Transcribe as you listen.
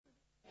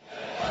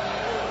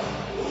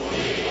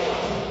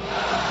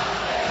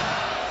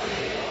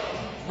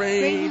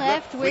Green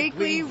Left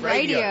Weekly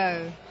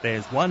Radio.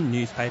 There's one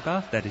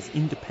newspaper that is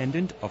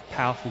independent of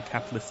powerful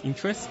capitalist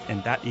interests,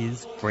 and that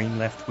is Green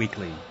Left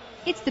Weekly.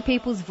 It's the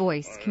people's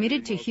voice,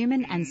 committed to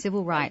human and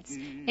civil rights,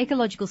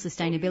 ecological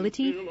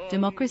sustainability,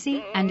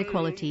 democracy and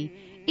equality.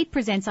 It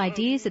presents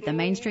ideas that the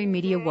mainstream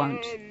media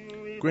won't.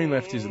 Green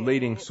Left is a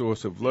leading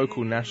source of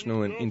local,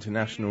 national and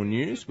international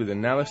news with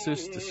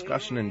analysis,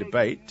 discussion and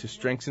debate to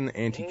strengthen the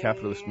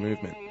anti-capitalist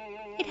movement.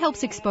 It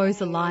helps expose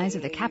the lies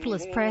of the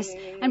capitalist press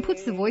and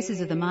puts the voices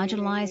of the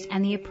marginalised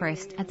and the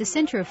oppressed at the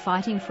centre of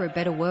fighting for a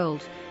better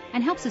world,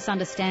 and helps us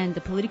understand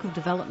the political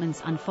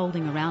developments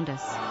unfolding around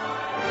us.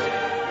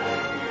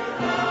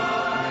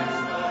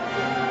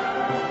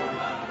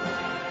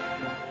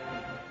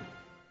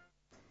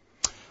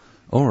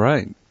 All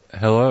right.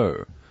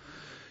 Hello.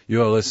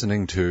 You are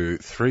listening to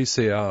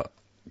 3CR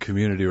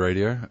Community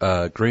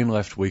Radio. Green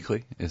Left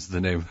Weekly is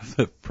the name of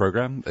the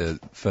program.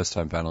 First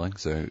time paneling,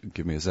 so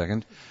give me a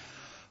second.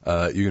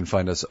 You can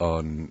find us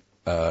on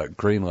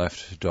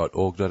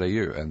greenleft.org.au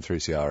and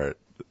 3CR at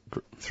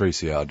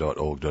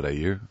 3cr.org.au,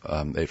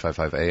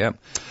 855 AM.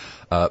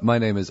 My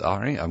name is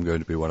Ari. I'm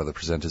going to be one of the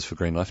presenters for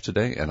Green Left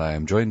today, and I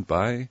am joined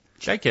by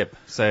Jacob.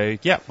 So,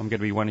 yeah, I'm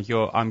going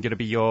to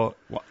be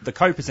the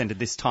co-presenter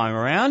this time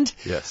around.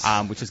 Yes.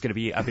 Which is going to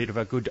be a bit of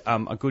a good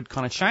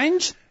kind of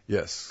change.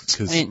 Yes,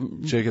 because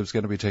Jacob's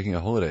going to be taking a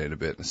holiday in a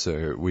bit,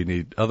 so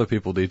other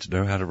people need to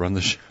know how to run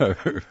the show.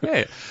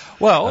 Yeah.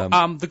 Well,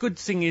 the good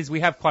thing is we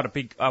have quite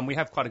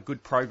a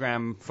good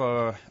program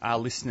for our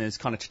listeners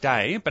kind of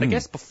today. But I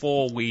guess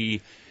before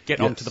we get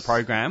onto the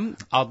program,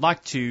 I'd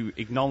like to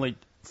acknowledge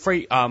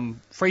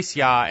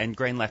 3CR and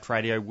Green Left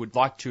Radio would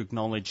like to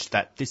acknowledge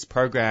that this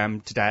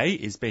program today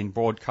is being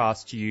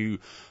broadcast to you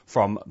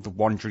from the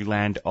Wurundjeri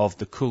land of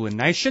the Kulin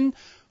Nation.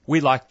 We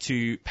like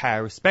to pay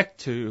our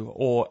respect to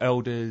all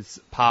elders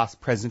past,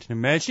 present and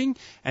emerging,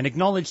 and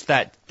acknowledge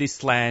that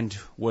this land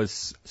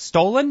was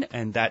stolen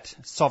and that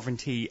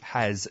sovereignty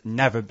has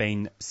never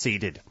been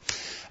ceded.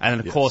 And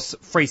of course,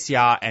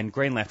 3CR and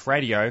Green Left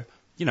Radio,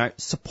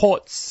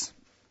 supports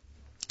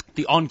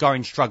the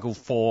ongoing struggle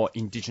for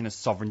Indigenous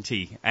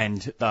sovereignty and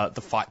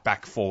the fight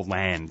back for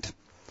land.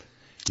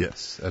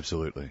 Yes,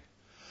 absolutely.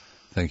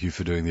 Thank you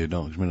for doing the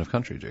acknowledgement of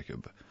country,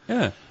 Jacob.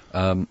 Yeah.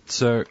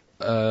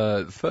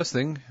 First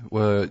thing,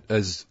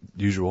 as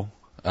usual,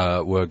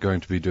 we're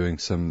going to be doing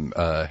some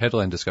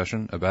headline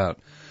discussion about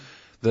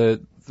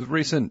the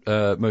recent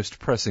most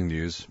pressing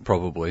news,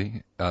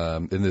 probably,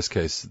 in this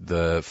case,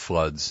 the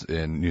floods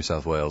in New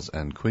South Wales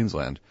and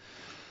Queensland,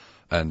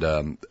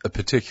 and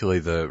particularly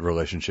the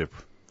relationship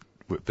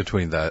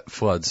between that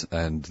floods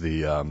and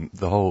the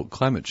whole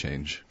climate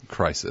change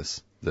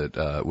crisis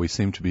that we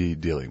seem to be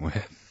dealing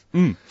with.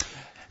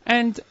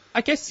 And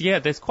I guess,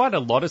 there's quite a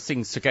lot of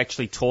things to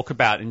actually talk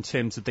about in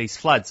terms of these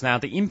floods. Now,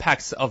 the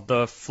impact of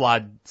the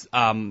floods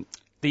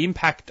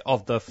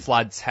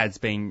has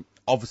been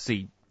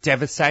obviously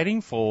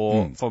devastating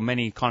for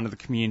many kind of the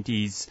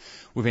communities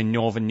within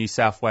northern New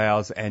South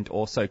Wales and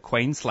also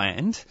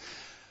Queensland.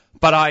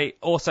 But I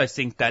also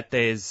think that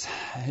there's,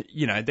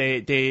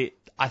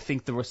 I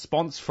think the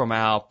response from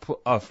our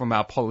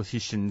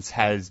politicians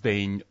has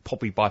been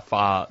probably by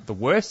far the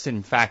worst.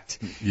 In fact,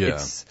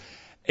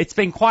 it's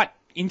been quite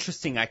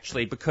interesting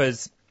actually,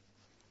 because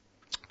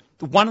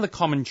one of the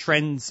common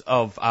trends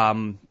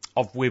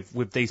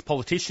with these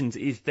politicians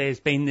is there's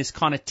been this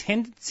kind of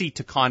tendency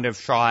to kind of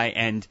try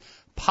and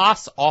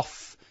pass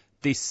off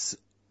these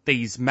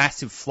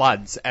massive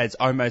floods as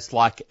almost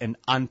like an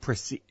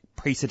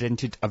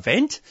unprecedented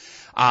event,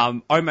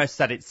 almost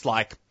that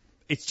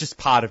it's just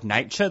part of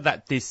nature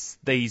that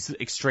these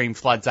extreme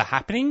floods are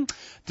happening,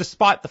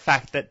 despite the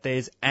fact that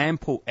there's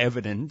ample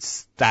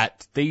evidence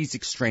that these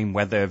extreme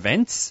weather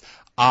events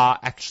are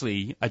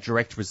actually a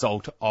direct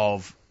result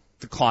of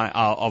the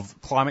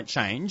climate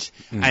change,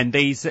 and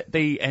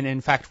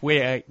in fact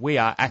we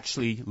are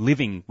actually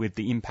living with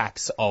the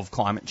impacts of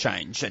climate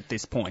change at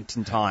this point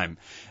in time.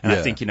 And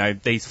I think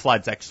these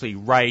floods actually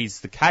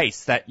raise the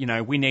case that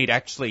we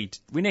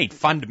need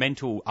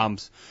fundamental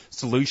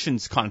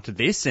solutions kind of to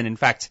this, and in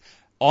fact,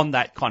 on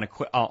that kind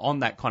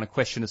of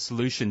question of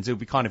solutions, it would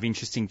be kind of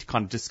interesting to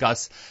kind of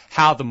discuss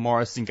how the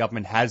Morrison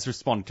government has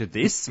responded to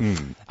this,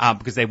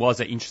 because there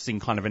was an interesting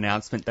kind of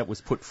announcement that was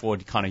put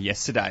forward kind of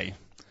yesterday.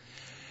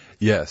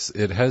 Yes,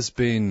 it has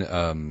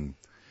been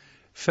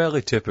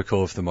fairly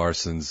typical of the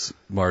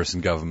Morrison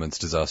government's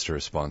disaster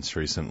response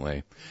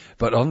recently.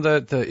 But on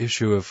the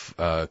issue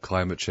of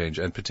climate change,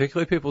 and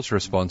particularly people's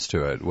response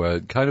to it,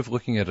 we're kind of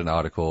looking at an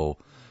article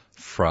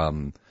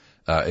from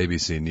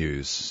ABC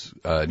News,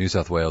 New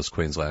South Wales,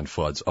 Queensland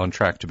floods on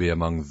track to be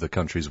among the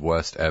country's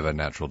worst ever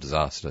natural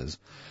disasters,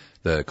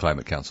 the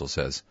Climate Council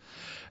says.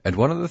 And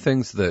one of the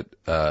things that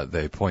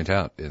they point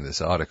out in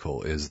this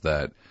article is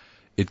that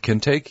it can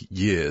take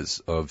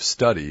years of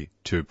study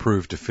to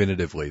prove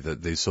definitively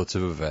that these sorts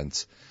of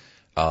events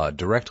are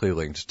directly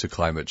linked to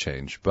climate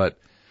change. But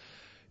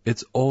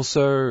it's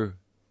also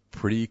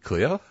pretty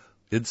clear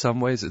in some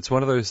ways. It's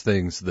one of those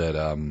things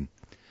that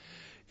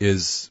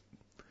is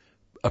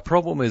a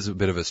problem is a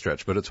bit of a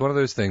stretch, but it's one of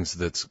those things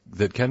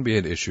that can be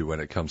an issue when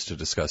it comes to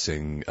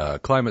discussing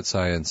climate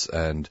science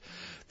and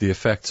the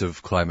effects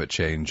of climate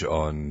change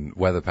on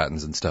weather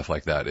patterns and stuff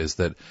like that, is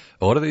that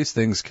a lot of these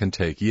things can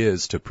take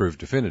years to prove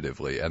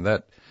definitively, and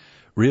that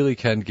really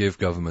can give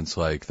governments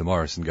like the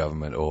Morrison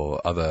government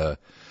or other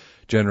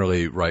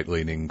generally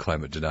right-leaning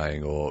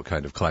climate-denying or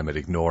kind of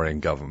climate-ignoring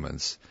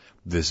governments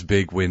this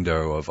big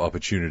window of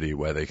opportunity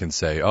where they can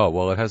say, oh,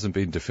 well, it hasn't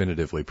been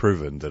definitively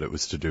proven that it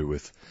was to do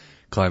with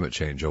climate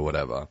change or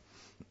whatever.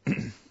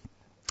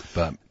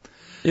 But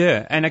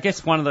yeah, and I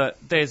guess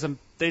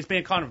there's been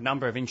a kind of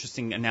number of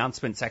interesting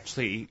announcements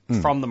actually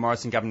from the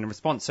Morrison government in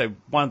response. So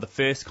one of the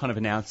first kind of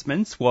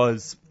announcements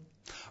was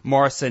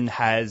Morrison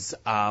has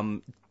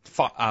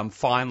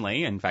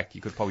finally, in fact,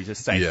 you could probably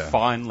just say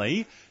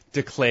finally,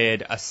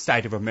 declared a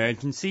state of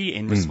emergency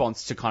in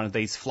response to kind of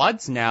these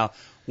floods. Now,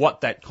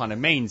 what that kind of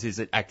means is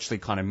it actually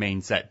kind of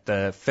means that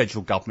the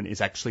federal government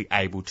is actually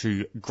able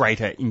to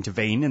greater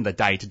intervene in the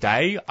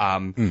day-to-day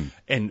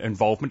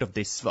involvement of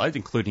this flood,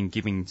 including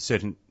giving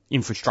certain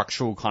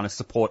infrastructural kind of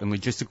support and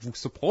logistical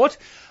support.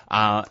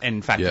 And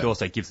in fact, it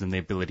also gives them the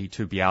ability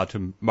to be able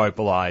to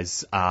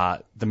mobilise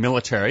the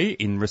military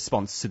in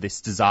response to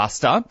this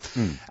disaster.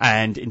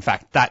 And in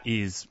fact, that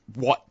is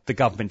what the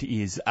government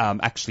is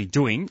actually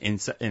doing in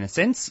a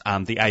sense.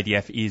 The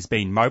ADF is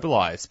being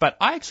mobilised. But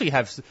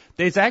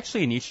there's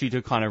actually an issue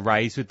to kind of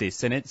raise with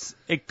this, and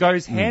it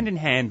goes hand in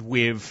hand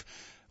with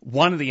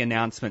one of the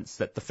announcements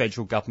that the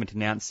federal government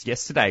announced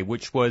yesterday,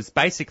 which was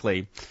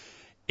basically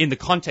in the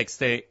context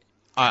there.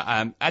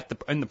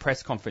 In the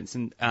press conference,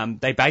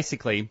 and they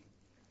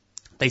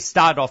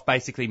started off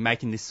basically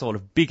making this sort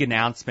of big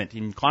announcement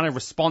in kind of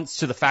response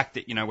to the fact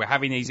that, we're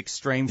having these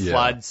extreme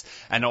floods,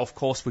 and of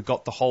course we've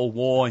got the whole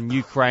war in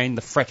Ukraine,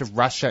 the threat of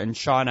Russia and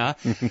China.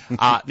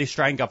 The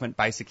Australian government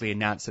basically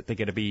announced that they're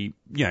going to be,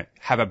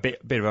 have a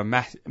bit of a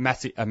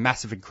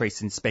massive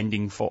increase in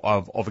spending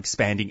of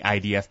expanding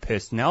ADF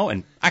personnel,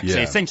 and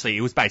actually essentially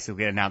it was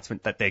basically an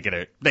announcement that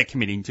they're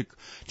committing to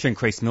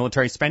increase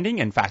military spending.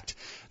 In fact,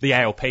 the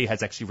ALP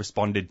has actually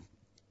responded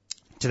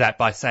to that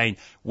by saying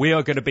we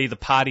are going to be the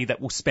party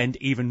that will spend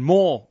even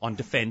more on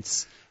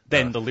defence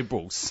than the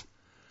Liberals.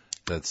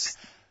 It's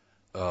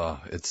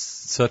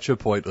such a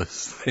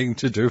pointless thing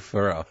to do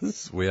for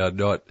us. We are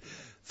not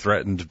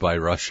threatened by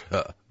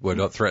Russia. We're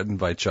not threatened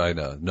by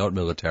China, not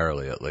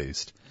militarily at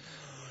least.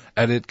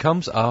 And it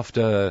comes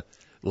after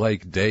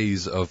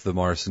days of the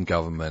Morrison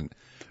government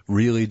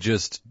really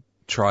just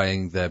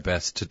trying their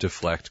best to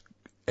deflect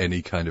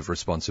any kind of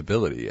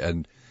responsibility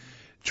and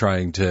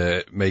trying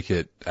to make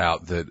it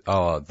out that,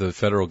 the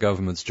federal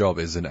government's job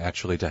isn't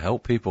actually to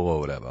help people or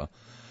whatever.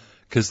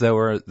 Because there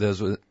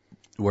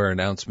were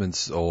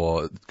announcements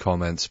or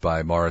comments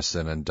by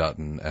Morrison and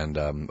Dutton and,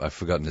 I've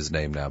forgotten his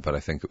name now, but I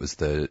think it was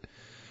the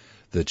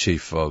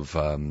chief of,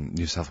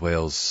 New South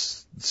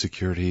Wales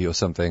Security or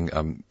something.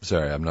 I'm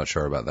sorry, I'm not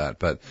sure about that.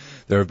 But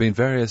there have been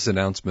various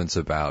announcements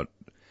about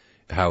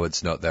how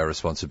it's not their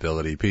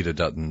responsibility. Peter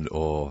Dutton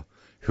or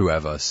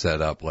whoever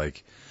set up a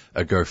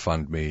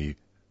GoFundMe,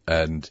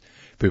 and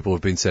people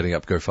have been setting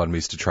up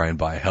GoFundMes to try and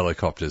buy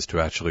helicopters to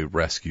actually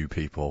rescue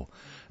people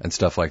and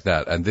stuff like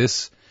that. And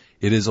it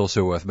is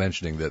also worth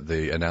mentioning that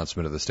the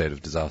announcement of the state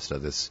of disaster,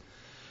 this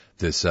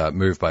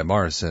move by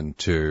Morrison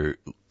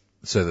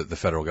so that the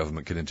federal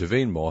government can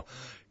intervene more,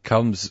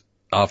 comes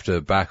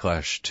after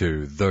backlash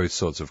to those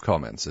sorts of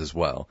comments as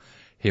well.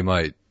 He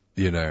might,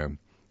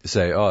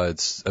 say,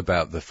 it's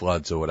about the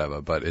floods or whatever,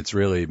 but it's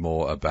really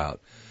more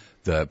about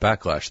the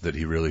backlash that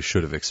he really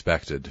should have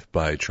expected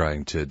by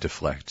trying to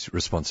deflect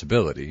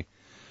responsibility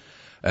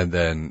and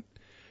then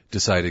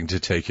deciding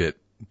to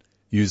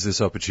use this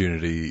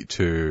opportunity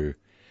to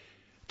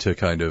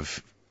kind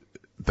of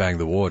bang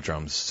the war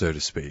drums, so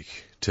to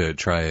speak, to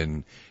try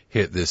and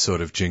hit this sort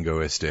of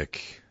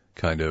jingoistic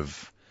kind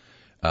of,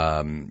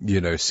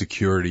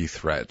 security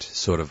threat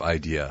sort of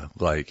idea.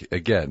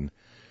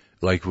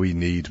 We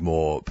need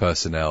more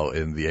personnel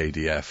in the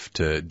ADF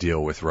to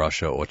deal with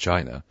Russia or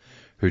China,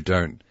 who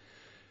don't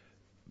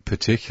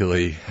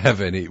particularly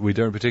have any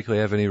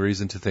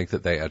reason to think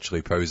that they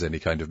actually pose any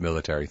kind of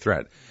military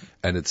threat.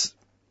 And it's,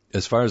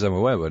 as far as I'm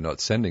aware, we're not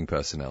sending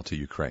personnel to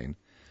Ukraine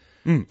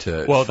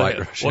to fight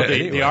Russia. Well,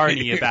 the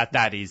irony about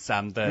that is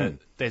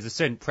there's a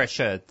certain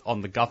pressure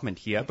on the government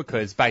here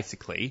because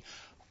basically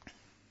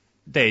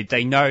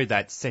they know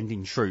that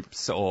sending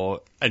troops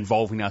or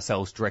involving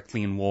ourselves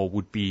directly in war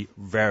would be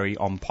very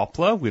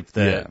unpopular with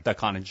the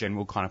kind of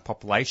general kind of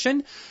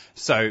population.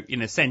 So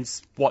in a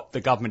sense, what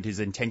the government is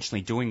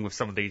intentionally doing with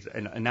some of these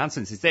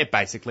announcements is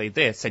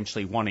they're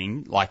essentially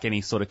wanting, like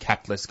any sort of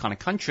capitalist kind of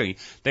country,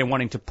 they're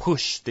wanting to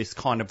push this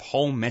kind of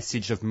whole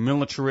message of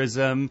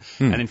militarism.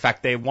 And in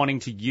fact, they're wanting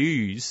to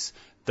use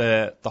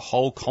the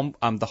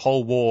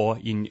whole war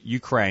in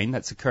Ukraine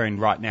that's occurring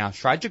right now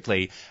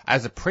tragically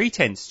as a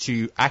pretense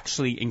to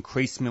actually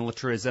increase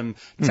militarism,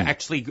 to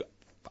actually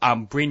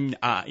bring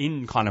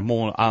in kind of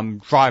more,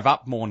 drive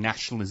up more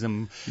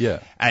nationalism. Yeah.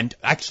 And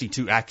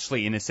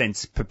actually, in a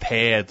sense,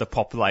 prepare the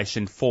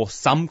population for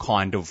some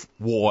kind of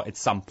war at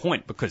some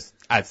point, because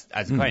as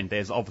Glenn,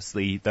 there's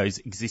obviously those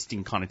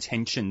existing kind of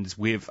tensions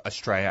with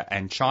Australia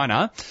and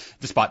China,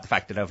 despite the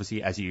fact that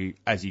obviously, as you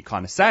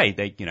kind of say,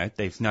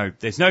 there's no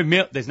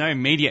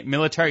immediate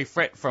military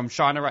threat from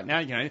China right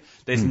now.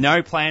 There's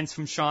no plans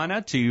from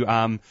China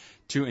to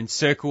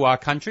encircle our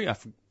country.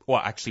 Well,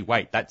 actually,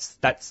 wait,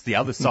 that's the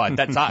other side.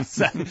 That's us.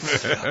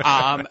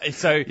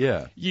 So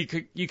yeah. you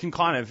can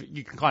kind of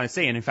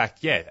see, and in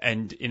fact,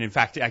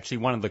 actually,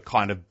 one of the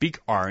kind of big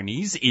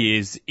ironies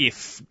is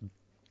if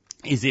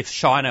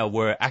China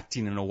were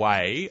acting in a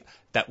way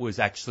that was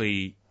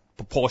actually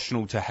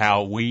proportional to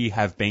how we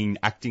have been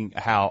acting,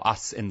 how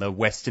us and the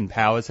Western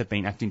powers have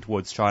been acting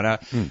towards China,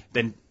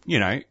 then,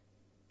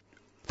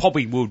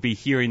 probably we'll be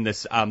hearing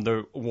this,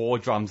 the war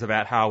drums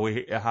about how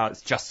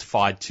it's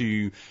justified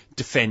to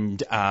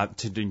defend,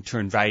 to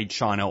invade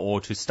China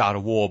or to start a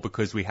war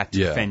because we had to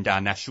defend our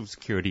national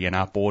security and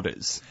our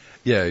borders.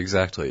 Yeah,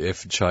 exactly.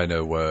 If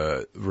China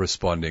were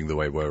responding the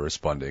way we're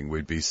responding,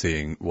 we'd be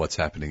seeing what's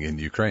happening in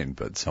Ukraine,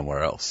 but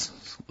somewhere else.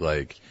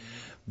 Like,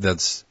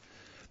 that's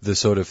the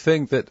sort of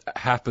thing that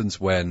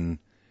happens when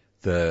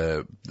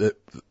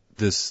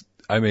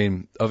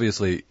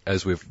obviously,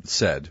 as we've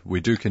said, we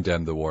do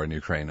condemn the war in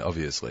Ukraine,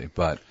 obviously,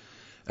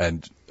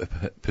 and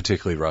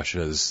particularly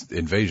Russia's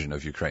invasion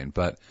of Ukraine,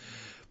 but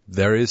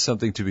there is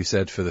something to be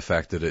said for the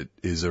fact that it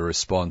is a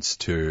response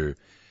to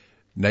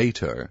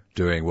NATO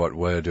doing what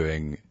we're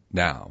doing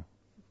now.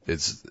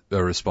 It's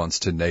a response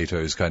to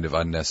NATO's kind of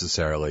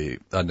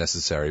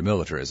unnecessary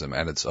militarism,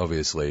 and it's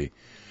obviously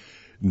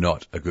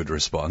not a good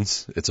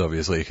response. It's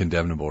obviously a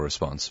condemnable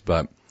response,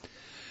 but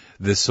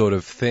this sort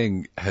of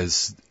thing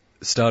has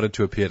started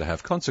to appear to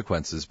have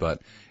consequences,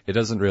 but it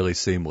doesn't really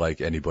seem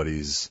like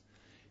anybody's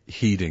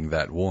heeding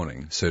that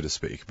warning, so to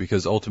speak,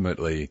 because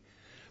ultimately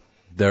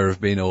there have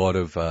been a lot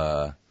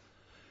of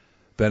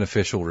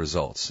beneficial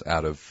results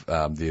out of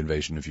the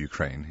invasion of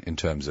Ukraine in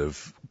terms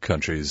of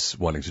countries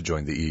wanting to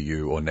join the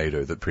EU or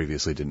NATO that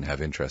previously didn't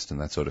have interest in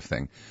that sort of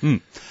thing.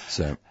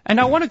 So, and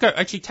I want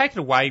to take it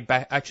away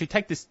back,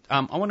 take this,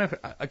 I want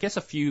to, I guess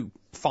a few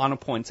final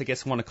points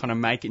I want to kind of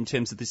make in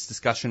terms of this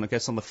discussion,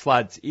 on the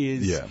floods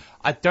is,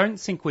 I don't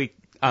think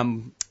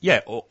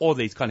all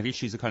these kind of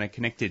issues are kind of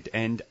connected,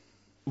 and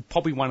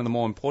probably one of the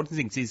more important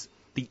things is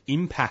the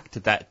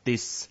impact that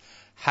this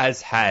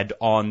has had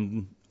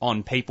on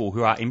people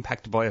who are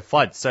impacted by a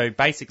flood. So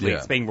basically,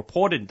 it's being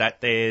reported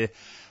that there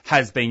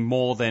has been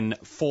more than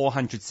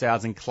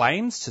 400,000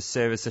 claims to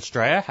Service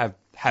Australia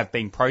have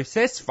been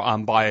processed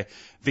by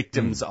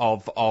victims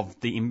of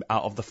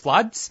the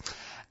floods,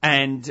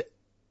 and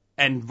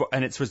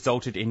it's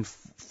resulted in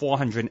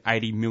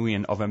 480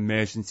 million of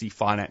emergency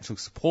financial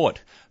support.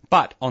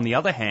 But on the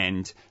other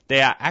hand,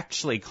 there are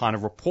actually kind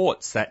of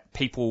reports that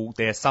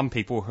there are some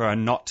people who are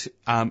not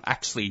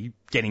actually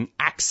getting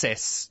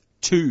access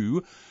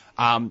to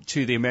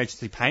the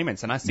emergency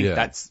payments, and I think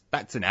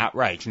that's an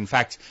outrage. In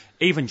fact,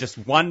 even just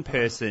one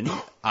person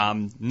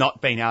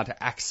not being able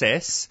to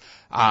access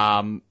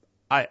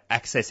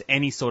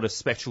any sort of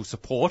special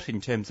support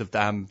in terms of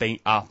them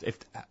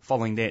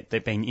following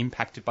they're being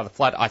impacted by the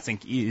flood, I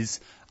think is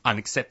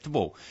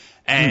unacceptable.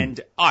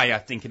 And I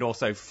think it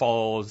also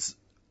falls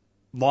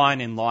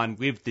in line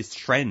with this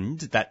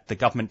trend that the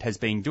government has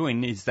been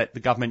doing, is that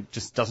the government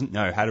just doesn't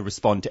know how to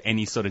respond to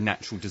any sort of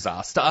natural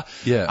disaster.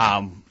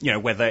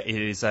 Whether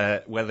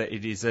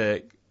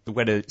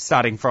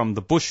starting from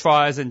the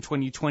bushfires in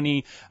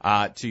 2020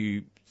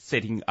 to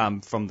setting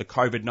from the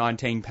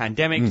COVID-19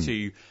 pandemic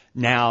to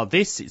now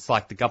this, it's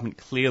like the government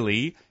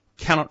clearly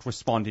cannot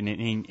respond in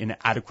an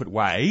adequate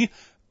way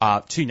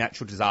to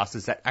natural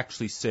disasters that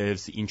actually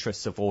serves the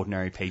interests of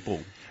ordinary people.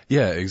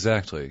 Yeah,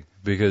 exactly.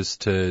 Because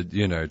to,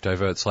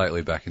 divert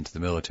slightly back into the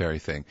military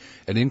thing,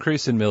 an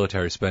increase in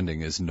military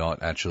spending is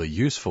not actually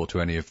useful to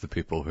any of the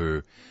people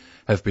who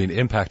have been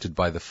impacted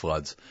by the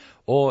floods,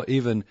 or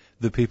even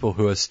the people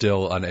who are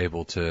still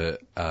unable to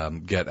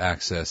get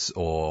access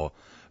or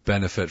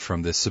benefit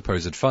from this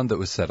supposed fund that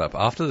was set up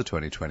after the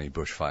 2020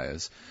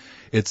 bushfires.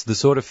 It's the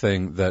sort of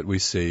thing that we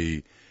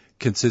see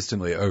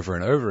consistently over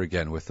and over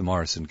again with the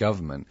Morrison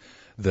government,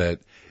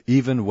 that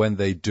even when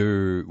they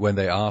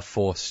are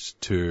forced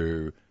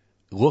to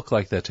look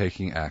like they're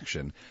taking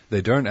action,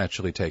 they don't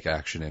actually take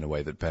action in a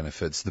way that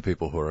benefits the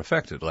people who are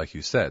affected, like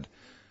you said.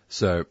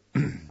 So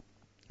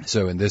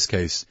in this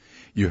case,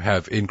 you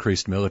have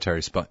increased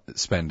military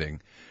spending,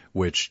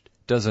 which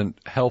doesn't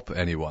help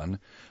anyone.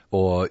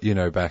 Or,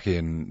 back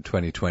in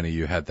 2020,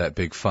 you had that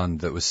big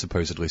fund that was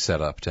supposedly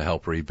set up to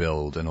help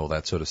rebuild and all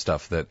that sort of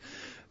stuff that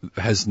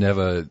has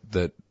never,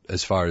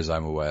 as far as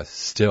I'm aware,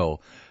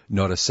 still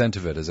not a cent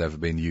of it has ever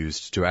been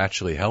used to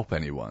actually help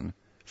anyone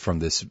from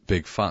this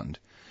big fund.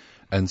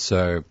 And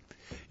so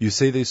you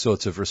see these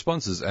sorts of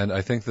responses, and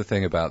I think the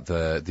thing about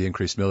the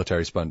increased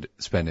military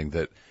spending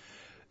that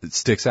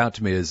sticks out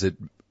to me is it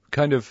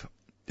kind of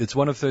it's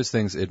one of those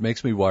things. It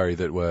makes me worry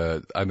that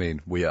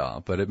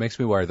but it makes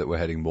me worry that we're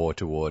heading more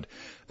toward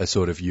a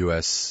sort of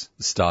US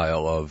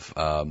style of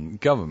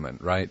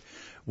government, right?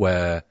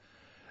 Where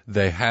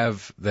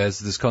there's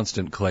this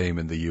constant claim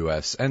in the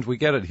US, and we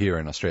get it here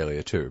in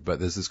Australia too, but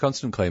there's this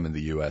constant claim in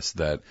the US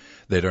that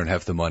they don't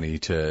have the money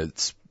to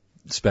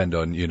spend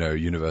on,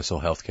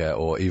 universal healthcare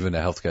or even a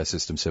healthcare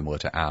system similar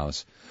to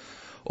ours,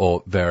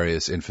 or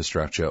various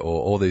infrastructure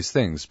or all these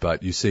things.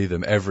 But you see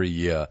them every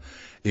year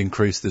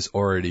increase this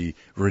already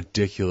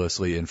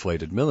ridiculously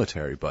inflated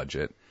military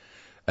budget,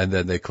 and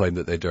then they claim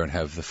that they don't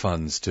have the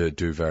funds to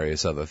do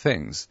various other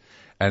things.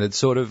 And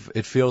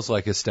it feels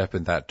like a step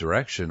in that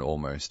direction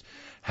almost,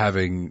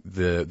 having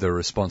the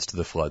response to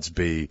the floods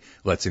be,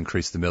 let's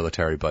increase the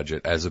military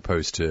budget, as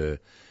opposed to,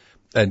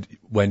 and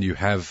when you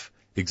have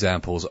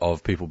examples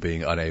of people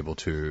being unable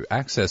to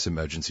access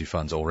emergency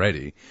funds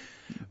already,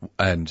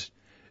 and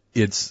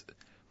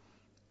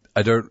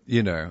I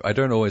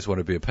don't always want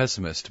to be a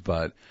pessimist,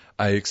 but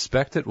I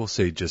expect that we'll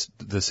see just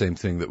the same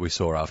thing that we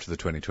saw after the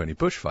 2020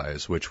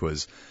 bushfires, which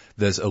was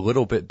there's a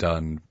little bit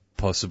done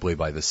possibly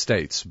by the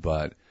states,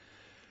 but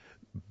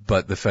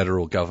the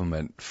federal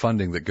government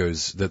funding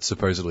that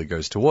supposedly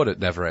goes toward it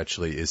never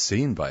actually is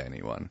seen by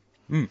anyone.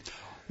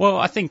 Well,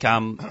 I think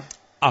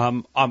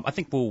I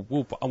think we'll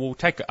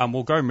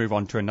move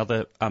on to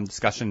another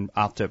discussion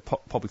after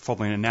probably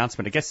following an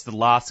announcement. I guess the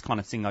last kind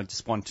of thing I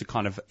just want to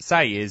kind of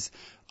say is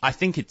I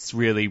think it's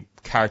really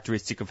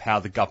characteristic of how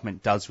the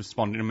government does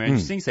respond in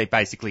emergencies. They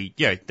basically,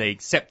 they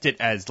accept it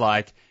as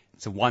like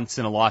it's a once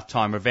in a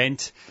lifetime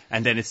event,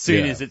 and then as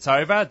soon as it's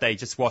over, they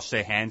just wash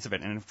their hands of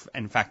it. And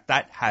in fact,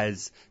 that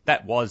has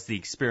been the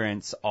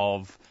experience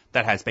of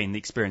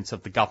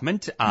the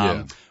government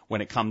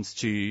when it comes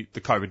to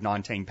the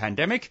COVID-19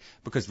 pandemic,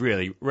 because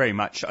really, very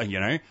much,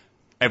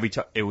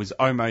 it was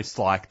almost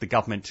like the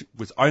government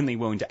was only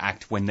willing to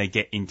act when they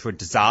get into a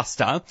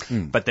disaster,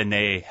 but then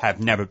they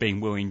have never been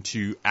willing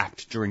to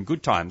act during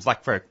good times.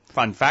 Like, for a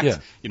fun fact,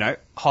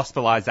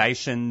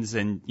 hospitalizations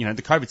and,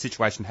 the COVID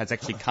situation has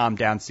actually calmed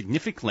down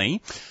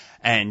significantly,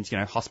 and,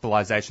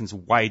 hospitalizations are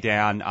way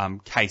down,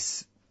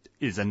 cases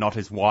are not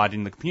as wide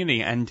in the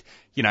community. And,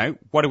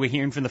 what are we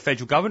hearing from the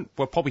federal government?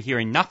 We're probably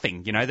hearing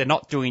nothing. They're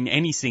not doing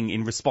anything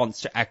in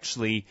response to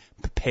actually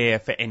prepare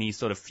for any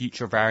sort of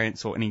future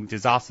variants or any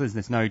disasters.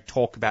 There's no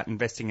talk about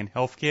investing in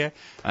healthcare.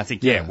 And I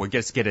think, we're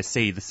just going to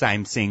see the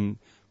same thing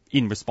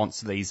in response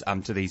to this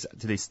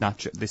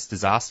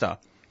disaster.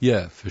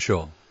 Yeah, for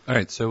sure. All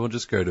right, so we'll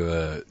just go to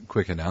a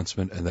quick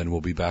announcement, and then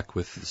we'll be back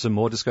with some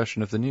more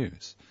discussion of the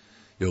news.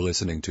 You're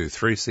listening to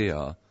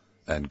 3CR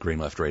and Green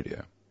Left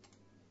Radio.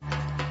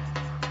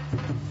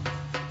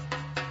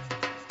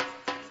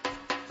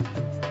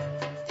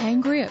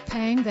 Angry at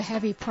paying the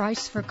heavy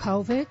price for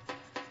COVID?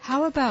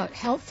 How about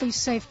healthy,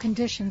 safe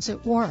conditions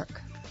at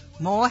work?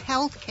 More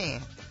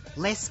healthcare,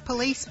 less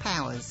police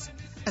powers,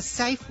 a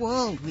safe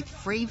world with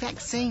free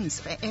vaccines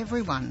for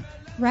everyone.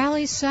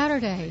 Rally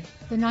Saturday,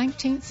 the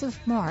 19th of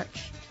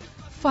March.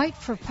 Fight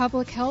for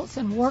public health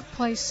and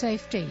workplace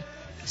safety.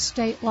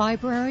 State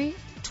Library,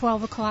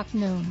 12 o'clock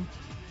noon.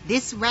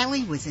 This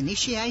rally was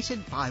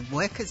initiated by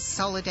Workers'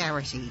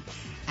 Solidarity,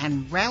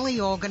 and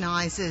rally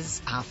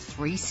organisers are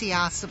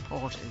 3CR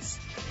supporters.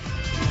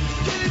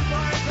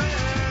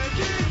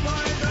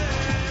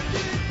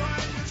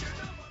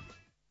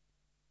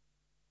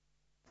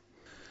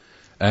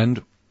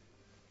 And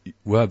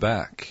we're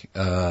back.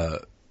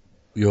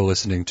 You're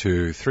listening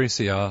to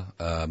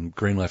 3CR,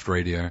 Green Left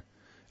Radio,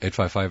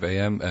 855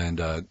 AM, and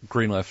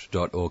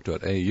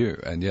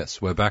greenleft.org.au. And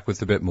yes, we're back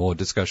with a bit more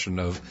discussion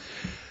of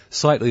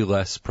slightly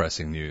less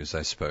pressing news,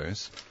 I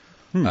suppose.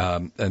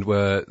 And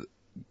we're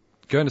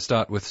going to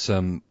start with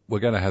we're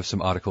going to have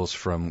some articles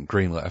from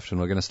Green Left, and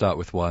we're going to start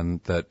with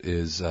one that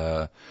is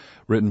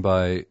written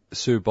by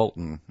Sue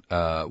Bolton.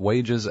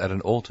 Wages at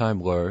an all-time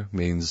low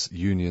means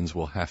unions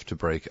will have to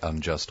break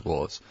unjust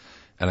laws.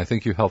 And I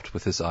think you helped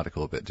with this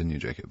article a bit, didn't you,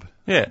 Jacob?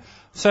 Yeah.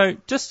 So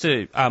just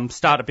to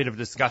start a bit of a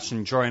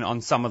discussion, drawing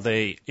on some of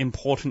the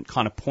important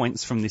kind of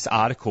points from this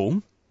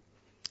article,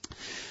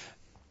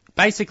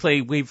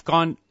 basically we've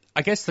gone,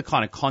 I guess the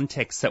kind of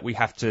context that we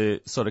have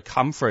to sort of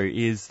come through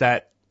is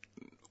that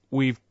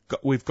we've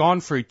gone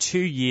through 2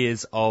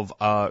 years of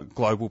a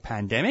global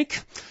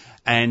pandemic,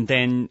 and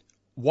then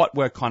what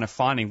we're kind of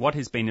finding, what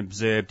has been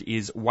observed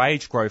is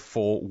wage growth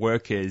for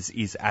workers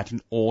is at an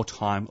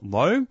all-time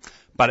low.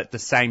 But at the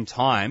same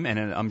time, and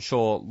I'm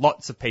sure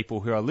lots of people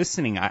who are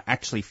listening are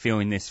actually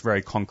feeling this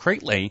very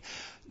concretely,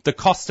 the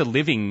cost of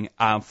living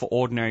for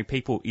ordinary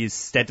people is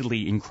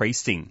steadily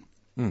increasing.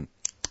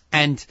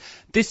 And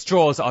this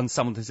draws on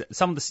some of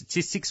the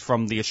statistics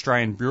from the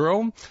Australian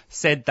Bureau,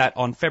 said that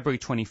on February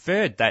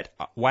 23rd that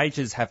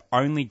wages have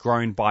only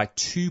grown by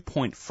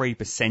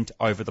 2.3%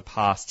 over the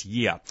past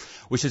year,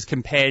 which is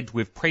compared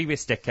with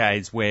previous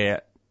decades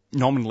where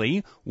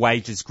nominally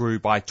wages grew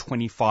by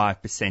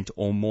 25%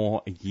 or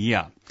more a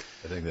year.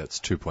 I think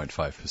that's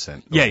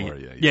 2.5% or more a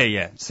year.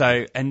 Yeah.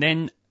 So, and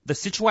then the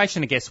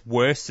situation, I guess,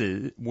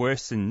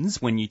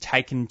 worsens when you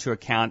take into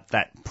account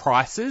that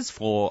prices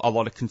for a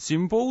lot of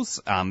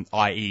consumables,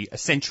 i.e.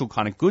 essential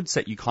kind of goods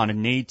that you kind of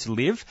need to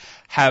live,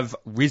 have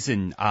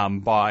risen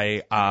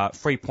by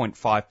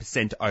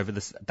 3.5% over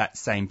that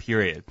same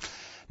period.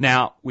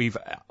 Now,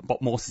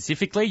 but more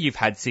specifically, you've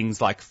had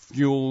things like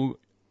fuel,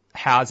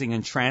 housing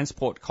and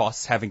transport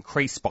costs have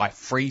increased by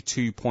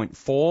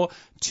 2.4%,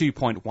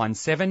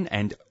 2.17%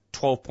 and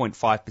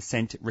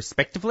 12.5%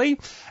 respectively,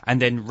 and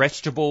then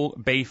vegetable,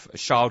 beef,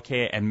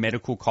 childcare and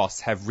medical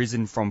costs have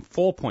risen from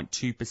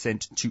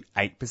 4.2% to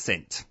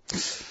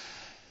 8%.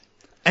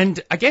 And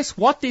I guess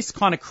what this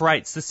kind of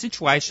creates, the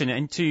situation,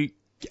 and to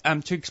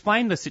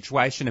explain the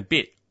situation a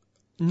bit,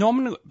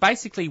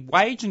 basically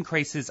wage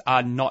increases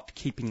are not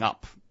keeping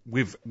up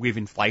with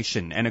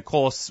inflation, and of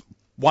course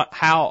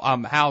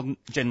how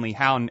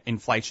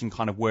inflation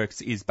kind of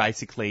works is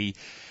basically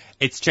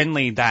it's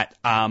generally that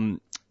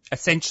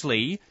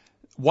essentially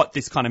what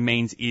this kind of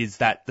means is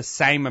that the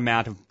same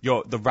amount of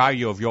the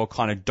value of your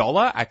kind of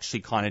dollar actually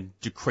kind of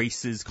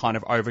decreases kind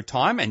of over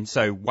time. And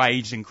so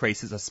wage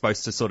increases are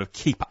supposed to sort of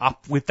keep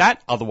up with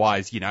that.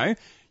 Otherwise, you can't,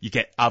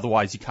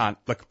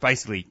 like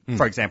basically,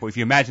 for example, if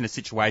you imagine a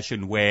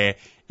situation where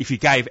if you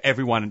gave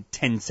everyone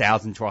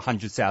 $10,000 to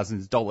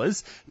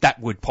 $100,000, that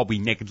would probably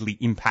negatively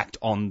impact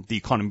on the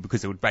economy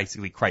because it would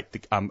basically create the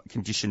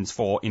conditions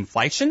for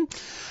inflation.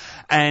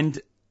 And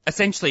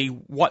essentially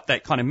what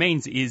that kind of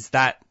means is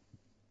that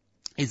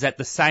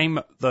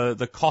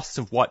the cost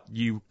of what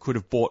you could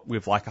have bought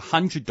with like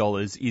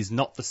 $100 is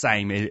not the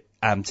same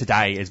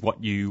today as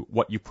what you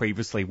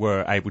previously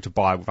were able to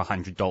buy with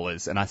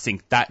 $100. And I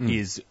think that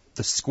is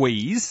the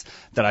squeeze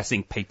that I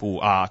think people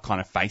are kind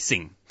of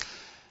facing.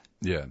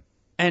 Yeah.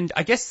 And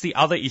I guess the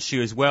other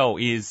issue as well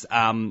is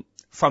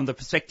from the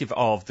perspective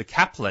of the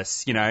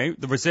capitalists,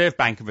 the Reserve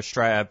Bank of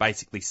Australia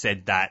basically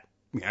said that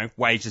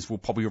wages will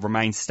probably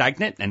remain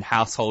stagnant and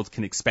households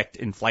can expect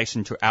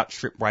inflation to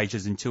outstrip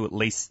wages until at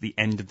least the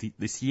end of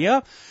this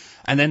year.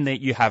 And then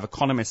you have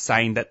economists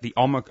saying that the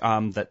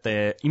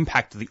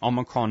impact of the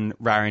Omicron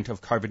variant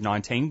of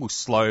COVID-19 will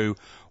slow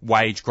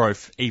wage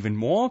growth even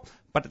more.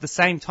 But at the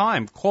same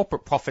time,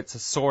 corporate profits are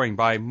soaring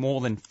by more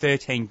than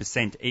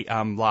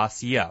 13%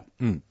 last year.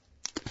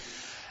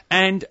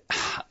 And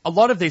a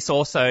lot of this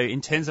also, in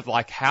terms of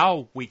like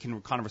how we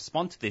can kind of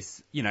respond to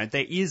this,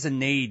 there is a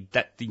need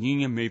that the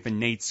union movement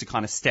needs to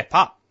kind of step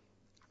up.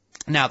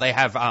 Now they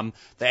have,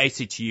 the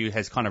ACTU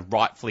has kind of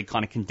rightfully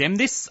kind of condemned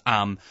this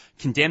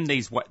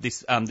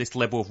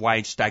level of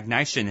wage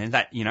stagnation, and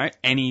that,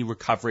 any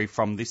recovery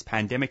from this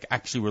pandemic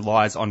actually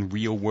relies on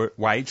real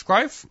wage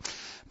growth.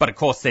 But of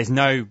course there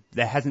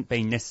hasn't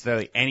been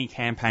necessarily any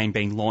campaign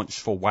being launched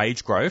for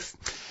wage growth.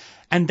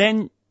 And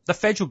then the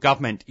federal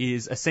government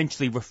is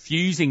essentially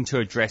refusing to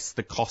address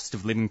the cost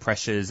of living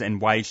pressures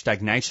and wage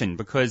stagnation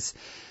because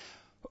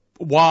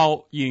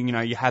while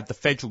you have the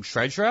federal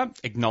treasurer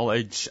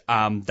acknowledge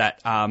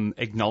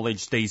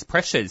these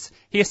pressures,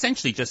 he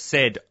essentially just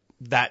said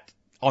that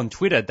on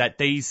Twitter that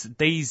these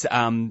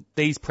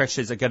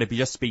pressures are going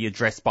to be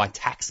addressed by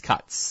tax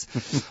cuts,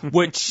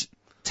 which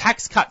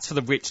tax cuts for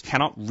the rich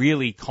cannot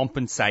really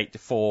compensate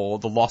for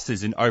the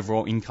losses in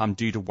overall income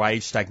due to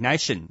wage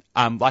stagnation.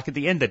 Like at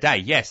the end of the day,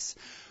 yes,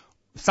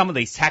 some of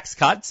these tax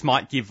cuts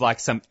might give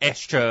like some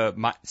extra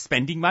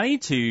spending money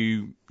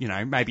to,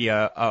 maybe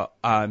a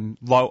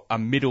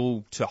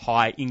middle to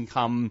high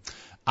income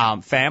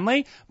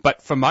family.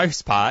 But for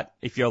most part,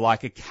 if you're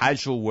like a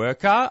casual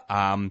worker,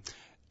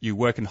 you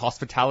work in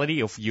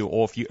hospitality, or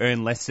if you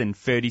earn less than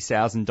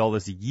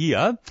 $30,000 a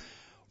year,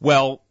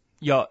 well,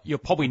 you're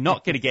probably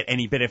not going to get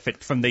any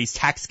benefit from these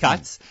tax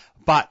cuts.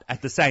 But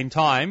at the same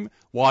time,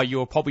 while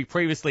you're probably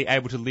previously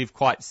able to live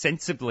quite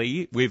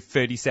sensibly with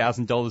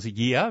 $30,000 a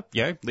year,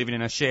 living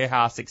in a share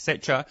house,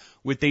 etc.,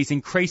 with these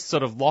increased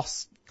sort of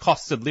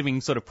costs of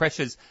living sort of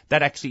pressures,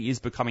 that actually is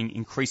becoming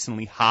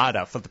increasingly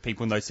harder for the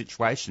people in those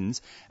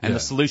situations. And the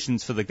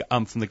solutions from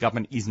the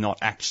government is not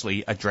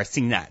actually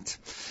addressing that.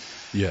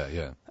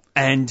 Yeah.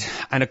 And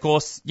of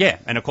course,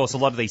 a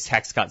lot of these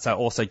tax cuts are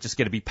also just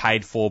going to be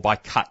paid for by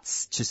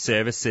cuts to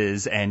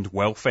services and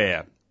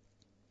welfare.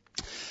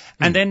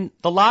 And then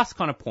the last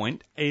kind of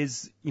point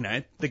is,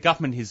 the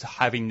government is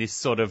having this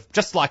sort of,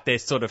 just like they're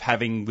sort of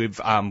having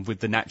with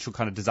the natural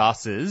kind of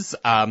disasters,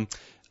 I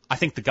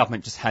think the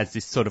government just has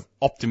this sort of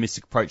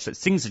optimistic approach that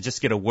things are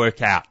just going to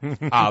work out.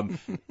 And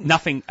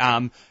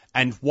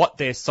what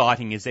they're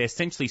citing is they're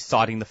essentially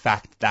citing the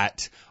fact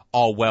that,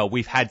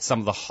 we've had some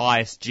of the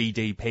highest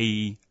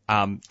GDP,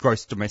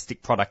 gross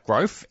domestic product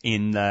growth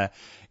in the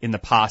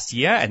past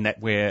year, and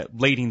that we're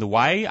leading the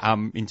way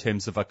in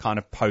terms of a kind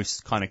of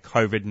post kind of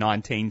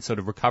COVID-19 sort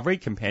of recovery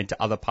compared to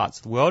other parts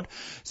of the world.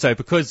 So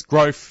because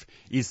growth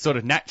is sort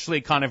of naturally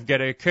kind of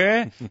going to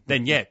occur,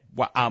 then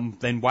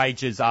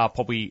wages are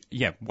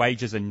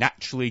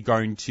naturally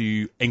going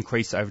to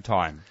increase over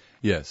time.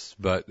 Yes,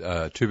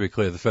 but to be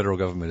clear, the federal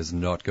government is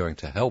not going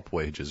to help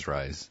wages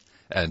rise,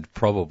 and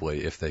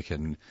probably, if they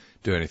can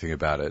do anything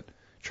about it,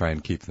 try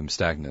and keep them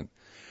stagnant.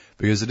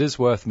 Because it is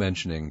worth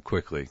mentioning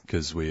quickly,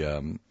 because we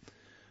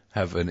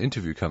have an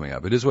interview coming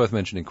up. It is worth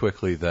mentioning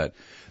quickly that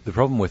the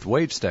problem with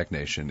wage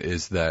stagnation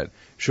is that,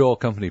 sure,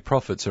 company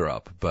profits are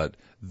up, but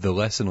the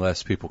less and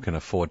less people can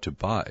afford to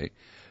buy,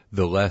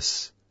 the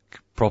less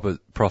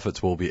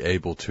profits will be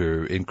able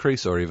to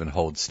increase or even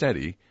hold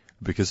steady,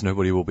 because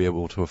nobody will be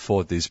able to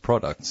afford these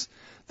products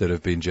that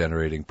have been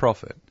generating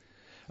profit.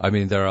 I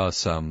mean, there are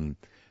some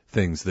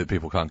things that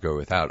people can't go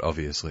without,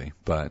 obviously,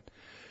 but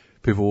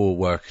people will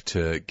work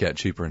to get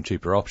cheaper and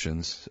cheaper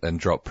options and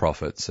drop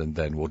profits, and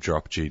then will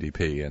drop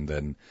GDP, and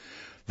then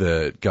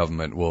the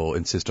government will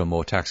insist on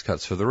more tax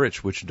cuts for the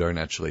rich, which don't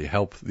actually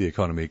help the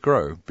economy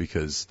grow,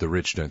 because the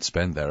rich don't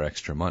spend their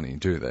extra money,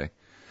 do they?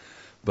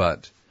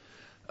 But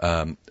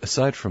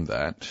aside from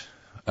that,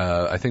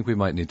 I think we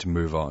might need to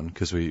move on,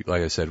 because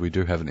like I said, we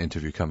do have an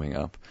interview coming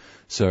up.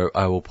 So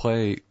I will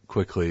play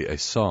quickly a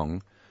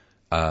song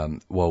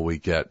while we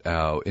get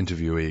our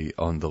interviewee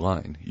on the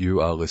line.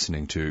 You are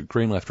listening to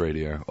Green Left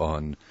Radio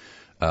on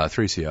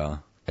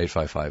 3CR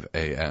 855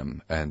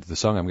 AM, and the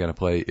song I'm going to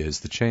play is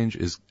 "The Change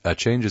Is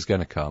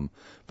Gonna Come"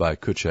 by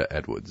Kutcher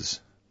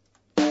Edwards.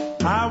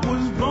 I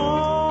was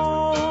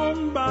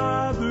born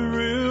by the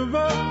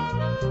river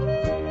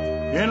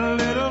in a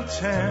little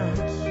tent,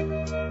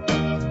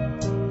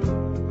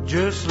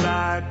 just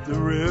like the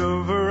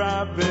river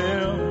I've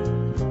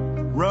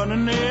been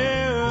running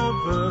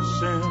ever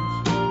since.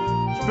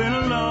 It's been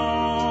a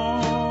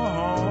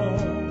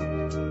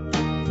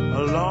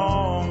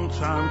long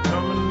time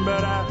coming,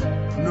 but I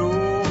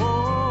know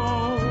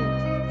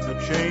a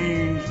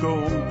change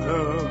gon'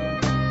 come.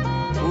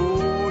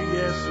 Oh,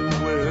 yes it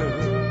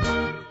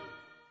will.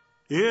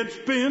 It's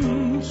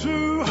been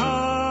too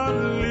hard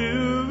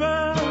living,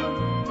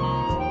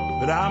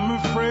 but I'm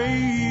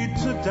afraid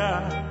to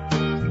die,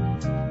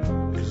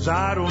 'cause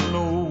I don't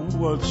know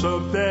what's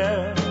up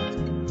there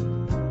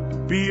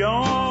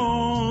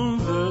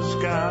beyond the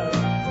sky.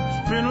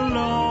 It's been a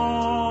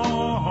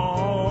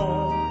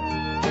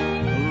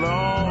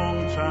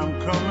long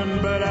time coming,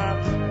 but I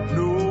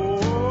know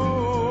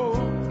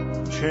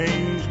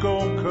change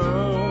gon'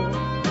 come.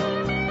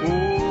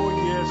 Oh,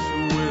 yes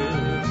it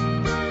will.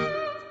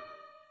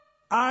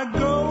 I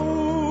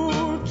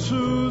go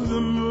to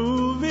the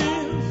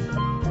movies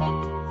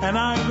and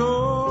I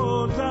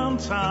go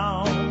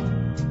downtown.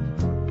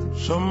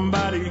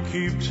 Somebody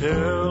keep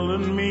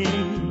telling me,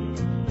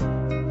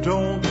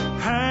 don't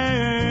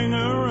hang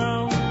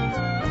around.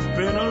 It's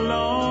been a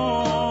long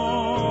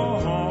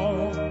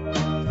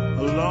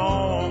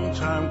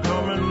time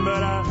coming,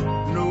 but I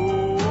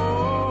know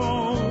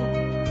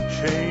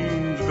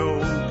change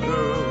gon'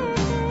 come.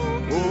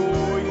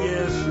 Oh,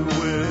 yes it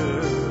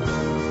will.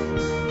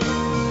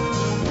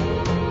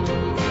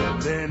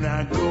 Then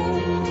I go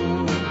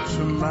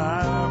to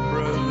my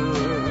brother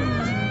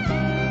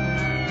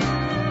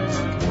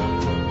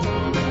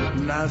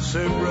and I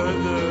say,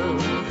 brother,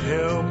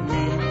 help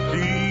me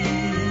please.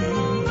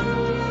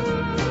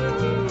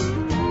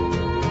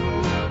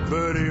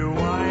 But he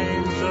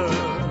winds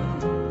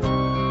up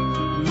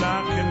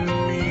knocking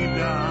me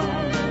down,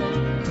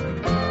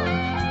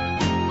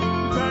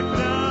 back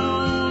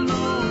down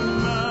on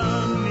my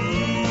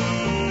knees.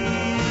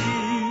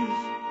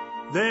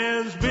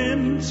 There's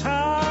been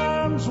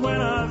times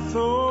when I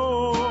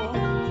thought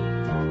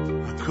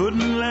I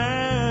couldn't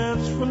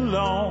last for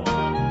long,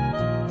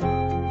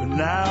 but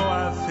now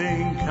I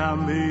think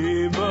I'm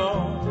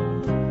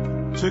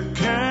able to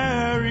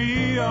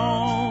carry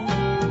on.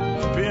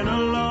 It's been a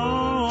long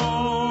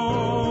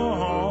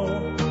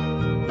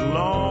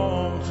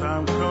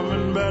time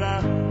coming, but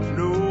I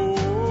know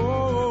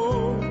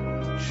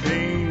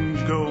change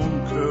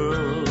gon'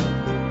 come.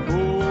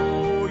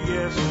 Oh,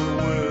 yes it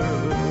will.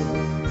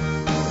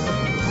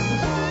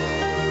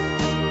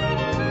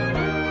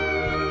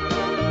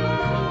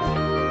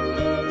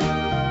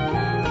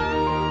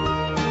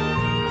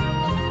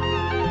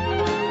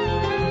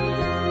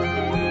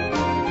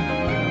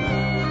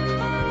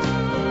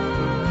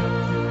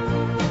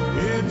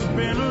 It's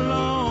been a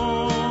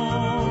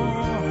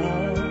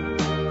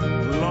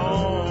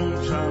long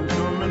time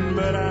coming,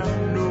 but I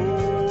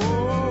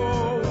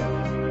know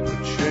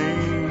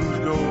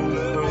change gon'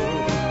 come.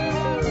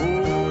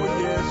 Oh,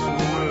 yes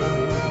it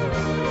will.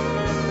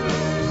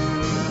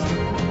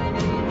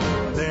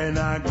 Then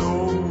I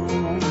go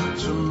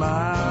to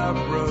my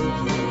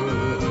brother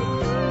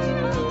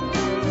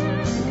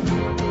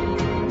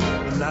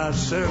and I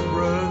said,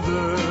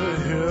 brother,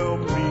 help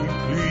me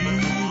please.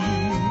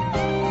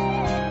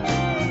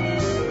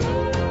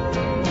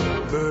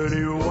 But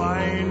he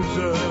winds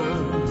up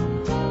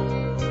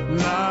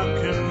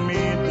knocking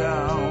me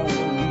down,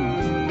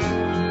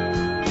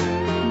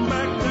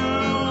 back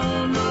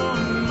down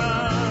on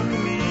my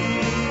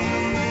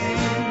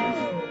knees.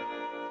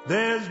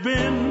 There's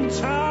been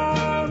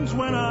times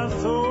when I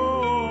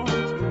thought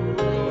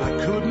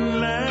I couldn't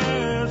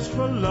last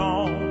for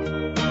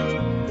long,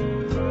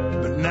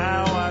 but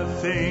now I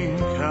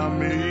think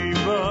I'm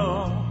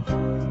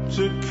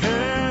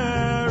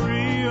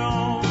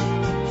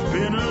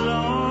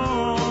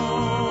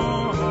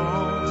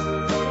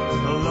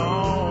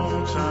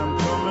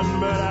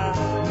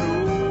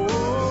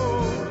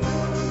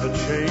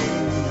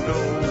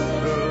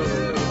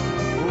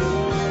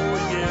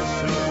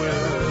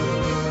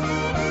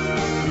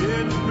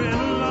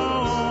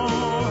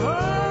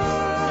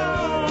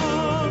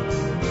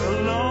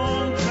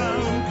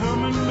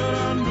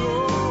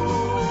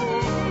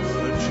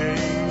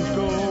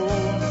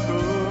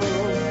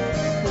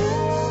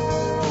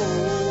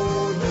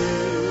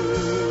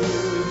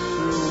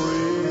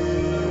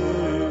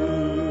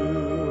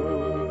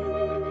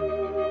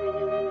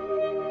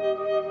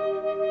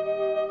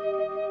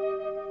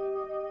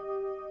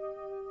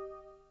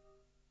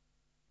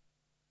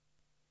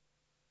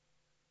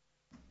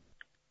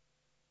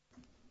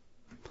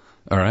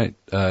All right.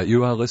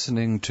 You are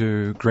listening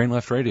to Green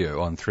Left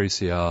Radio on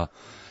 3CR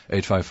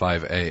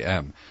 855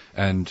 AM.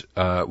 And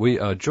we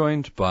are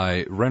joined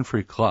by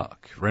Renfrew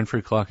Clark.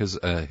 Renfrew Clark is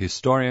a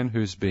historian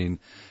who's been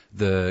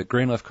the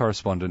Green Left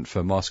correspondent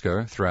for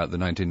Moscow throughout the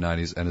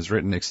 1990s and has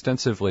written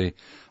extensively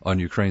on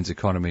Ukraine's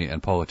economy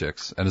and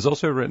politics, and has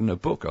also written a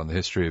book on the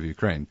history of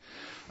Ukraine.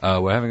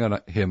 We're having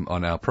him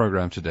on our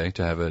program today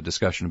to have a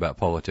discussion about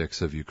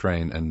politics of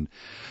Ukraine and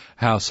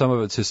how some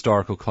of its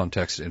historical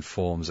context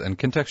informs and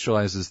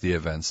contextualizes the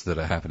events that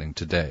are happening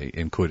today,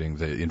 including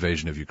the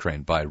invasion of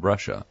Ukraine by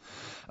Russia.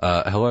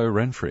 Hello,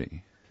 Renfrew.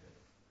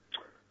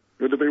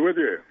 Good to be with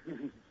you.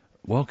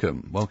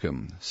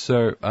 Welcome.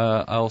 So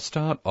I'll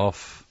start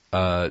off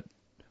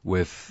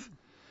with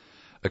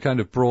a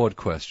kind of broad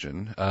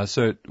question.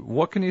 So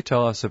what can you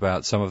tell us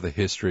about some of the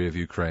history of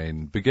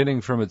Ukraine,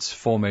 beginning from its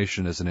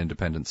formation as an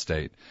independent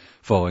state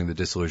following the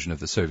dissolution of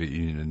the Soviet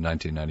Union in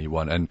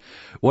 1991? And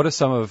what are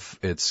some of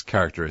its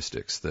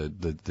characteristics,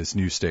 this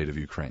new state of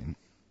Ukraine?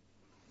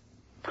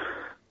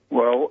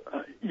 Well,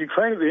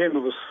 Ukraine at the end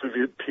of the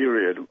Soviet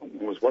period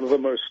was one of the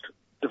most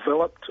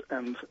developed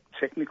and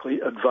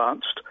technically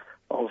advanced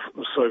of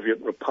the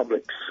Soviet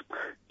republics.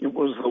 It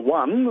was the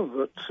one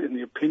that, in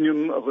the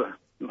opinion of a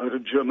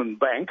noted German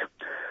bank,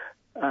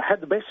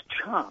 had the best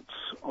chance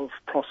of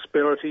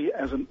prosperity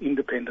as an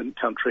independent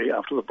country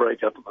after the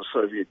breakup of the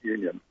Soviet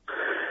Union.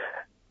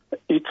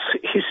 Its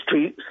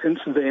history since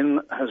then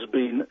has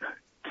been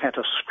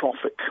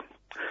catastrophic.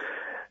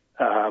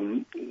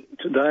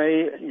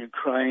 Today,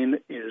 Ukraine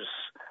is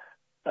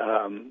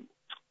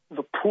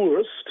the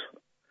poorest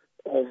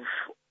of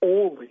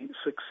all the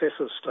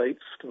successor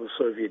states to the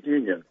Soviet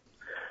Union.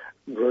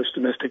 Gross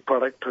domestic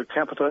product per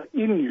capita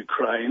in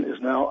Ukraine is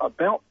now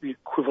about the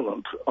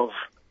equivalent of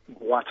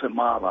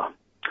Guatemala.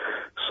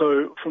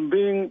 So from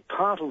being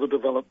part of the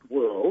developed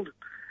world,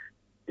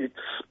 it's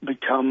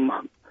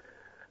become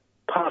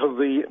part of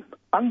the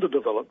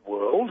underdeveloped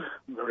world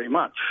very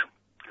much.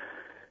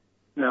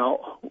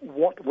 Now,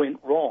 what went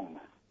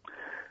wrong?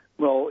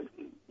 Well,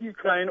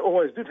 Ukraine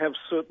always did have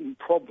certain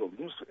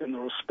problems in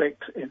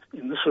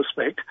this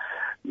respect,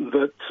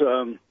 that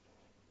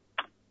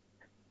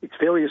its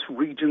various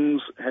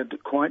regions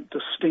had quite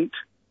distinct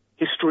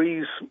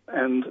histories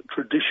and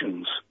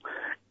traditions.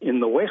 In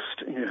the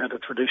West, you had a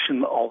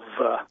tradition of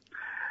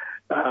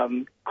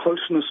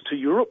closeness to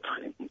Europe.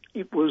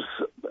 It was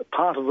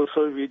part of the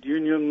Soviet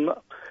Union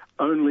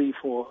only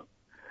for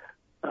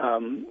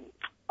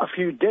a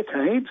few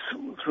decades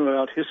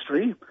throughout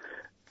history.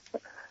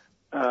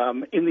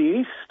 In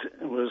the East,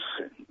 it was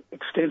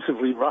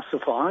extensively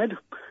Russified.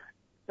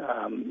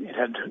 It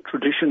had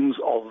traditions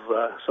of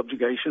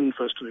subjugation,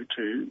 first to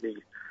the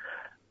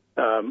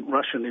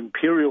Russian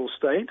imperial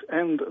state,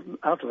 and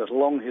after that, a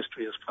long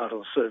history as part of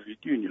the Soviet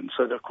Union.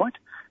 So there are quite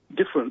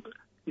different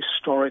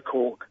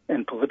historical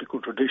and political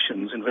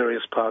traditions in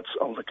various parts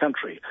of the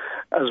country.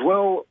 As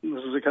well,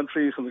 this is a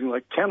country, something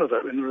like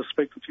Canada, in the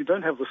respect that you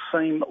don't have the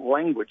same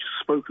language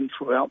spoken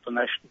throughout the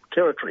national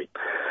territory.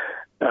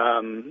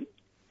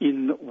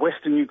 In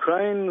Western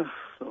Ukraine,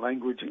 the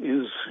language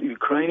is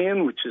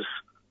Ukrainian, which is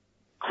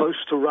close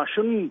to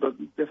Russian, but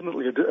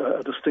definitely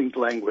a distinct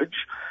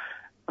language.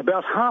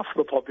 About half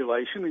the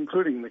population,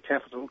 including the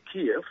capital,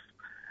 Kiev,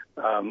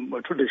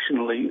 were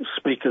traditionally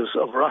speakers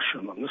of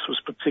Russian, and this was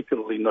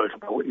particularly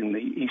notable in the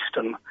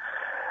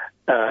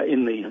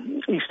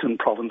eastern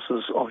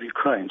provinces of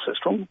Ukraine. So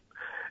strong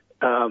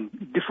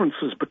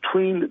differences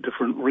between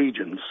different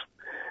regions.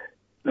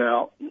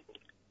 Now,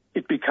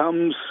 it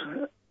becomes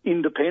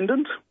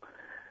independent,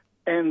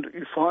 and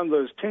you find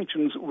those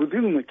tensions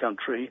within the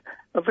country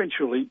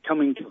eventually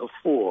coming to the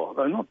fore,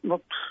 though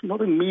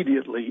not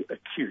immediately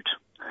acute.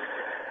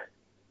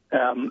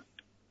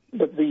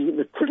 But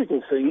the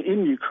critical thing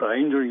in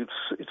Ukraine during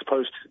its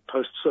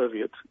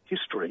post-Soviet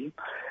history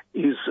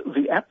is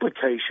the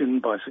application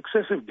by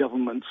successive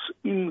governments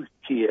in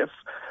Kiev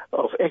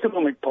of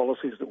economic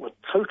policies that were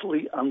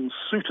totally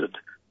unsuited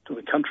to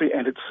the country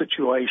and its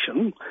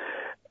situation,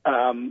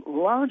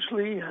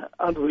 largely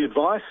under the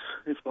advice,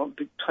 if not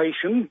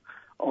dictation,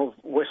 of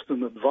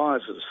Western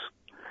advisors.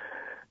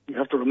 You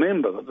have to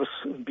remember that this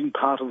had been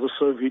part of the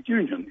Soviet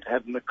Union. It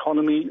had an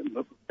economy that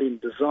had been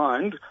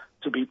designed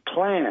to be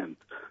planned.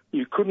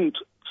 You couldn't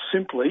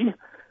simply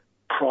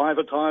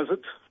privatize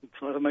it,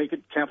 try to make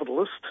it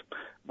capitalist,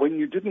 when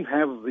you didn't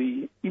have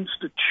the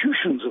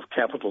institutions of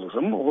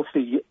capitalism or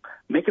the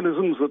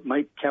mechanisms that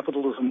make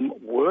capitalism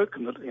work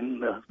and that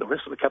in the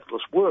rest of the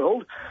capitalist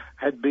world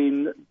had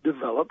been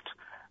developed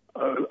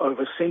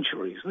over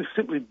centuries. This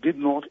simply did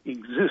not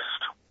exist.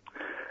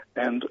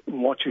 And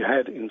what you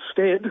had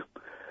instead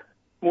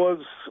was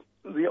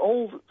the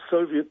old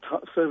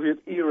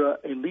Soviet-era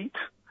elite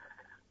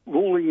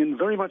ruling in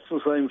very much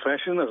the same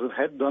fashion as it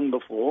had done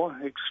before,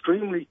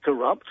 extremely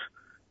corrupt,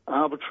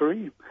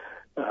 arbitrary,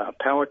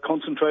 power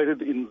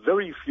concentrated in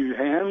very few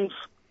hands,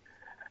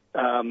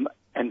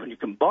 and when you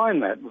combine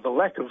that with a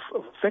lack of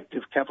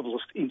effective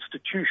capitalist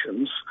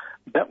institutions,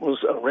 that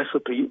was a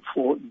recipe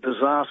for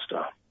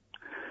disaster.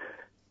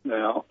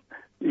 Now,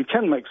 You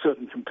can make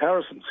certain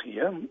comparisons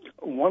here.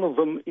 One of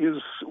them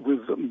is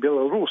with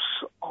Belarus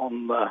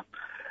on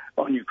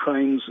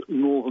Ukraine's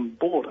northern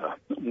border,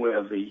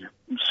 where the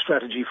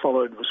strategy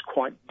followed was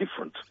quite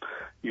different.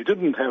 You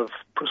didn't have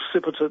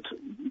precipitate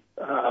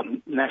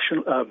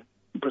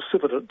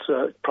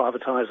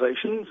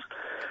privatizations.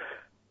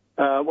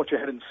 What you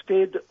had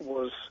instead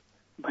was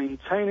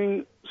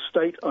maintaining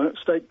state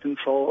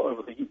control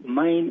over the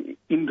main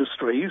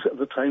industries at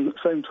the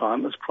same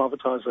time as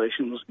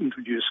privatisation was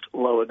introduced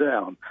lower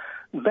down.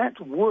 That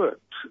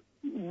worked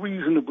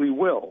reasonably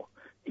well.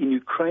 In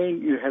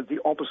Ukraine, you had the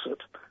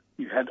opposite.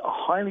 You had a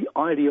highly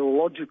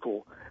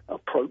ideological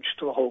approach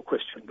to the whole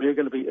question. We're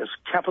going to be as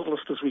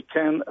capitalist as we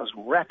can, as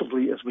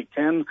rapidly as we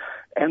can,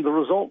 and the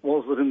result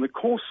was that in the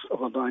course of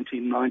the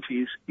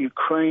 1990s,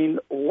 Ukraine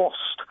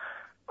lost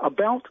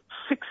about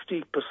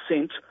 60%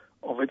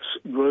 of its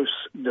gross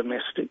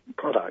domestic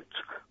product.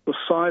 The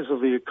size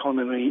of the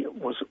economy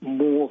was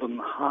more than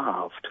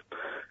halved.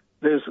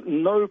 There's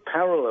no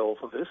parallel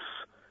for this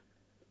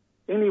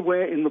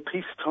anywhere in the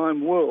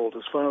peacetime world,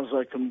 as far as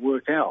I can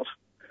work out,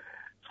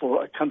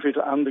 for a country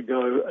to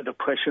undergo a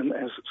depression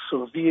as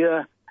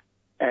severe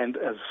and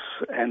as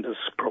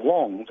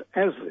prolonged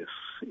as this.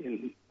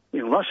 In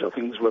Russia,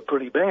 things were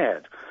pretty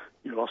bad.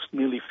 You lost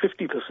nearly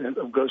 50%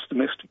 of gross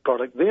domestic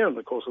product there in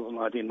the course of the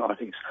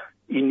 1990s.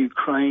 In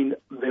Ukraine,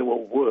 they were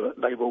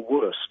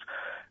worst.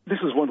 This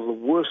is one of the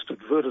worst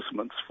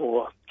advertisements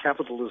for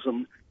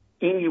capitalism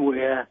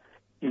anywhere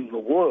in the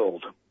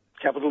world.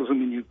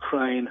 Capitalism in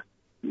Ukraine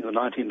in the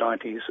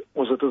 1990s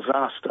was a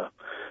disaster,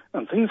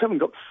 and things haven't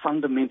got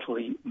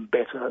fundamentally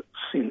better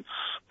since.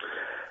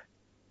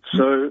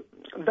 So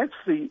that's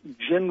the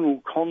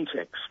general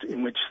context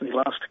in which the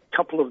last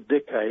couple of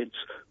decades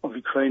of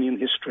Ukrainian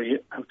history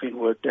have been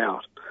worked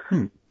out.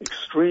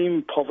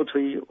 Extreme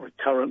poverty,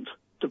 recurrent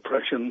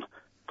depression,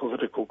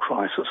 political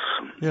crisis.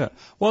 Yeah.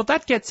 Well,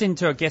 that gets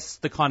into, I guess,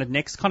 the kind of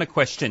next kind of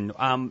question,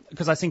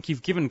 because I think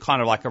you've given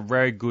kind of like a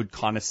very good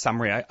kind of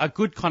summary, a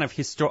good kind of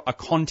a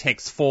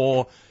context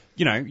for,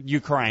 you know,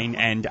 Ukraine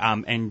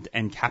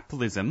and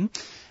capitalism.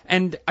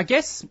 And I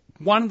guess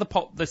one of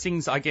the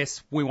things I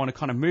guess we want to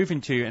kind of move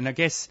into, and I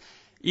guess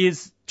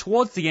is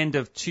towards the end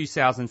of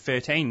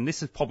 2013,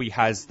 this probably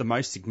has the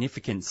most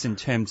significance in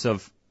terms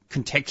of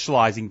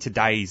contextualizing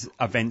today's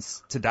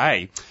events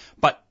today.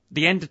 But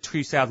the end of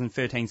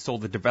 2013 saw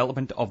the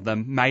development of the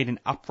Maidan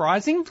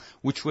Uprising,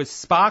 which was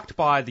sparked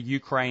by the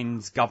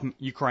Ukraine's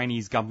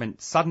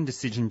government's sudden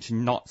decision to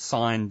not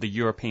sign the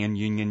European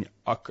Union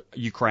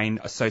Ukraine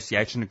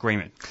Association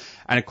Agreement.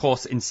 And of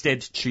course, instead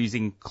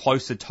choosing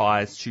closer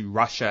ties to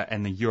Russia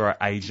and the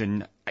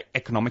Euro-Asian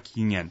Economic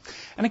Union.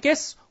 And I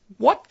guess,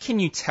 what can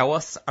you tell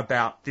us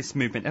about this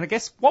movement? And I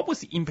guess, what was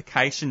the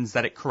implications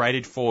that it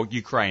created for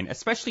Ukraine,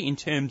 especially in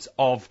terms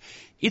of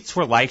its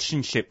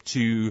relationship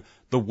to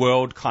the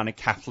world kind of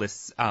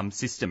capitalist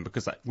system,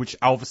 which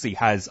obviously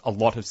has a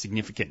lot of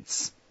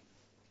significance?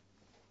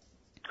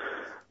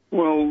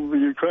 Well, the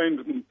Ukraine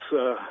didn't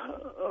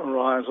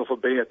arise off a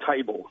bare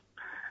table.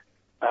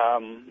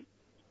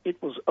 It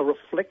was a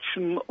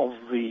reflection of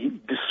the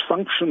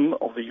dysfunction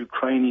of the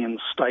Ukrainian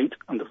state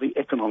under the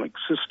economic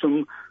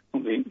system,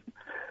 of the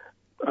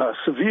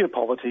severe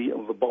poverty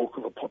of the bulk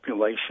of the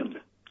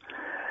population.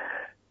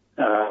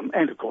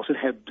 And, of course, it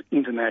had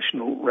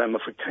international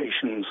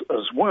ramifications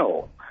as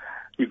well.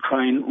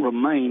 Ukraine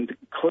remained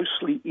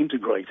closely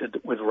integrated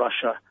with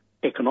Russia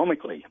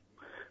economically.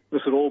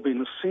 This had all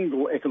been a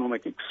single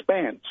economic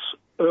expanse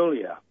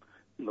earlier.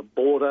 And the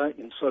border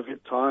in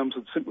Soviet times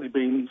had simply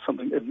been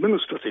something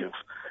administrative,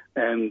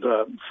 and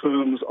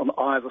firms on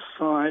either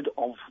side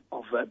of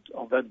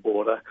that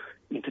border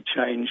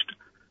interchanged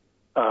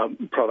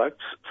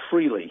products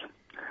freely.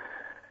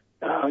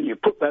 You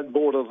put that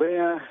border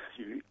there,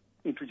 you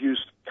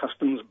introduced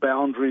customs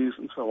boundaries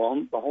and so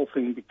on. The whole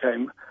thing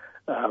became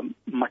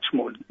much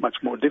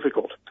more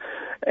difficult.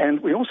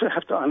 And we also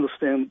have to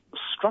understand the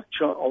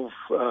structure of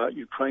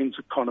Ukraine's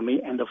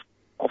economy and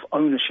of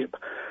ownership.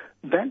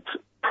 That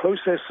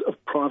process of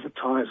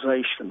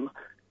privatization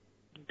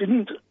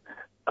didn't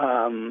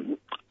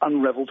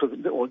unravel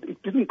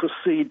it didn't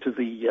proceed to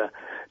the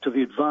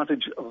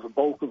advantage of the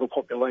bulk of the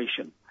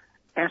population.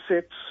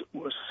 Assets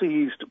were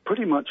seized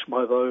pretty much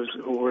by those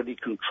who already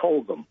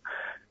controlled them.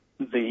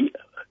 The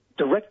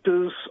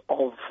directors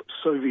of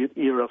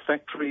Soviet-era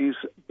factories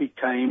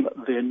became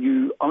their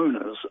new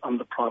owners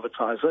under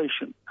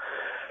privatization.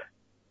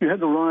 You had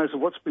the rise of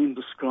what's been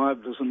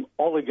described as an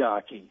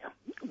oligarchy,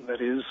 that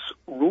is,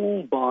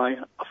 ruled by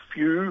a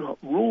few,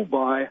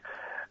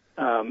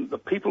 the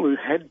people who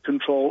had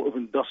control of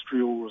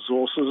industrial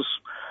resources,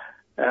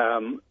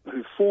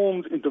 who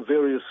formed into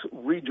various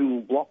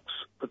regional blocks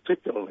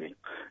particularly.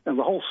 And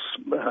the whole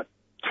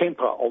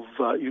temper of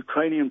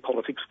Ukrainian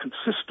politics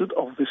consisted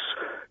of this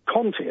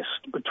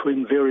contest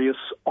between various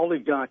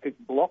oligarchic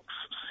blocks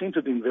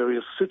centered in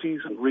various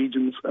cities and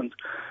regions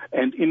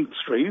and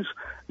industries,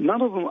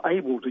 none of them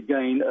able to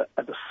gain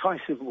a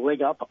decisive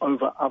leg up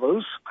over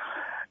others.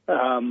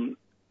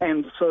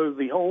 And so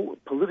the whole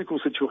political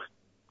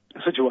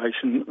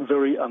situation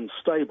very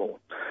unstable.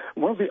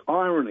 One of the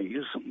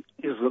ironies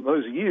is that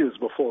those years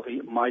before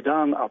the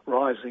Maidan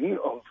uprising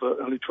of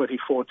early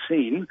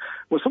 2014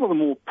 were some of the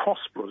more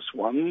prosperous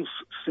ones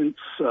since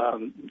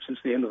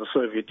the end of the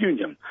Soviet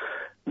Union.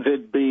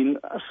 There'd been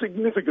a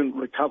significant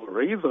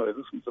recovery, though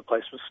the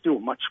place was still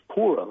much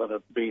poorer than it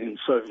had been in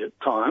Soviet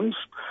times.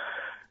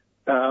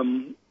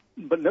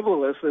 But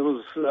nevertheless, there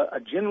was a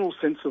general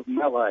sense of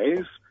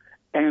malaise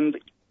and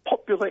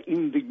popular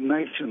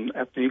indignation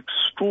at the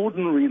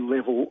extraordinary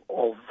level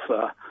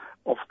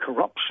of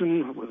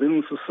corruption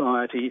within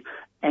society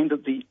and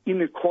at the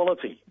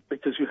inequality,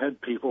 because you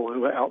had people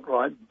who were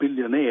outright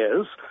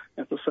billionaires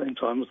at the same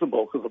time as the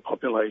bulk of the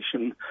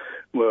population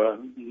were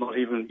not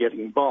even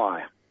getting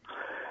by.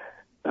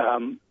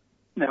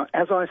 Now,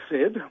 as I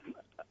said,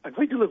 a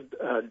great deal of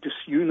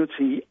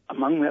disunity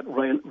among that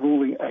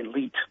ruling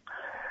elite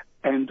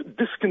and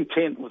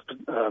discontent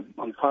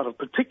on part of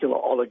particular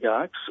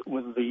oligarchs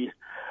with the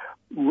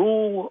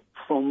rule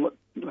from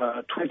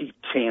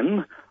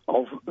 2010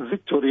 of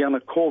Viktor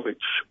Yanukovych,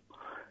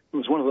 who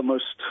was one of the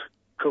most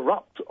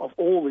corrupt of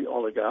all the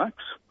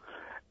oligarchs,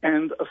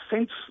 and a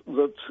sense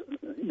that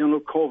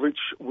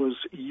Yanukovych was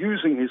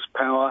using his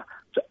power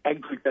to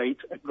aggregate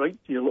a great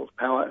deal of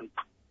power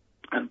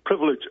and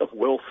privilege of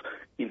wealth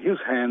in his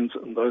hands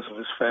and those of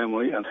his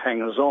family and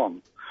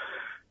hangers-on.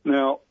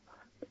 Now,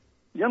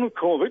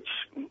 Yanukovych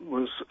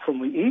was from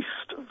the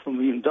east, from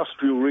the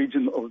industrial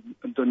region of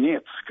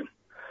Donetsk.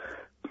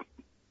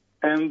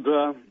 And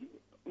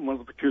one of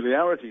the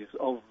peculiarities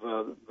of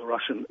the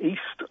Russian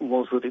East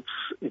was that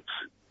its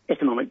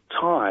economic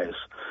ties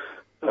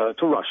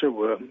to Russia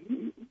were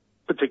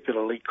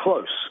particularly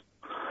close.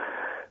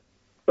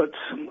 But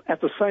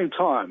at the same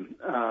time,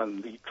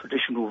 the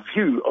traditional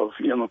view of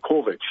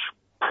Yanukovych,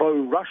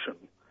 pro-Russian,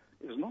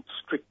 is not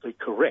strictly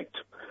correct.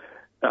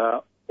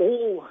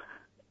 All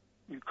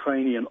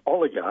Ukrainian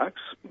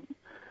oligarchs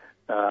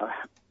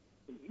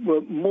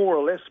were more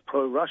or less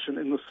pro-Russian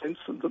in the sense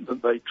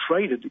that they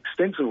traded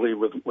extensively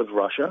with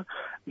Russia.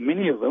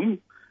 Many of them,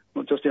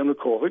 not just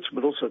Yanukovych,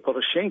 but also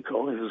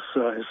Poroshenko,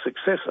 his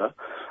successor,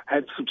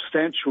 had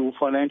substantial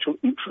financial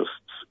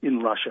interests in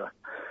Russia.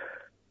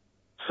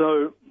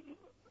 So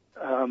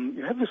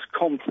you have this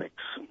complex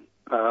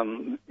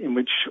in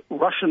which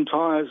Russian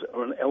ties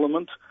are an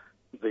element,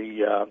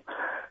 the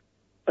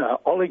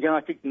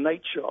oligarchic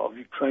nature of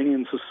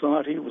Ukrainian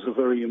society was a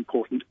very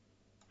important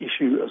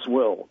issue as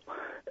well.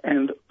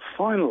 And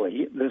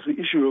finally, there's the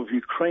issue of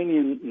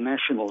Ukrainian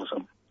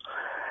nationalism.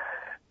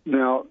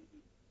 Now,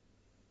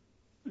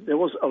 there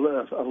was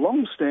a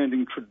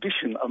long-standing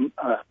tradition,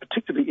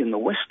 particularly in the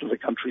west of the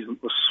country,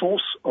 that the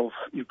source of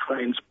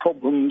Ukraine's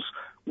problems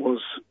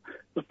was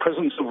the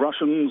presence of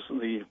Russians,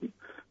 the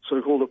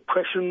so-called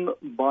oppression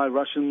by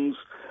Russians,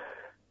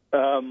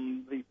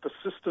 the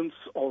persistence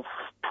of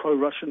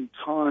pro-Russian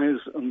ties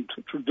and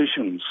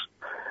traditions.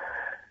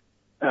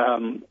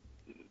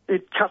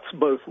 It cuts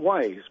both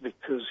ways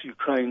because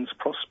Ukraine's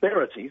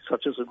prosperity,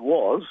 such as it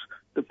was,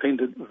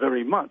 depended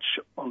very much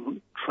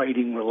on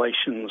trading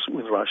relations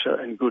with Russia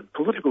and good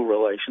political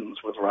relations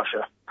with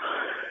Russia.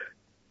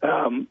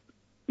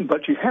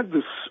 But you had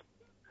this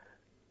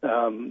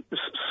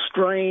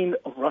strain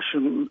of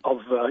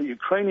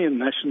Ukrainian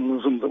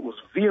nationalism that was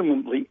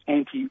vehemently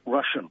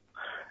anti-Russian.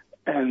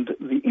 And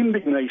the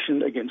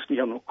indignation against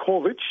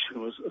Yanukovych,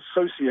 who was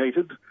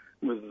associated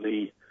with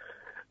the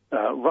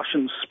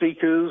Russian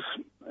speakers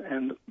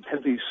and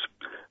had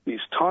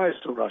these ties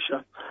to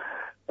Russia,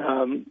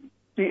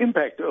 the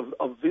impact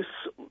of this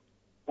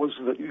was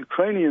that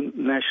Ukrainian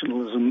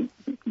nationalism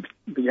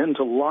began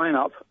to line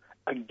up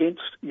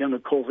against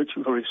Yanukovych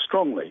very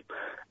strongly.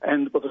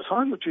 And by the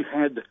time that you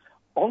had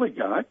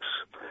oligarchs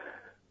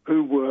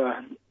who were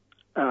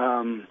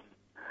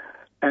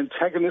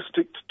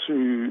antagonistic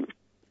to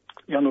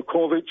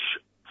Yanukovych,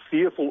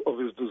 fearful of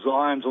his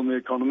designs on the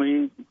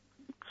economy,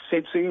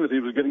 sensing that he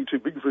was getting too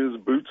big for his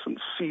boots and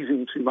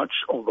seizing too much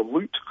of the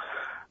loot,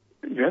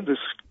 you had this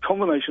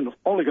combination of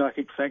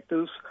oligarchic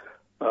factors,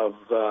 of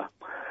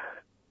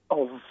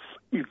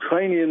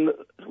Ukrainian,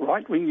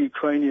 right-wing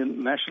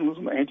Ukrainian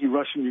nationalism,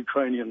 anti-Russian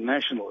Ukrainian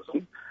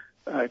nationalism,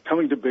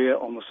 coming to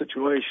bear on the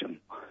situation.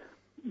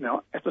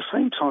 Now, at the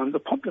same time, the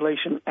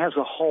population as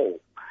a whole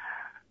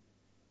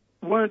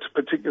weren't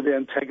particularly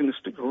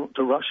antagonistic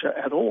to Russia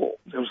at all.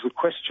 There was the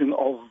question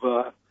of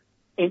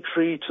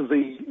entry to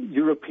the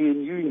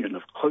European Union,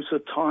 of closer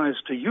ties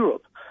to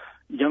Europe.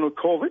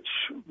 Yanukovych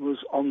was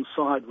on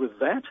side with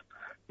that.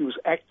 He was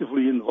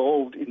actively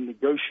involved in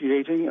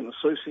negotiating an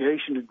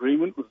association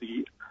agreement with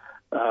the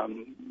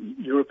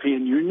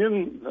European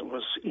Union that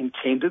was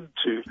intended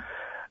to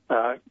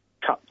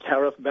cut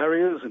tariff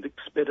barriers and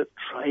expedite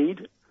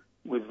trade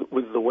with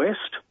the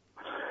West.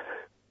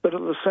 But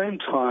at the same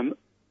time,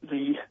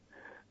 the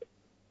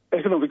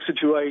economic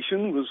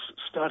situation was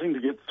starting to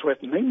get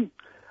threatening.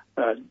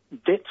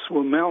 Debts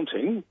were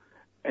mounting,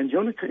 and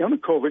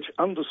Yanukovych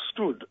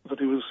understood that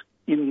he was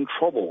in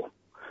trouble.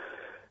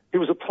 He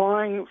was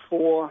applying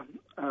for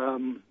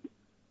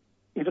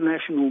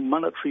International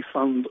Monetary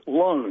Fund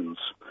loans.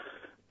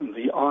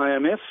 the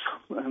IMF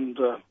and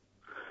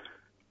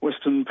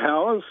Western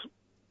powers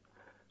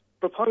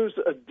proposed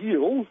a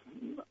deal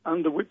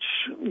under which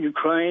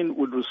Ukraine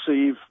would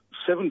receive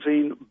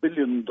 $17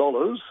 billion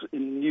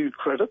in new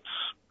credits,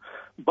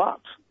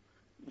 but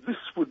this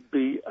would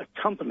be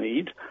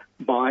accompanied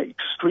by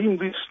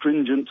extremely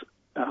stringent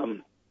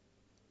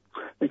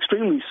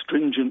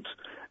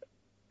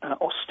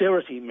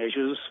austerity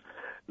measures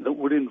that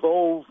would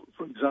involve,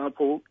 for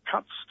example,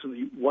 cuts to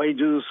the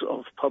wages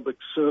of public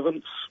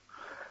servants,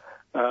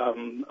 a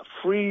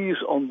freeze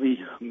on the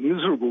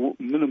miserable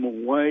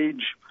minimum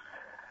wage,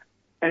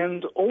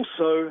 and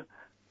also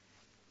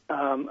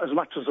as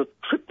much as a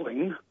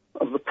tripling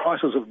of the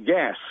prices of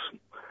gas.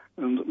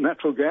 And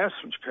natural gas,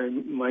 which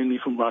came mainly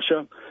from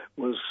Russia,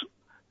 was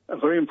a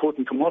very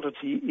important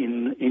commodity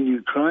in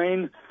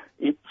Ukraine.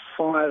 It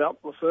fired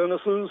up the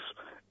furnaces,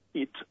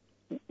 it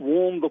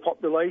warmed the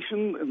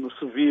population in the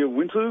severe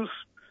winters,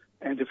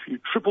 and if you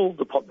tripled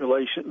the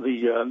population,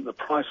 the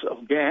price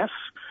of gas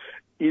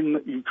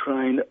in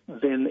Ukraine,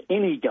 then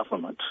any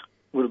government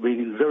would have been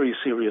in very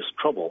serious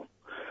trouble.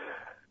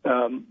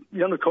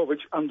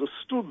 Yanukovych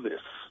understood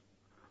this,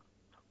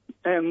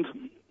 and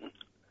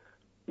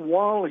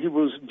while he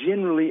was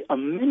generally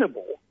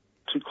amenable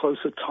to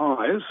closer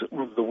ties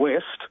with the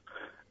West,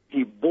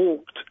 he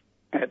balked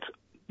at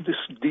this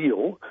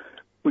deal,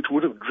 which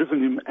would have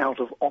driven him out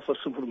of office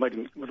and would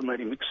have made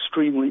him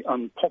extremely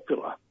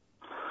unpopular.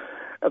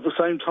 At the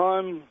same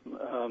time,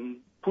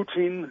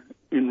 Putin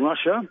in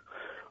Russia,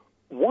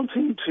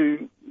 wanting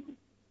to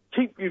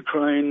keep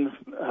Ukraine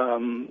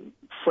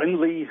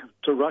friendly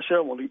to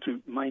Russia, wanting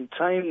to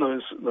maintain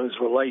those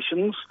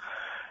relations,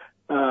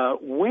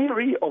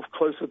 wary of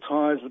closer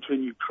ties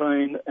between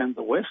Ukraine and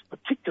the West,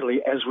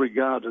 particularly as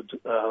regarded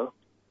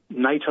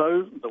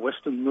NATO, the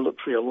Western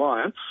military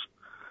alliance,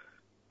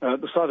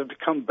 decided to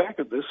come back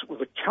at this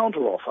with a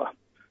counteroffer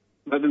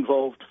that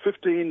involved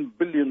 $15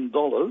 billion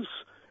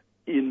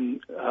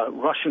in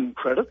Russian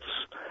credits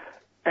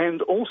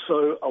and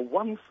also a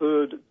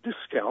one-third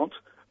discount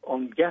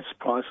on gas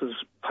prices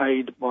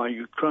paid by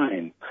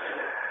Ukraine.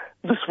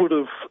 This would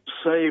have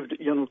saved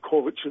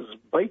Yanukovych's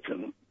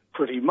bacon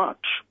pretty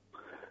much.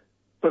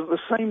 But at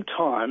the same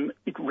time,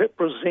 it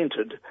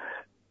represented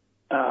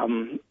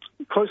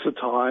closer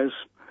ties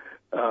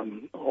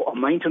or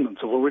maintenance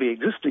of already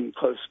existing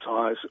close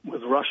ties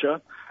with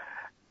Russia,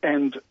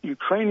 and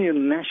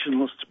Ukrainian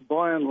nationalists,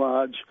 by and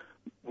large,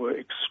 were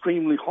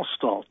extremely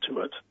hostile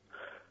to it.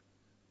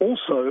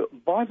 Also,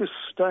 by this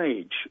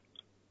stage,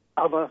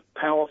 other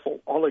powerful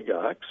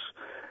oligarchs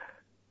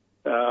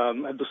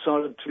had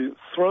decided to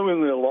throw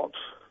in their lot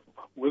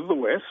with the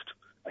West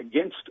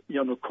against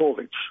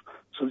Yanukovych.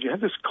 So you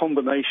have this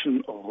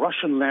combination of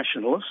Russian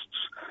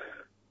nationalists,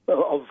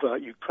 of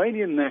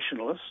Ukrainian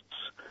nationalists,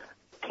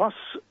 plus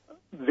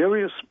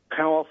various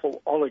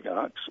powerful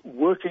oligarchs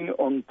working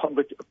on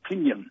public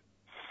opinion.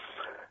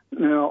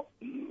 Now,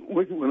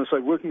 when I say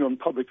working on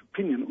public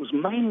opinion, it was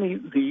mainly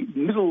the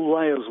middle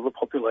layers of the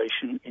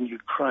population in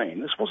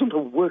Ukraine. This wasn't a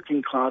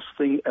working class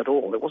thing at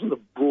all. It wasn't a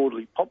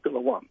broadly popular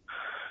one.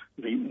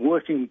 The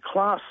working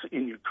class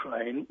in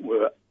Ukraine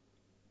were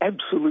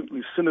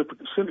absolutely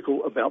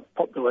cynical about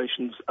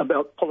politicians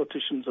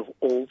of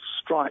all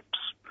stripes.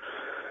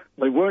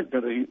 They weren't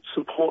going to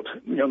support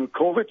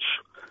Yanukovych.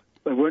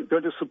 They weren't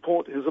going to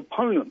support his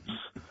opponents.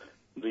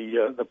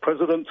 The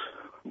president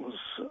was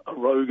a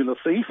rogue and a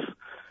thief,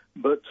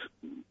 but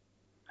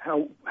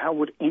how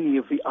would any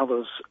of the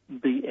others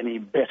be any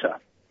better?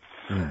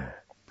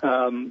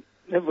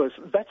 Nevertheless,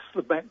 that's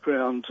the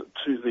background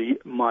to the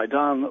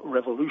Maidan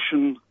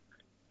revolution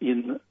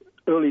in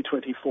early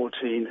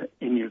 2014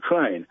 in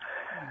Ukraine.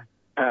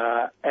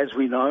 As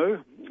we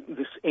know,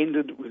 this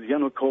ended with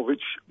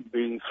Yanukovych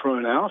being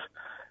thrown out,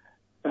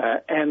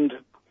 and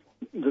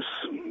this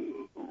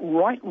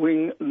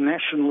right-wing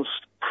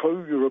nationalist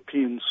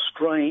pro-European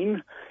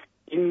strain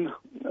in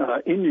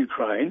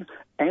Ukraine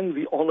and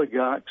the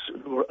oligarchs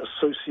who are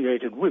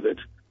associated with it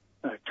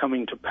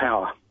coming to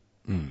power.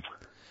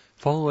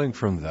 Following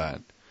from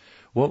that,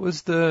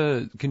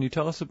 can you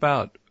tell us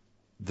about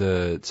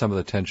some of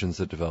the tensions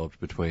that developed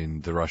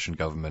between the Russian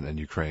government and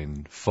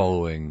Ukraine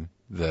following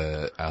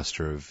the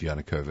ouster of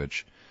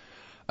Yanukovych,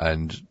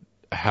 and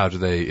how do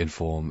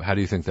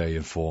you think they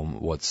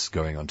inform what's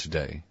going on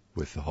today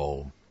with the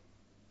whole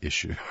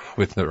issue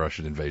with the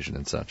Russian invasion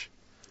and such?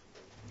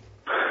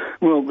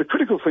 Well, the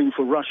critical thing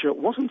for Russia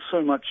wasn't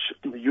so much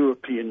the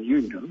European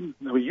Union.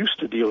 They were used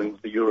to dealing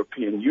with the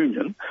European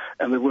Union,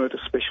 and they weren't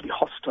especially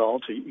hostile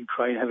to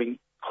Ukraine having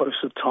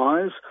closer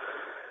ties.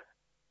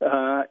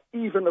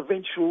 Even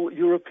eventual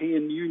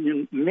European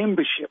Union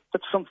membership,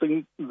 that's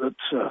something that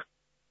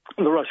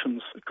the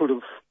Russians could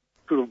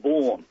have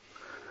borne.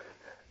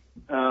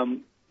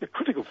 The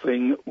critical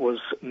thing was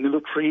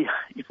military.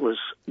 It was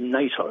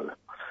NATO.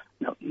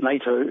 Now,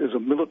 NATO is a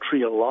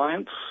military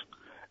alliance,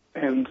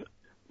 and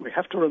we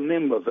have to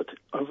remember that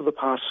over the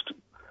past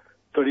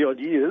 30-odd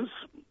years,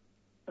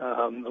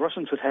 the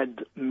Russians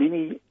had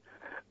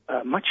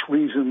much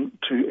reason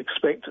to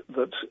expect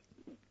that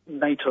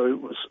NATO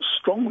was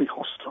strongly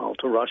hostile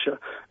to Russia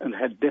and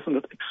had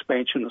definite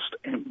expansionist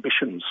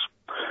ambitions.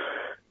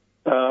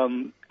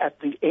 At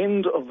the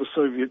end of the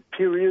Soviet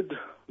period,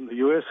 the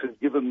US had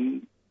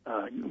given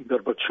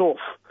Gorbachev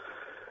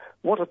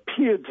what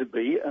appeared to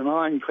be an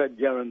ironclad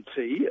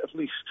guarantee, at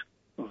least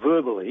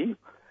verbally,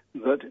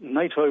 that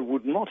NATO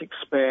would not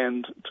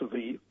expand to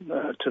the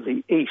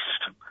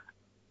east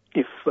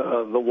if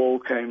the wall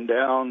came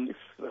down,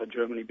 if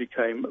Germany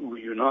became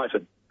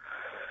reunited.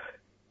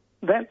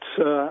 That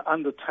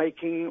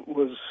undertaking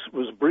was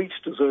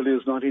breached as early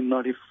as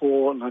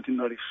 1994,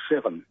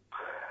 1997,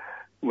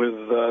 with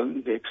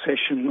the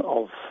accession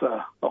of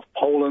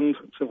Poland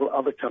and several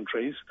other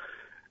countries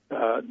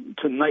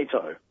to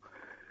NATO.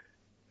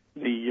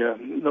 The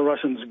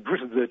Russians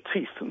gritted their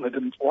teeth and they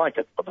didn't like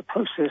it, but the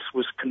process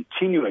was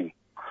continuing.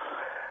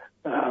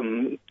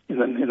 In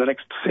the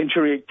next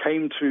century, it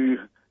came to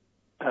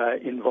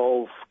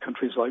involve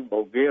countries like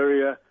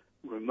Bulgaria,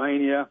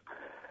 Romania,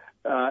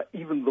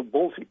 even the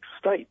Baltic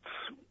states.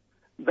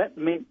 That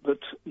meant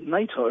that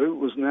NATO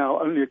was now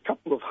only a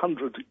couple of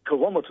 100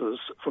 kilometers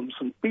from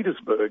St.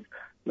 Petersburg,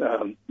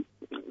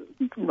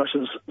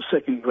 Russia's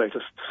second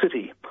greatest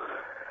city.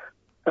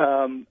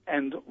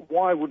 And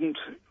why wouldn't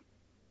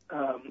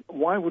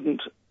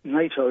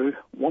NATO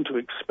want to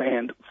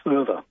expand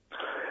further?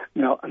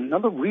 Now,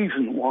 another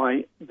reason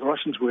why the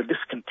Russians were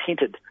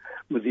discontented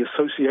with the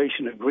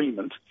association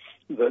agreement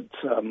that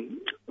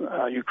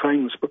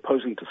Ukraine was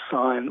proposing to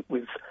sign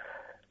with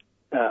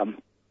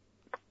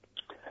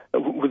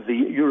the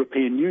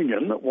European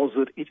Union was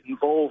that it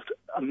involved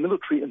a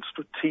military and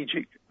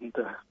strategic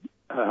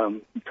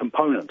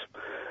component.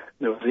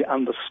 There was the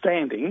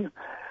understanding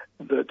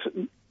that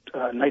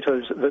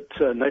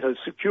NATO's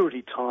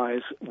security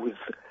ties with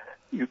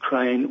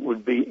Ukraine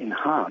would be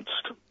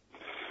enhanced.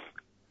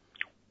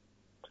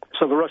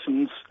 So the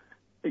Russians,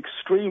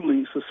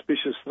 extremely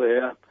suspicious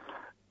there,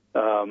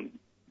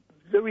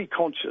 very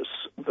conscious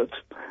that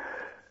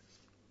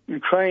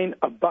Ukraine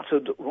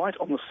abutted right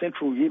on the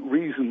central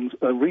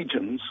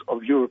regions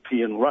of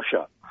European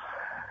Russia.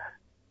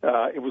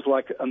 It was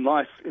like a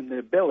knife in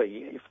their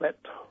belly. If that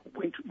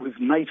went with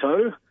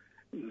NATO,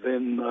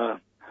 then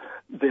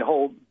their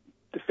whole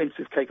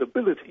defensive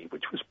capability,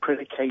 which was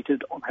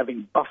predicated on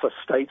having buffer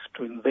states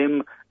between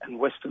them and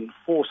Western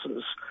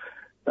forces,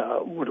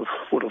 would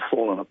have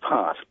fallen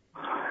apart.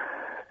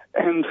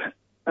 And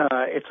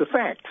it's a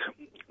fact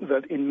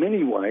that in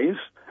many ways,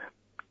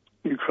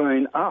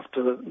 Ukraine,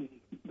 after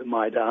the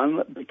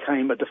Maidan,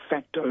 became a de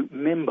facto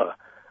member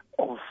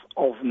of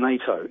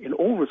NATO in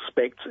all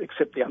respects,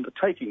 except the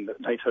undertaking that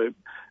NATO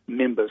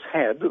members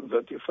had,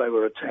 that if they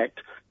were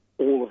attacked,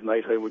 all of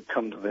NATO would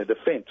come to their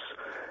defence.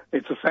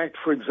 It's a fact,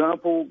 for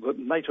example, that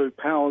NATO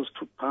powers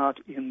took part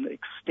in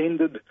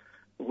extended,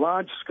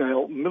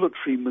 large-scale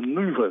military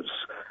manoeuvres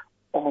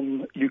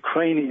on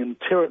Ukrainian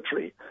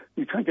territory.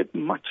 You can't get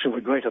much of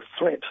a greater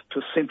threat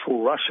to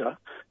central Russia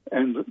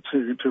and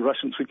to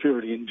Russian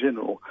security in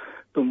general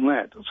than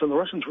that. So the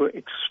Russians were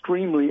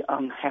extremely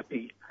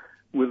unhappy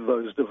with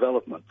those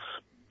developments.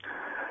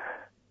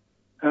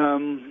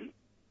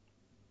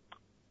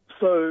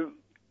 So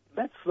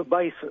that's the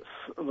basis.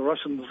 The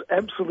Russians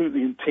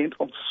absolutely intent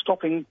on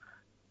stopping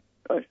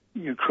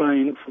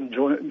Ukraine from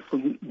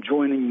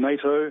joining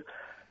NATO,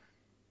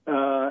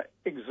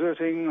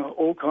 exerting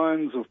all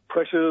kinds of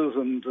pressures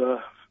and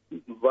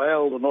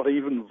veiled or not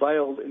even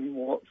veiled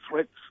anymore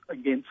threats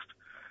against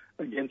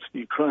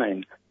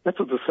Ukraine. That's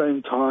at the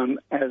same time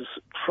as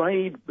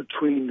trade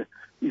between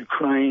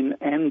Ukraine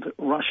and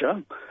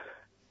Russia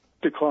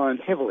declined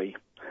heavily.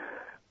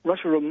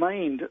 Russia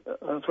remained,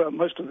 throughout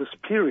most of this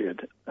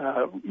period,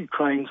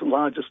 Ukraine's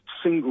largest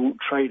single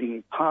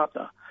trading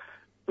partner,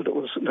 but it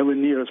was nowhere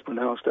near as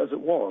pronounced as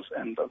it was.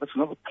 And that's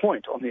another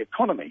point on the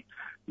economy,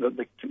 that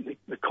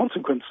the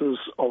consequences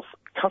of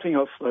cutting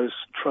off those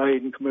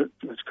trade and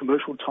those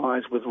commercial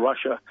ties with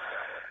Russia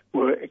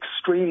were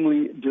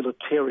extremely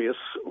deleterious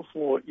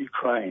for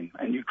Ukraine.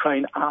 And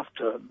Ukraine,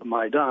 after the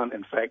Maidan,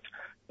 in fact,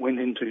 went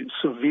into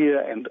severe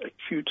and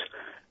acute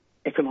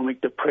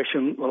economic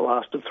depression that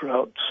lasted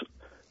throughout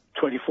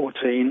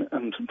 2014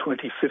 and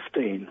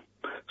 2015.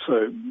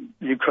 So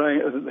Ukraine,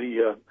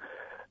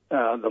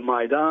 the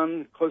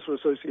Maidan, closer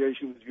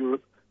association with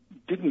Europe,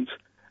 didn't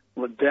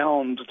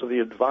redound to the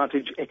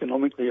advantage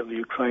economically of the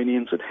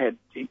Ukrainians. It had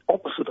the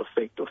opposite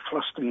effect of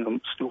thrusting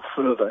them still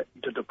further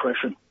into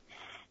depression.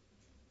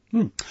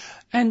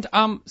 And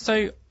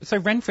so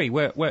Renfrey,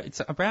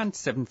 it's around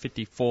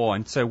 7:54,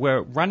 and so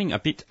we're running a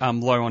bit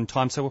low on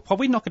time. So we're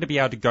probably not going to be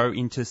able to go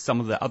into some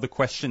of the other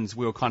questions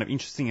we were kind of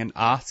interested in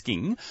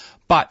asking,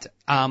 but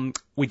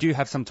we do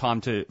have some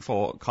time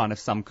for kind of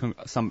some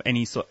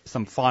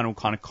final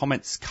kind of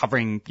comments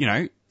covering,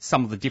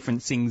 some of the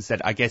different things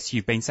that I guess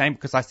you've been saying,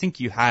 because I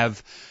think you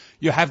have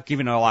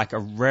given a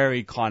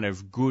very kind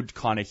of good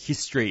kind of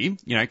history,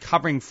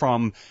 covering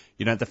from,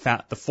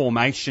 the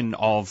formation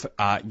of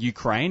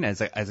Ukraine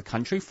as a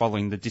country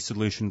following the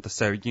dissolution of the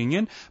Soviet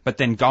Union, but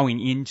then going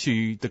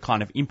into the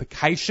kind of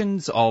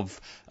implications of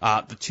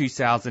the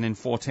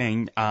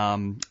 2014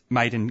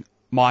 Maidan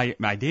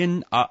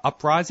Maidan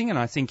uprising, and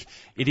I think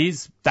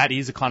that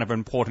is a kind of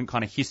important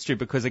kind of history,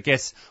 because I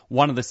guess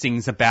one of the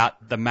things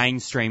about the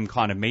mainstream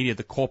kind of media,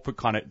 the corporate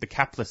kind of, the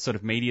capitalist sort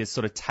of media's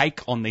sort of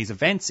take on these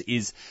events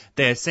is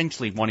they're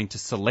essentially wanting to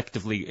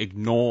selectively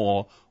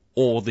ignore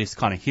all this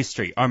kind of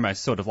history,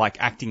 almost sort of like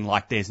acting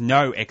like there's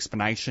no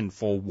explanation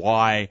for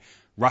why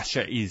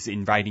Russia is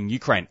invading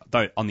Ukraine.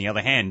 Though, on the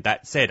other hand,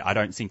 that said, I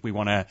don't think we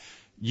want to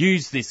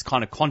use this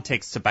kind of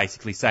context to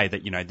basically say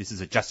that, you know, this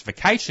is a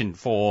justification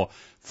for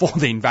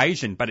the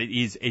invasion, but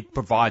it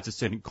provides a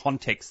certain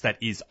context that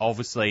is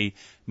obviously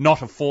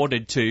not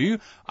afforded to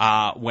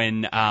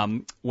when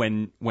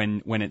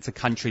it's a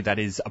country that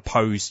is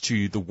opposed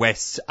to the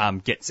West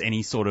gets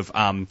any sort of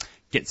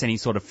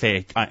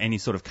fair, any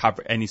sort of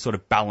cover, any sort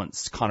of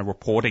balanced kind of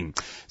reporting.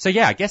 So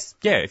yeah, I guess,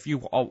 yeah, if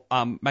you,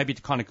 maybe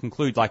to kind of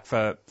conclude, like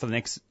for the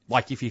next,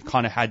 like if you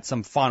kind of had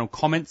some final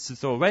comments to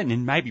sort of, and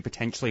then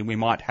potentially we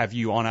might have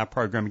you on our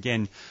program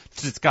again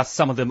to discuss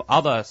some of the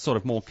other sort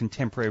of more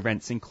contemporary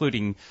events,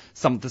 including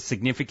some of the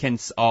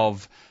significance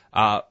of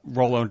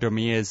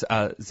Volodymyr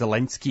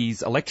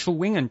Zelensky's electoral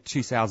win in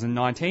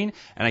 2019,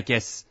 and I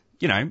guess,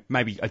 you know,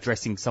 maybe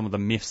addressing some of the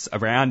myths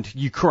around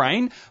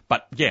Ukraine.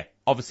 But yeah,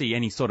 obviously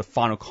any sort of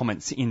final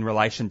comments in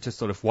relation to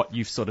sort of what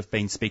you've sort of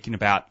been speaking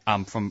about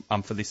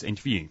for this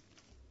interview.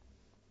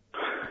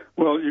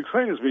 Well,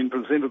 Ukraine has been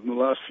presented in the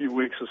last few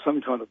weeks as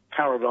some kind of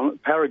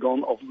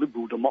paragon of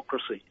liberal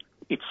democracy.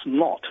 It's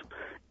not.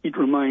 It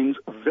remains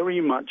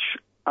very much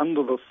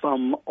under the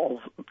thumb of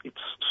its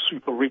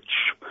super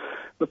rich.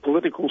 The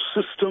political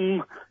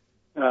system,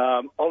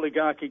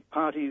 oligarchic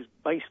parties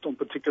based on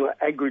particular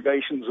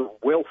aggregations of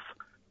wealth,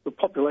 the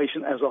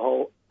population as a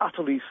whole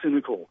utterly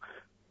cynical,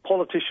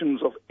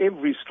 politicians of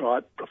every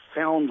stripe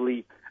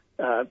profoundly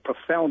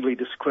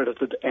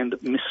discredited and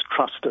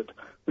mistrusted.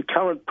 The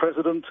current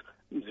president,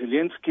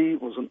 Zelensky,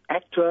 was an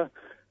actor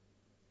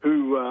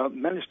who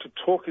managed to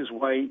talk his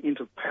way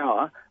into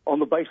power on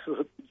the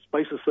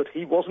basis that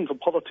he wasn't a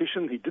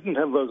politician, he didn't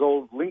have those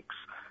old links,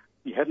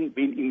 he hadn't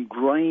been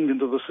ingrained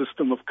into the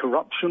system of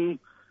corruption.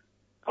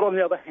 But on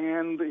the other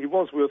hand, he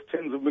was worth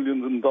tens of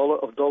millions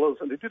of dollars,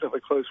 and he did have a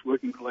close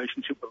working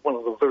relationship with one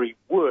of the very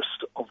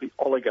worst of the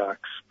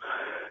oligarchs.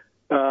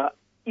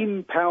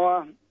 In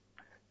power,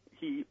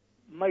 he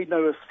made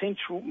no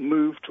essential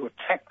move to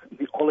attack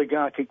the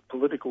oligarchic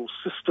political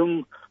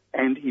system,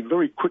 and he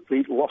very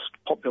quickly lost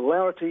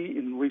popularity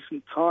in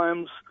recent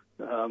times.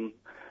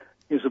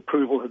 His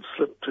approval had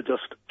slipped to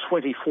just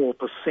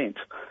 24%.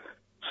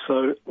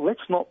 So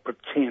let's not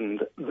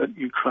pretend that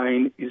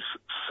Ukraine is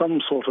some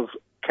sort of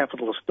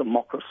capitalist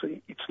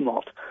democracy. It's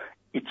not.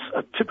 It's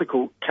a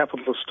typical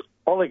capitalist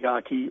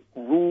oligarchy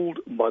ruled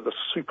by the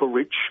super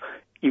rich,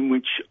 in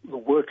which the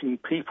working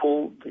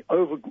people, the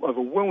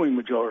overwhelming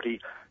majority,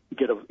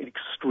 get an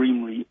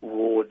extremely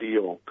raw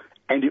deal.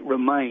 And it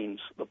remains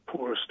the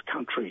poorest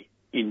country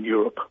in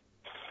Europe.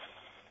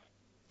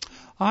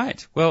 All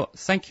right. Well,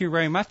 thank you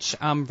very much,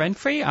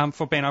 Renfrey,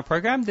 for being on our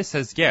program. This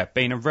has,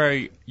 been a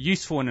very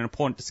useful and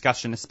important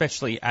discussion,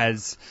 especially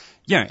as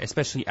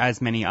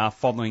many are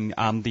following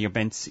the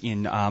events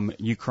in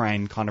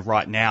Ukraine kind of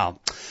right now.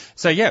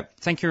 So,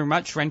 thank you very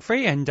much,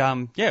 Renfrey. And,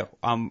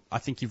 I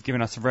think you've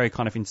given us a very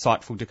kind of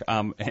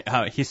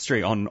insightful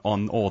history on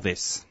all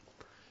this.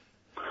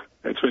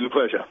 It's been a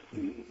pleasure.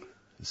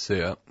 See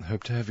ya.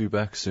 Hope to have you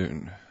back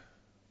soon.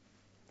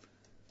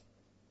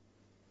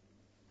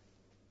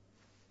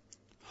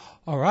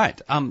 All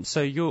right.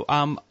 So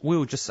we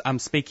were just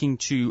speaking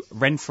to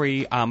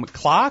Renfrey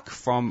Clark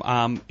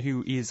from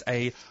who is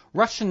a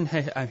Russian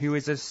who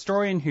is a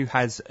historian who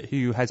has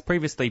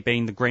previously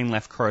been the Green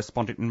Left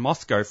correspondent in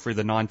Moscow through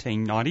the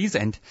 1990s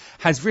and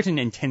has written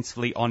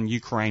intensively on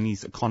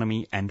Ukraine's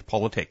economy and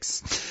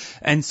politics.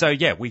 And so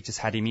we just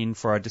had him in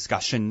for a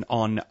discussion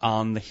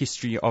on the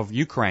history of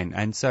Ukraine.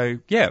 And so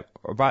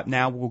right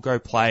now we'll go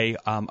play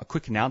a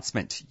quick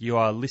announcement. You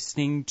are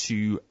listening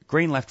to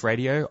Green Left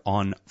Radio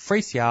on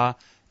 3CR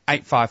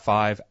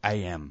 855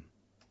 AM.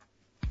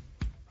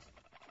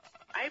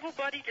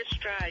 Able-bodied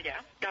Australia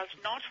does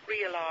not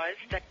realise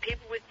that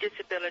people with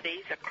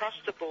disabilities across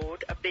the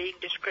board are being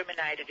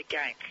discriminated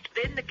against.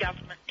 Then the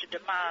government to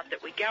demand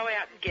that we go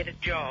out and get a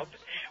job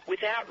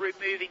without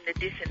removing the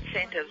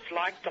disincentives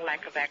like the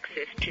lack of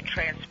access to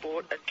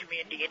transport and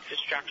community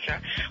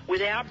infrastructure,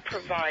 without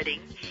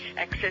providing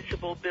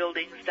accessible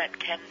buildings that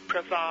can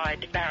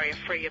provide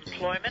barrier-free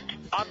employment.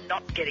 I'm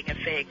not getting a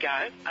fair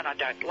go, and I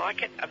don't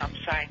like it, and I'm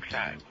saying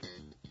so.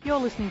 You're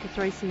listening to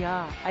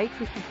 3CR,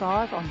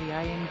 855 on the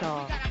AM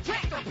dial.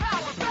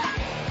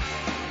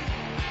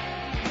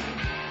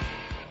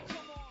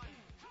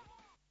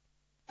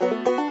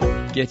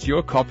 Get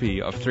your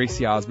copy of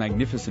 3CR's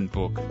magnificent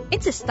book.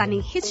 It's a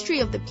stunning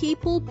history of the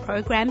people,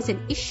 programs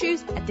and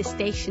issues at the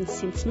station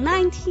since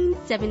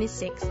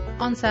 1976.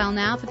 On sale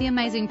now for the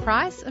amazing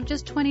price of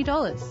just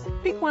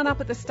 $20. Pick one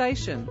up at the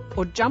station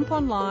or jump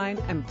online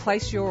and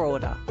place your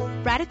order.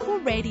 Radical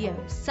Radio,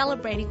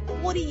 celebrating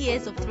 40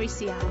 years of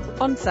 3CR.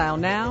 On sale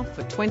now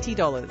for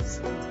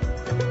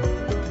 $20.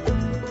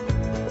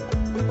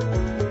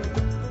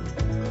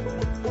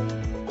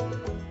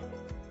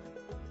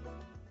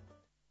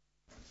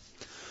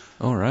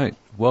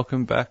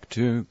 welcome back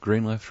to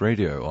Green Left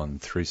Radio on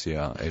 3CR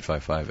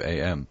 855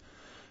 AM.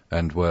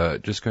 And we're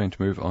just going to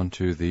move on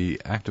to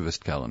the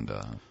activist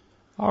calendar.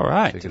 All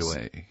right. Take it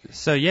away.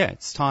 So, yeah,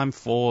 it's time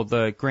for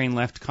the Green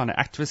Left kind of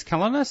activist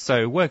calendar.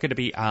 So we're going to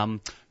be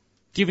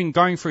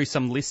going through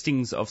some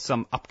listings of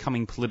some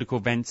upcoming political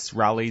events,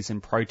 rallies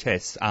and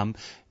protests.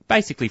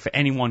 Basically, for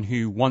anyone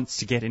who wants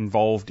to get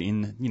involved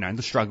in,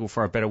 the struggle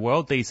for a better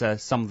world, these are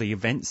some of the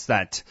events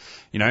that,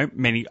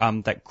 many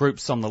that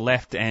groups on the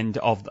left and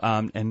of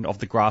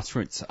the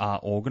grassroots are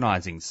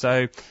organising.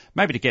 So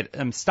maybe to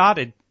get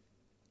started,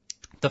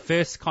 the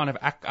first kind of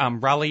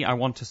rally I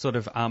want to sort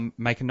of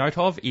make a note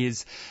of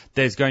is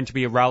there's going to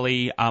be a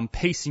rally,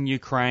 peace in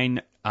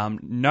Ukraine,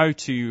 no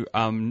to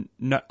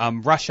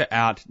Russia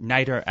out,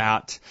 NATO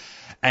out.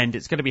 And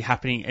it's going to be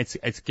happening. It's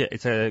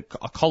a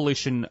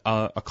coalition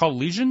of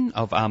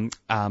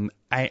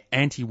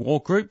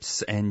anti-war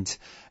groups and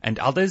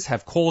others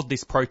have called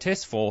this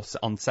protest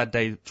on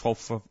Saturday,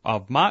 12th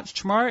of March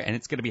tomorrow, and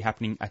it's going to be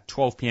happening at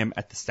 12 p.m.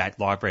 at the State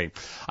Library.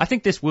 I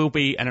think this will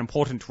be an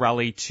important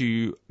rally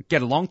to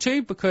get along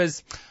to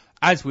because,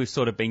 as we've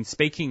sort of been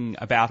speaking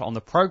about on the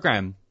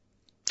program,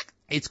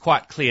 it's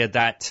quite clear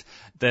that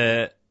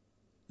that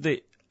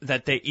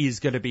there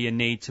is going to be a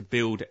need to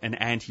build an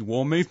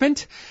anti-war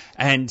movement.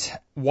 And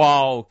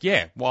while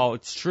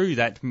it's true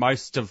that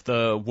most of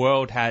the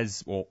world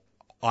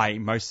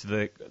most of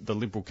the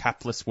liberal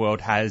capitalist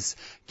world has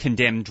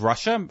condemned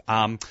Russia,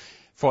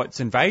 for its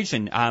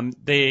invasion,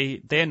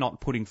 they're not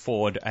putting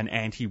forward an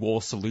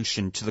anti-war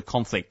solution to the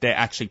conflict. They're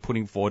actually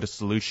putting forward a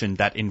solution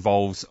that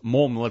involves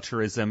more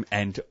militarism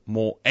and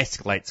more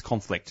escalates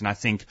conflict. And I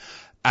think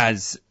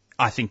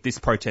this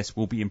protest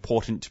will be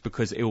important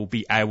because it will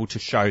be able to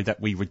show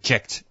that we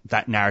reject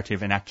that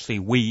narrative and actually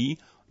we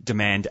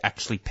demand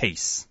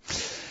peace.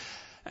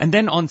 And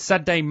then on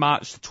Saturday,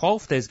 March the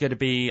 12th, there's going to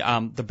be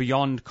the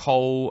Beyond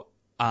Coal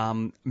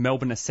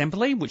Melbourne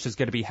Assembly, which is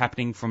going to be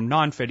happening from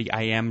 9:30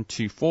 a.m.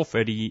 to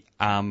 4:30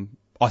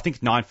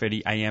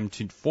 9:30 a.m.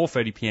 to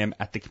 4:30 p.m.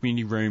 at the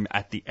community room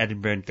at the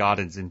Edinburgh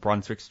Gardens in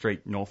Brunswick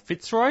Street, North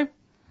Fitzroy.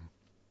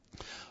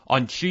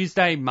 On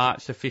Tuesday,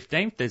 March the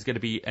 15th, there's going to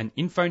be an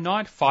info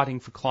night fighting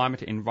for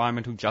climate and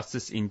environmental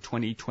justice in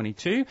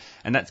 2022,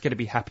 and that's going to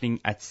be happening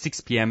at 6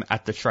 p.m.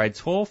 at the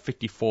Trades Hall,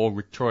 54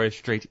 Victoria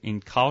Street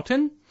in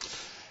Carlton.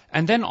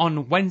 And then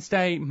on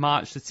Wednesday,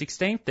 March the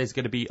 16th, there's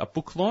going to be a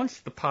book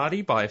launch, The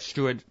Party by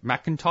Stuart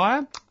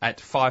McIntyre, at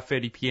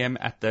 5:30 p.m.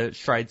 at the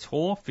Trades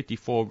Hall,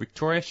 54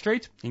 Victoria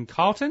Street in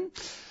Carlton.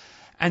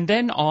 And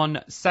then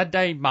on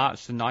Saturday,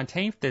 March the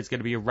 19th, there's going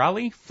to be a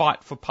rally,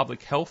 Fight for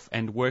Public Health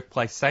and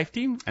Workplace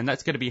Safety, and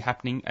that's going to be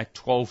happening at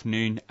 12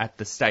 noon at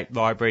the State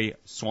Library,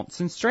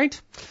 Swanson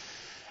Street.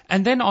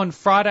 And then on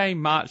Friday,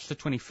 March the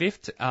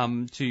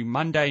 25th to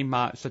Monday,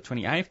 March the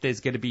 28th,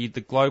 there's going to be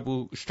the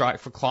Global Strike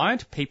for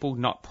Climate, People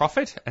Not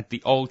Profit, at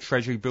the Old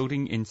Treasury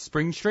Building in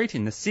Spring Street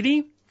in the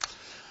city.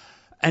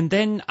 And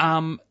then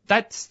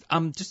that's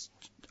just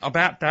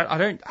about that. I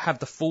don't have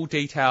the full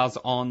details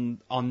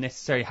on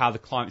necessarily how the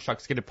climate strike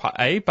is going to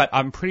play, but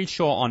I'm pretty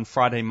sure on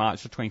Friday,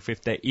 March the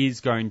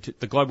 25th,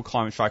 the Global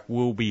Climate Strike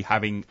will be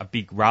having a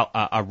big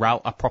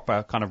a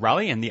proper kind of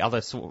rally, and the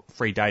other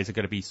 3 days are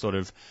going to be sort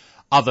of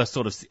other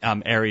sort of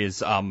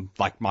areas,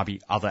 like might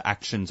be other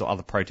actions or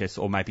other protests,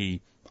 or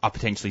maybe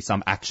potentially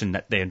some action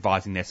that they're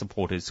advising their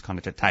supporters kind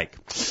of to take.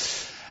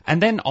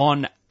 And then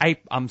on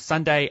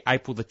Sunday,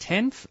 April the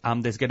 10th,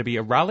 there's going to be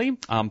a rally,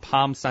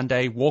 Palm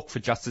Sunday Walk for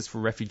Justice for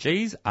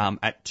Refugees,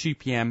 at 2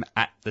 p.m.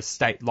 at the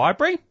State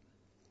Library.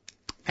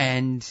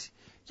 And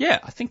yeah,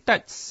 I think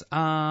that's,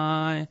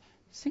 well,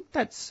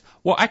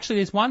 actually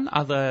there's one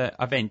other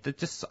event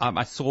that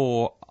I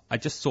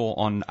just saw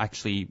on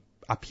actually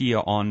up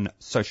here on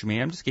social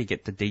media. I'm just going to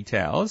get the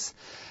details,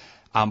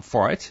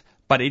 for it,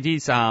 but it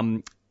is,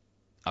 I'm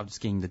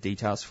just getting the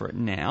details for it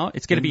now.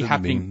 It's going to be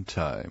happening. In the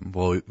meantime,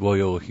 while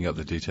you're looking up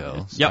the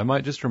details, I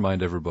might just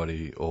remind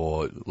everybody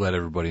or let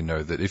everybody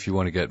know that if you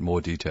want to get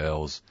more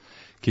details,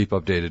 keep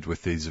updated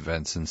with these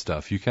events and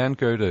stuff, you can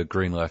go to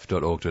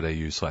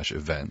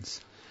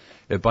greenleft.org.au/events.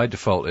 By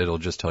default, it'll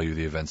just tell you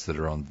the events that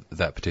are on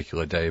that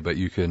particular day, but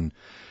you can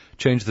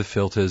change the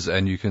filters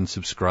and you can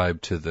subscribe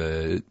to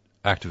the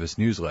activist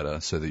newsletter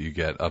so that you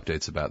get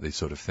updates about these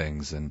sort of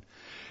things, and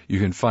you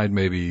can find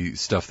maybe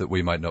stuff that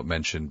we might not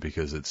mention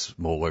because it's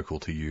more local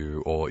to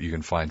you, or you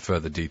can find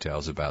further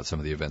details about some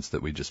of the events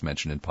that we just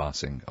mentioned in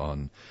passing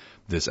on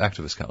this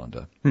activist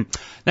calendar.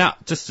 Now,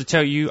 just to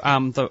tell you,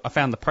 I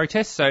found the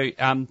protest. So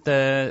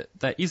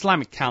the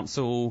Islamic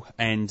Council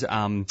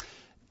and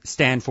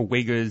Stand for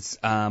Uyghurs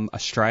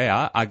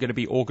Australia are going to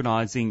be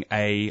organising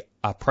a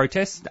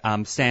protest,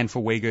 Stand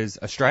for Uyghurs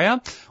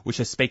Australia, which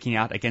is speaking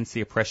out against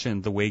the oppression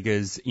of the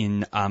Uyghurs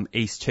in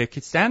East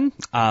Turkestan.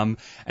 And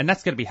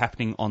that's going to be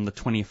happening on the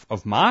 20th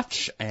of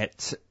March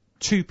at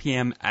 2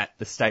 p.m. at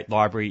the State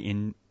Library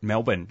in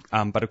Melbourne.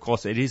 But of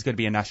course, it is going to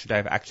be a National Day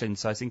of Action,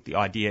 so I think the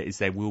idea is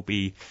there will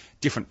be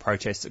different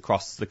protests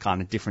across the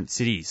kind of different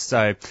cities.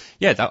 So,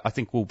 yeah, that I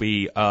think will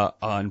be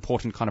an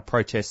important kind of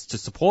protest to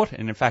support.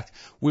 And in fact,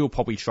 we'll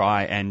probably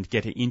try and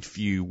get an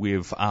interview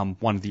with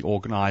one of the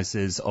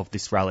organisers of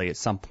this rally at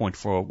some point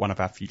for one of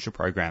our future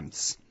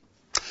programs.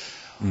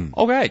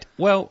 All right.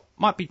 Well,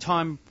 might be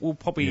time. We'll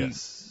probably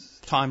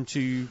time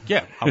to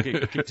I'll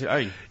get to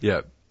Owen.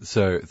 Yeah.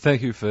 So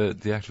thank you for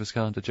the activist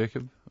calendar,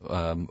 Jacob.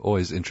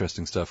 Always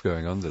interesting stuff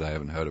going on that I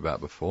haven't heard about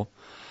before.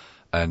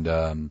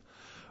 And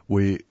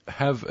we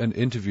have an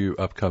interview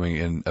upcoming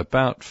in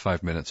about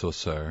 5 minutes or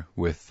so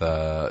with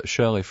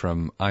Shirley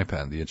from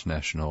IPAN, the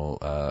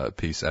International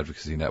Peace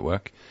Advocacy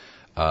Network,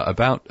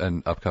 about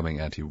an upcoming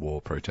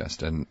anti-war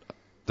protest and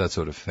that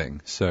sort of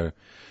thing. So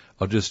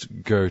I'll just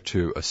go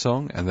to a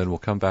song and then we'll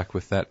come back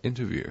with that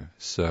interview.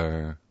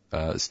 So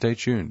stay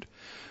tuned.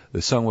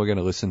 The song we're going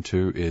to listen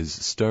to is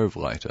Stove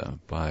Lighter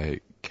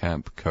by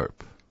Camp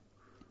Cope.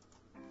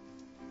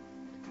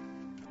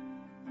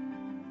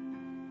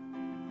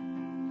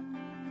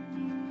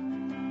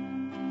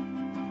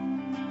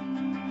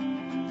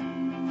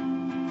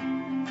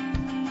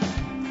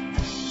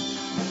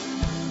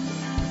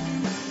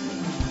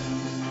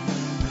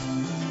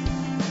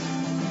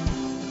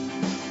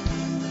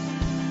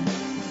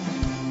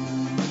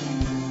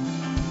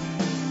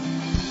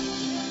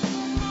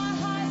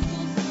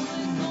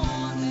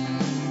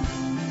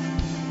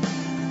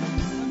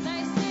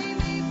 They see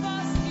me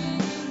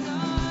busking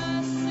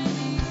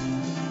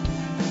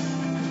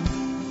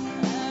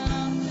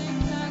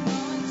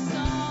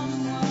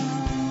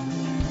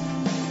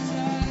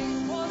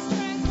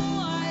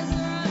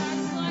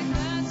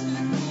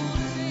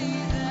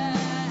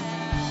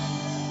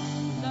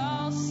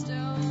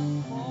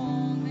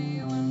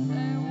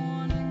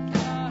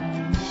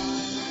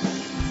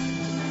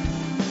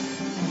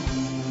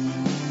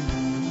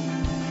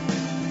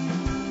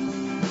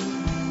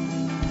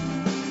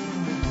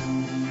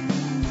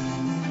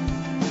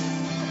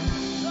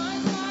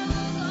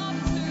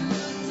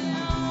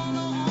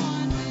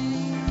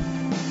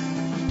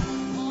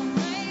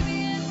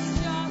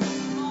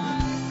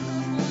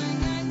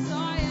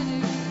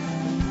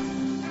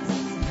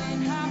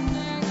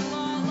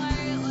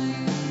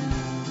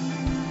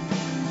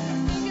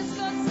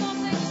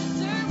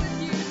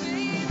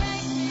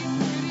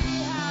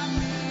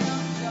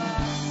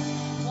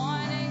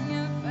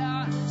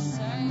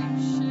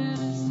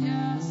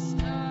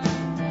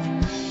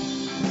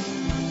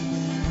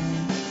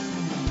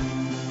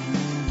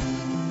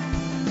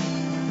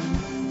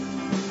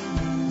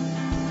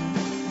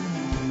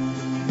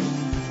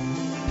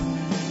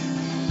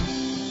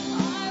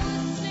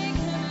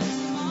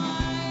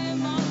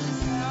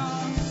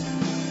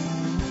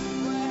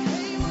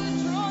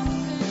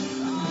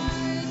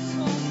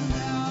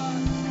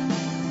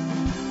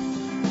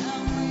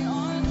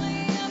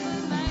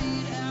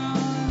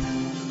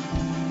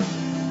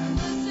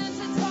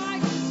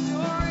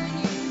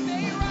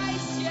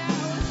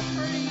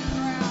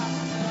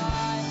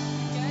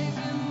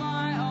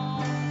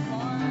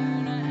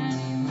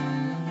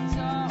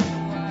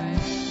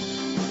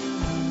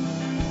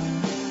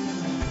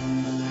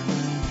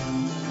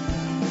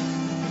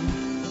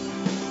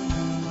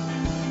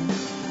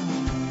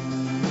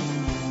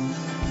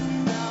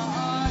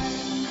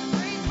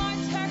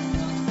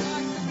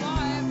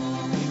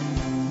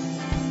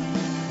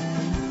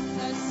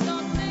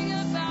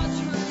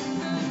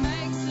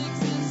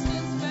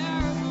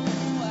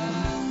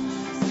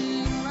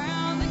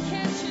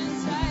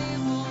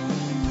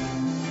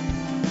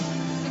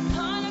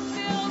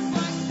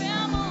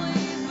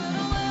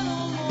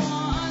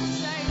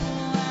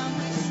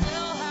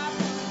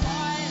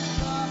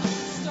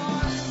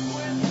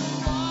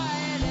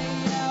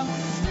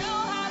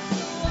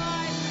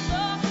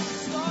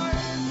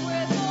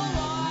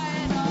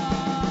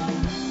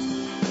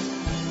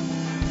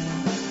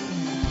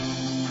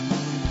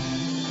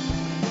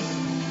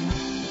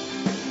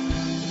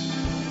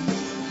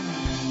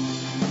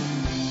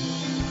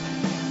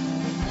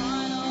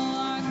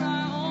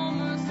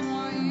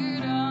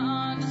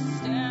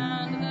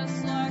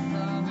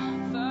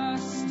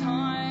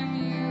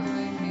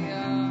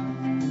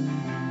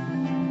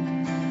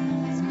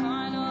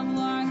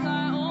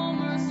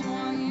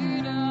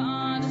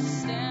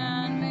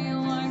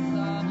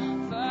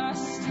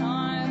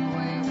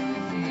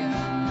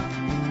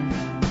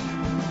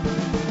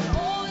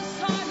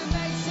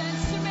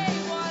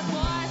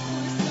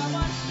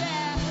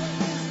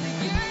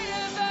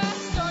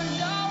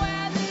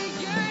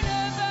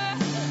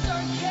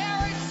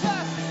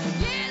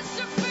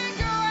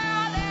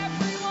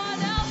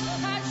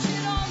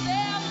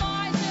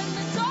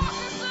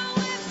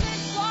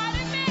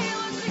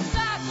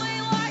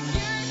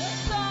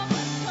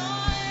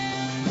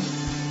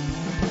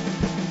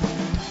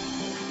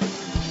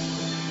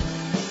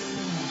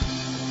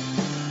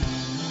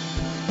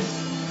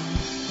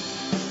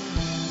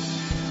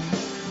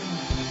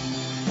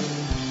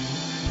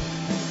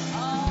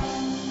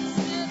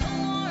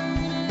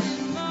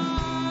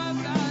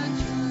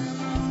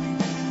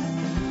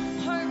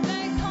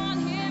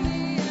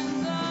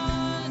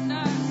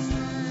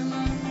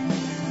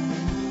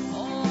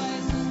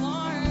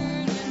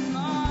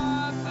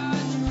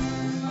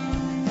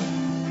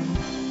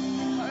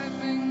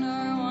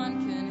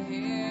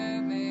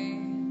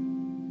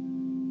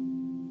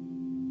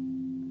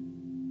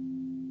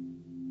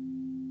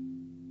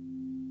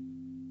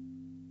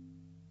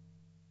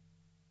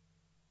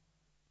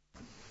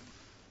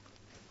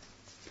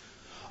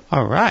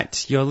All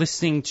right, you're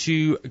listening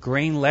to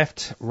Green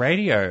Left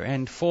Radio,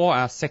 and for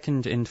our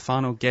second and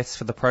final guest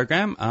for the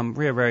program,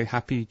 we're very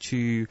happy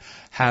to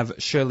have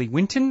Shirley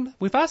Winton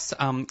with us.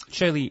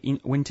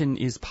 Shirley Winton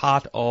is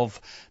part of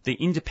the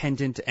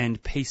Independent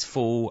and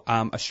Peaceful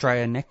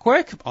Australia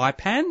Network,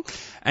 IPAN,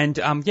 and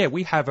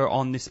we have her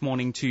on this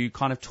morning to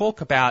kind of talk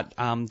about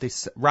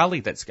this rally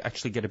that's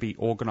actually going to be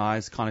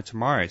organised kind of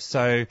tomorrow.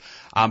 So,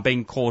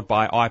 being called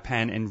by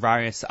IPAN and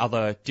various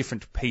other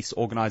different peace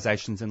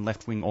organisations and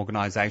left-wing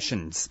organisations.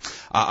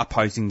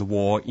 Opposing the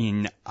war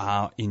in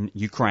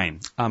Ukraine.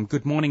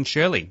 Good morning,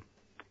 Shirley.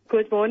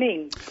 Good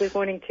morning. Good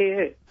morning to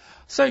you.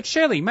 So,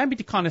 Shirley, maybe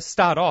to kind of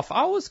start off,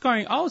 I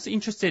was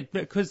interested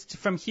because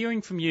from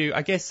hearing from you,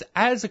 I guess,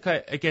 as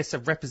a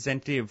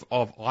representative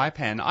of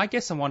IPAN, I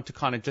guess I want to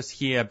kind of just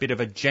hear a bit of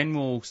a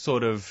general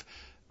sort of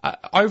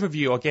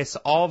overview, I guess,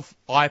 of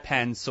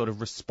IPAN's sort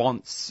of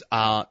response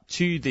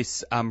to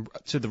this,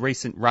 to the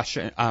recent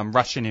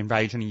Russian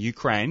invasion of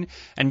Ukraine,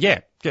 and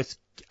just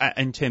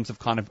in terms of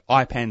kind of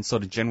IPAN's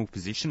sort of general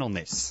position on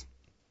this.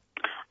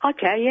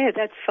 Okay, yeah,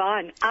 that's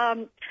fine.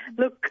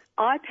 Look,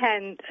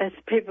 IPAN, as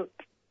people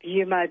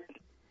you might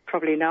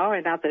probably know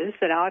and others,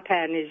 that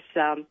IPAN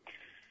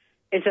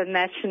is a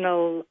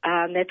national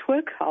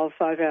network of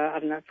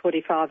over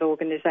 45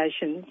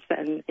 organisations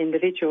and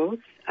individuals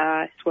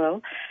as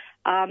well.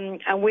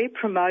 And we're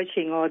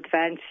promoting or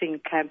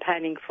advancing,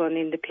 campaigning for an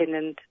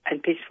independent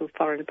and peaceful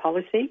foreign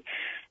policy.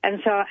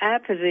 And so our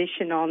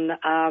position on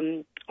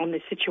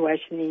the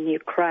situation in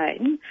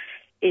Ukraine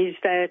is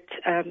that,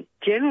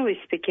 generally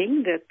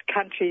speaking, that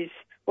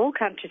all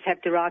countries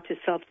have the right to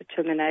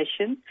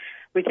self-determination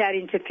without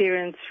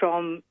interference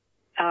from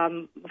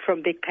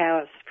big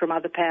powers, from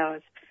other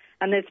powers,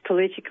 and that's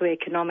politically,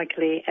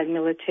 economically, and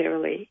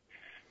militarily,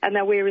 and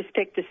that we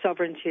respect the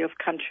sovereignty of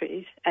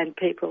countries and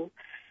people.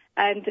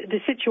 And the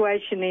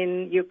situation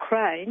in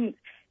Ukraine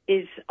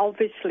is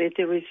obviously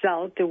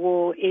the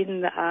war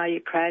in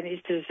Ukraine is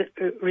the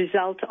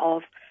result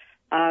of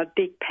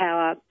big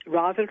power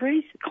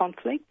rivalries,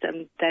 conflict,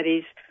 and that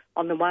is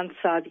on the one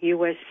side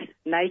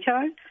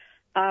US-NATO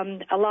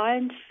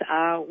alliance,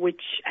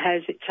 which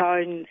has its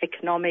own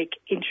economic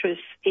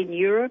interests in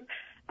Europe,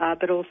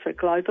 but also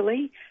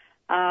globally,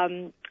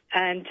 and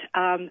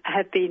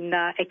have been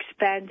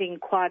expanding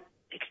quite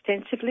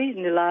extensively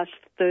in the last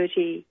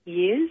 30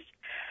 years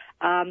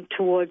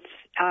towards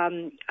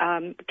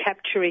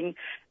capturing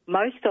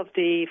most of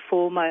the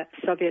former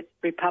Soviet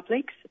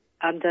republics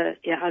under,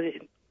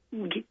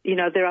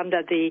 they're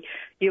under the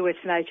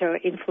US-NATO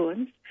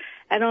influence.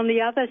 And on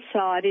the other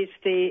side is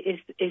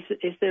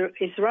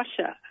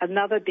Russia,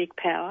 another big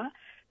power,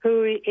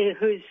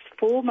 whose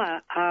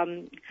former, I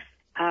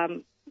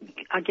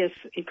guess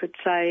you could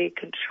say,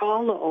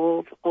 control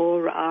or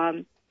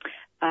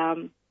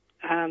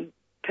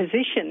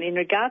position in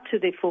regard to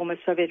the former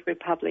Soviet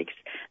republics,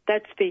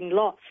 that's been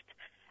lost.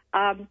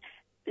 And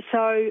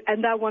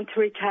they want to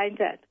retain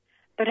that.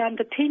 But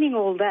underpinning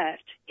all that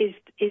is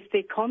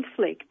the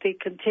conflict, the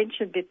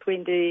contention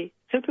between the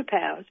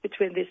superpowers,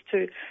 between these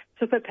two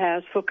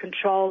superpowers for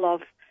control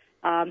of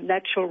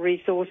natural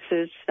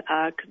resources,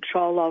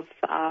 control of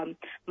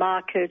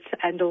markets,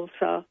 and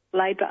also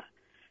labour.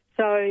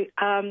 So,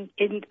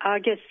 I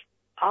guess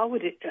I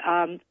would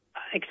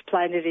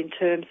explain it in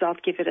terms,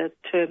 I'd give it a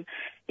term,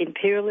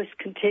 imperialist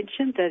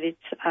contention, that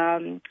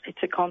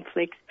it's a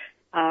conflict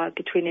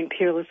between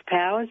imperialist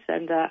powers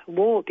and a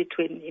war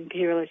between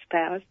imperialist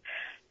powers.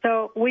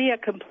 So we are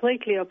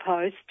completely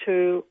opposed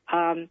to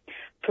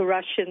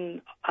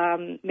Russian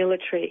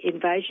military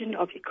invasion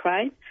of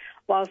Ukraine,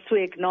 whilst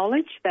we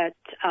acknowledge that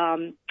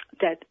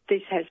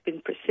this has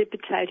been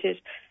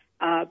precipitated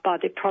by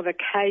the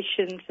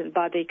provocations and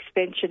by the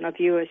expansion of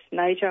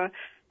US-NATO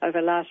over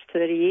the last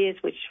 30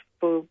 years, which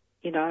for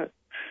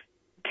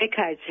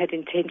decades had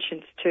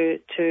intentions to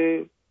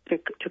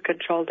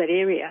control that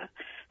area.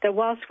 That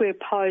whilst we're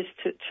opposed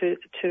to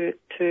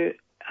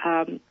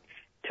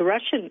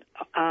Russian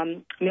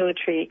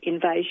military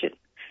invasion,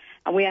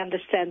 and we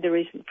understand the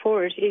reason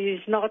for it, it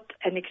is not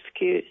an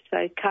excuse, so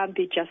it can't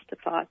be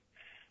justified.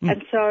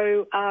 And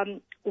so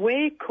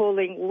we're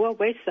calling, what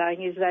we're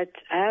saying is that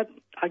our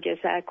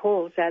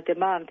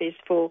demand is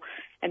for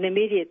an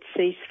immediate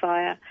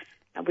ceasefire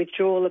and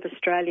withdrawal of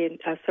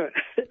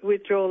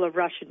withdrawal of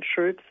Russian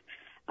troops,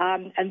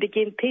 and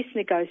begin peace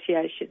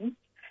negotiations,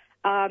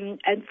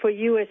 and for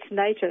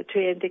US-NATO to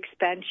end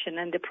expansion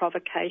and the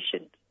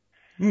provocation.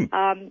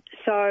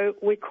 So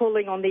we're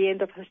calling on the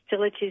end of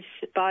hostilities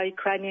by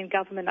Ukrainian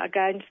government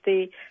against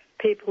the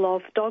people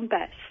of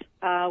Donbass,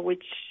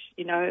 which,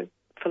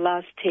 for the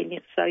last 10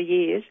 or so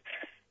years,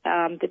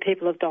 the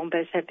people of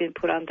Donbass have been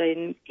put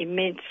under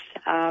immense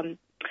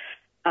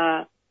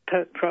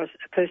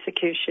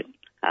persecution,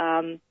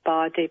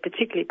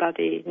 particularly by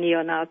the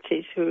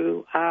neo-Nazis,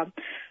 who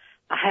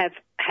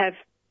have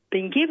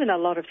been given a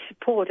lot of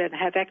support and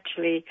have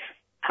actually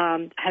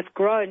have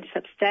grown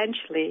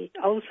substantially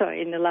also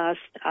in the last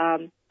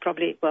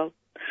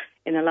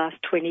in the last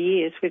 20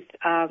 years with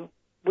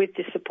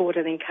the support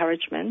and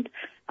encouragement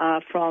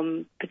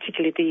from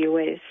particularly the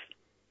US.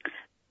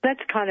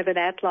 that's kind of an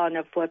outline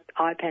of what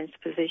IPAN's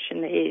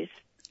position is.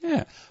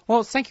 Yeah.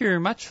 Well, thank you very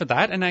much for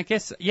that. And I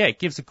guess, it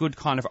gives a good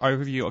kind of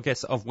overview, I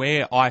guess, of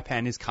where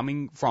IPAN is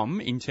coming from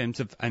in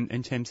terms of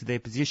their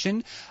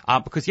position.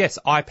 Because yes,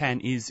 IPAN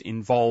is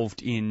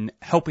involved in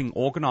helping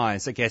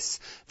organise, I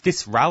guess,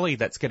 this rally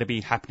that's going to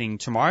be happening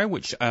tomorrow,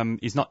 which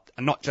is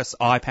not just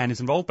IPAN is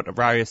involved, but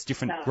various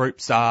different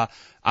groups are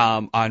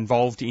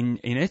involved in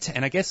it.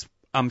 And I guess,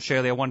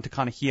 Shirley, I wanted to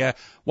kind of hear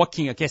what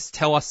can you, I guess,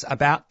 tell us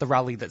about the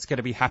rally that's going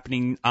to be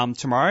happening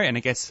tomorrow, and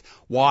I guess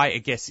why, I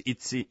guess,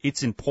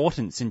 its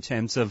importance in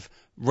terms of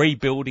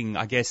rebuilding,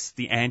 I guess,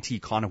 the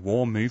anti-kind of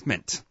war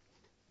movement.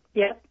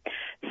 Yeah.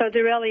 So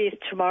the rally is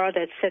tomorrow.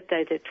 That's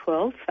Saturday the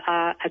 12th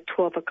at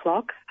 12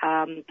 o'clock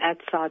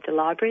outside the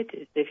library,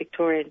 the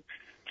Victorian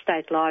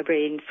State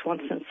Library in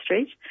Swanston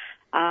Street.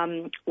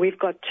 We've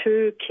got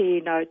two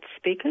keynote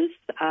speakers,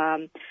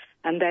 and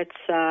that's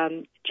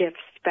Jeff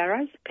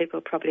Sparrows.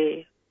 People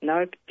probably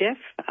know Jeff.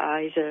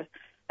 He's a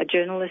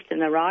journalist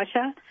and a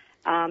writer.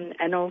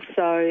 And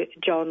also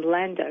John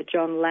Lander.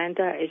 John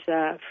Lander is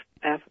a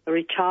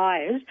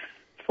retired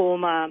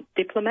former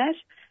diplomat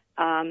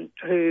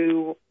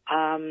who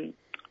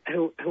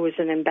was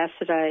an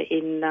ambassador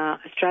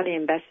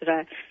Australian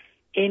ambassador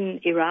in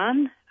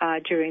Iran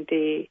during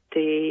the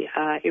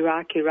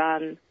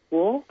Iraq-Iran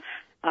war.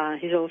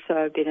 He's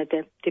also been a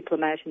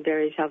diplomat in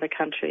various other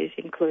countries,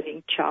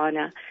 including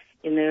China,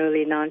 in the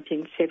early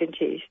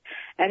 1970s,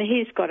 and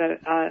he's got a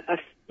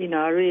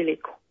really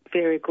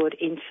very good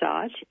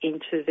insight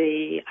into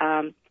the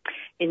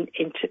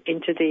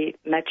into the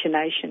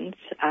machinations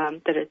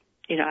that are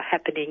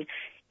happening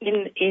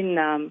in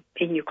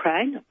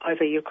Ukraine,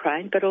 over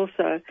Ukraine, but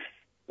also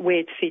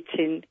where it fits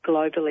in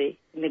globally,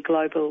 in the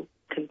global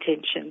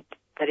contention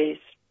that is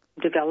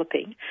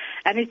developing.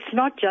 And it's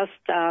not just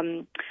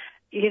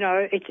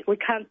we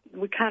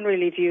can't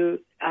really view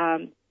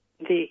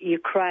the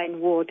Ukraine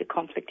war, the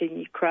conflict in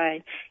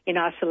Ukraine, in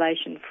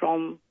isolation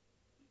from,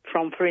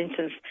 for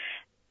instance,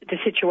 the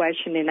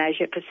situation in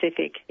Asia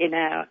Pacific, in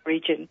our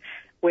region,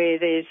 where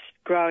there's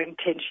growing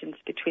tensions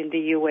between the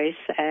US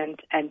and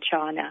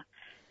China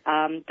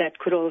that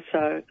could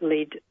also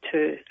lead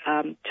to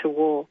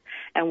war.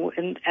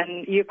 And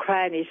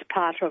Ukraine is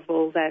part of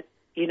all that,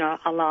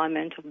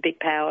 alignment of big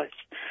powers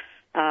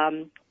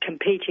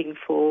competing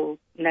for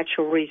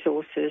natural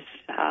resources,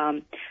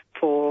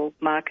 for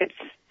markets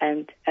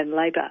and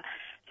labour.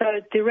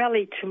 So the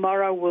rally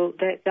tomorrow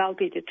they'll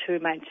be the two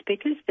main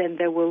speakers. Then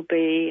there will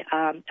be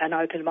an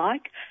open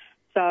mic.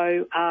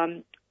 So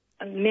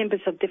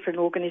members of different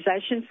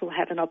organisations will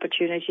have an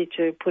opportunity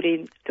to put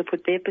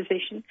their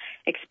position,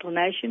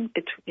 explanation,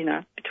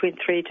 between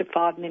 3 to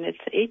 5 minutes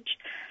each.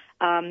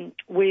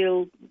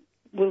 We'll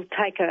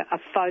take a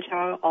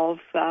photo of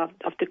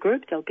the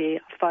group. There'll be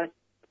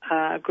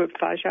a group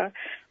photo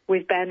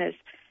with banners.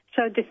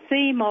 So the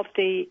theme of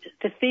the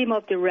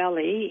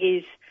rally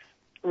is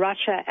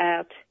Russia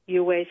out,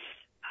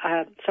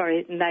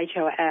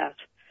 NATO out.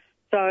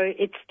 So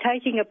it's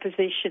taking a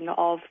position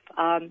of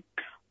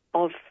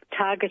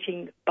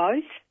targeting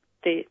both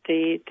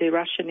the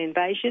Russian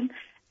invasion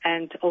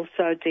and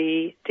also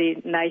the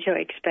NATO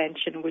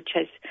expansion, which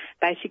has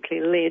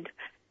basically led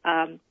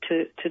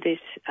to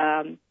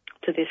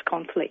this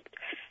conflict.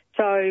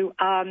 So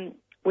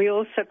we're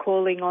also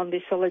calling on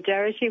the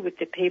solidarity with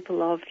the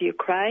people of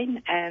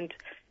Ukraine and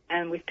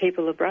with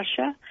people of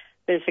Russia.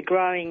 There's a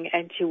growing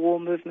anti-war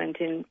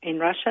movement in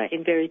Russia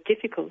in very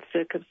difficult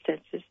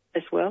circumstances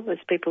as well, as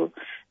people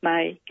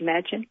may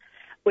imagine.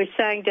 We're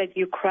saying that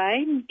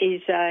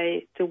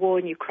the war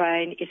in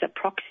Ukraine is a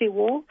proxy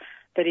war,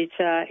 that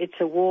it's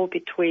a war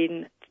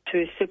between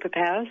two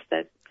superpowers,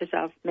 that, as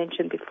I've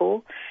mentioned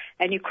before,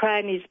 and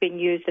Ukraine is being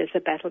used as a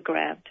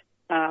battleground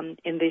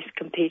in this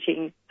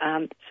competing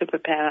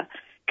superpower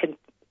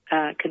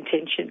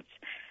contentions.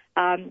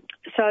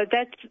 So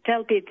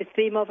that'll be the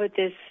theme of it.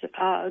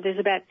 There's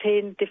about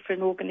 10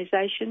 different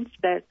organisations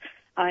that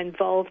are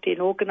involved in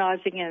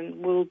organising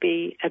and will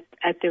be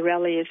at the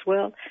rally as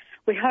well.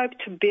 We hope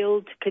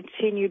to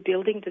continue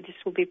building, that this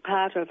will be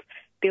part of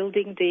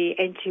building the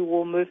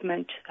anti-war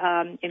movement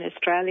in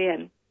Australia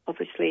and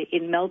obviously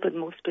in Melbourne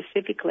more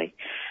specifically,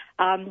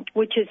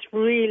 which is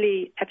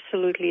really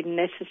absolutely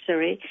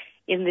necessary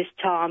in this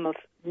time of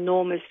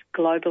enormous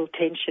global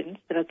tensions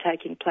that are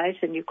taking place,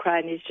 and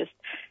Ukraine is just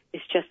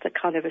a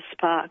kind of a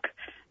spark.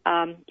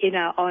 In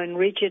our own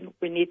region,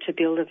 we need to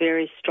build a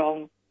very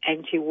strong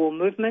anti-war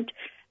movement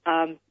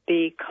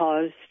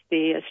because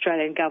the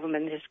Australian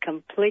government has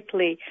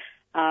completely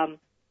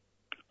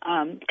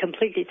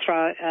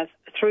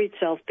threw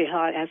itself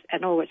behind,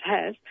 and always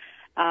has,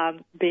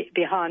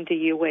 behind the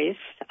US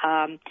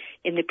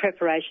in the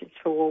preparations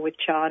for war with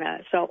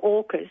China. So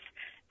AUKUS,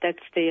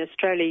 that's the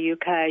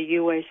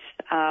Australia-UK-US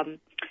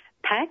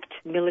pact,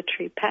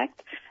 military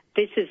pact.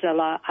 This is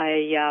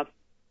I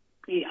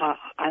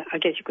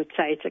guess you could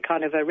say it's a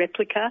kind of a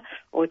replica,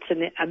 or it's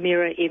a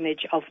mirror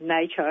image of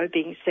NATO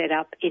being set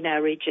up in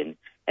our region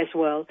as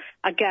well,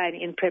 again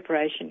in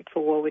preparation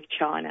for war with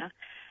China.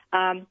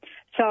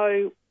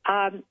 So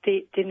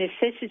the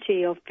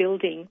necessity of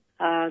building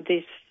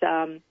this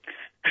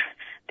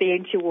the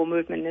anti-war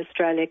movement in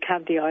Australia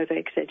can't be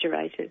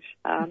over-exaggerated,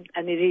 and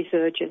it is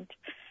urgent.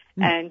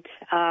 And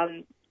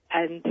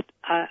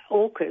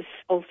AUKUS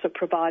also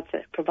provides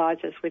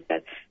us with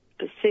that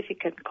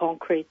specific and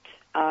concrete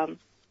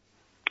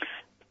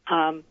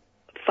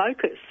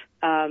focus,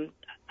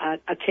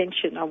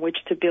 attention on which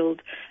to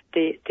build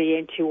the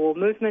anti-war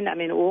movement. I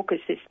mean,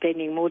 AUKUS is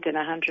spending more than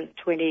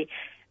 $120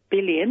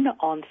 billion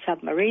on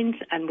submarines,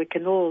 and we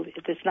can all,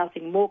 there's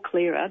nothing more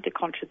clearer, the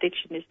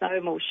contradiction is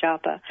no more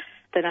sharper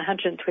than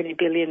 $120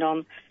 billion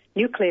on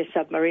nuclear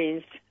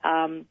submarines,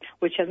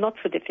 which are not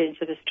for defence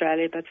of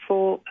Australia, but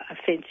for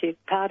offensive,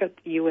 part of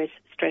the US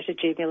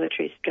strategy,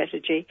 military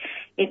strategy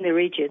in the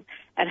region.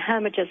 And how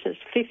much is this?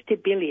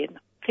 $50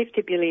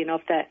 billion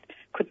of that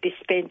could be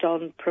spent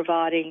on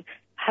providing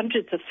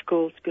hundreds of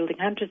schools, building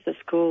hundreds of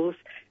schools,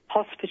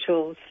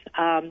 hospitals,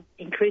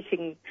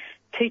 increasing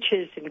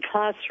teachers in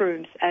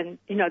classrooms, and,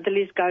 you know, the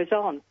list goes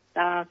on.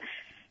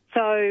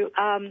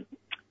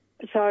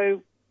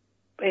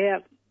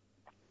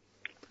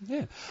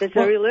 There's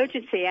a real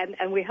urgency,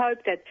 and we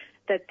hope that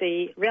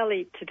the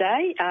rally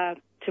today,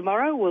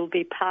 tomorrow, will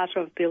be part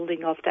of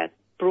building of that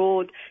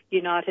broad,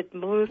 united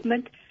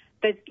movement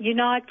that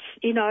unites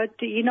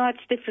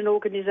different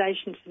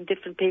organisations and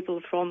different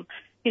people from,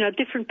 you know,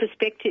 different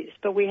perspectives,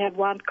 but we have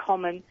one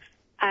common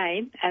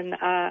aim and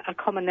a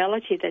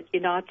commonality that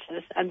unites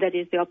us, and that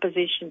is the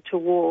opposition to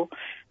war,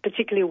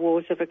 particularly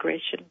wars of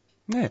aggression.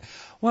 Yeah.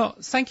 Well,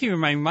 thank you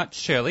very much,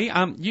 Shirley.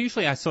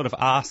 Usually I sort of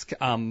ask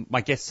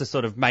my guests to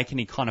sort of make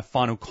any kind of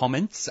final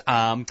comments,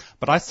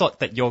 but I thought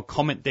that your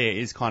comment there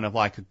is kind of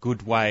like a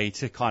good way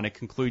to kind of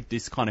conclude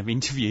this kind of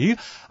interview.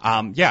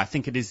 I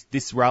think it is.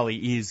 This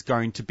rally is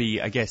going to be,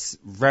 I guess,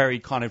 very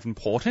kind of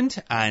important,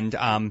 and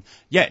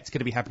it's going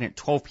to be happening at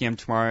 12 p.m.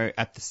 tomorrow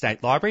at the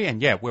State Library,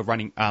 and we're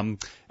running. I'd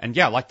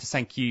like to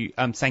thank you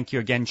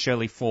again,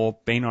 Shirley, for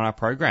being on our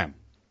program.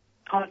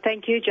 Oh,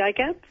 thank you,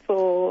 Jacob,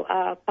 for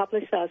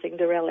publicising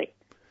the rally.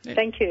 Yeah.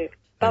 Thank you.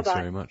 Bye-bye. Thanks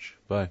very much.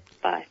 Bye.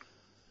 Bye.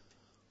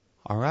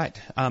 All right.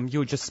 You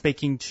were just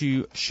speaking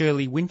to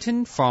Shirley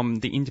Winton from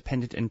the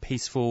Independent and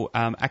Peaceful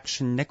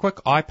Action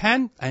Network,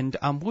 IPAN, and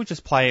we'll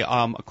just play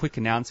a quick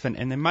announcement,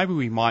 and then maybe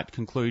we might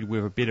conclude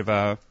with a bit of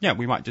a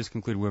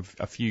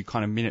few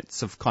kind of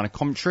minutes of kind of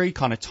commentary,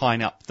 kind of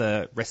tying up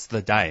the rest of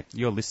the day.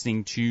 You're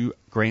listening to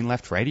Green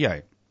Left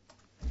Radio.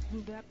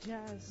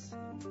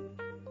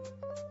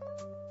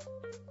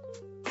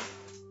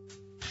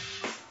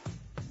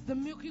 The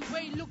Milky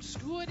Way looks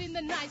good in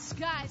the night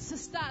skies. The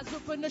stars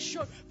open the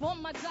short for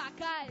my dark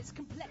eyes.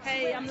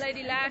 Hey, I'm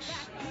Lady Lash.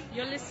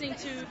 You're listening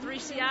to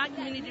 3CR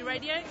Community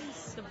Radio,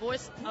 the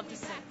voice of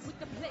dissent.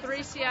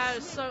 3CR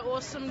is so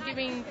awesome,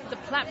 giving the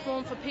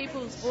platform for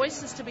people's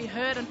voices to be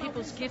heard and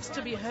people's gifts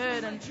to be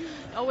heard. And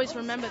always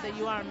remember that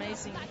you are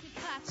amazing.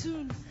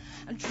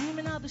 I'm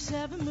dreaming of the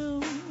 7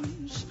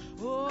 moons.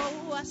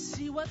 Oh, I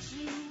see what's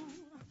new.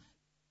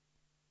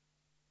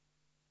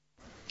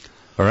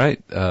 All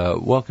right,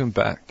 welcome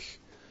back.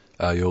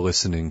 You're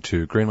listening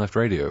to Green Left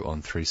Radio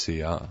on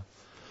 3CR.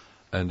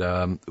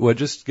 And we're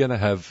just going to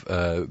have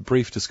a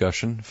brief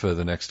discussion for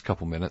the next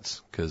couple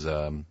minutes because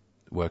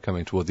we're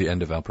coming toward the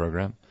end of our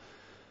program.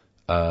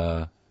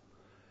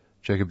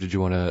 Jacob, did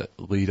you want to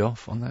lead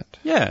off on that?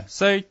 Yeah,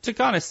 so to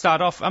kind of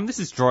start off, this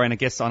is drawing, I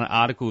guess, on an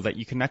article that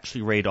you can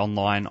actually read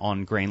online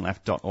on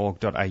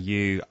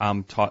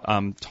greenleft.org.au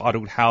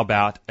titled How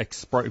About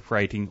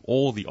Expropriating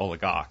All the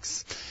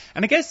Oligarchs?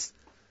 And I guess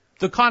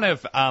the kind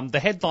of the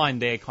headline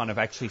there kind of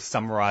actually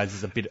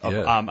summarizes a bit of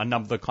a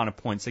number of the kind of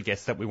points, I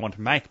guess, that we want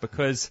to make,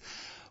 because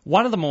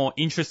one of the more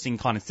interesting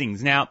kind of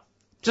things. Now,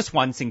 just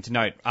one thing to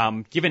note,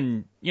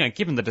 given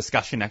the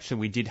discussion actually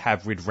we did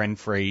have with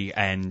Renfree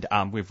and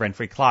with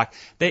Renfree Clark,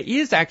 there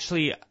is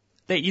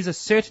a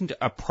certain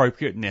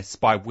appropriateness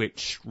by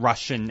which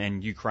Russian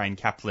and Ukraine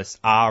capitalists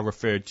are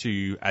referred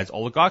to as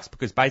oligarchs,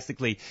 because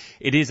basically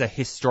it is a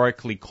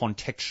historically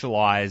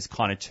contextualized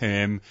kind of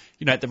term,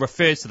 that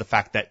refers to the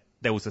fact that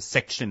there was a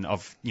section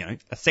of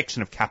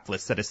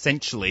capitalists that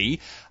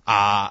essentially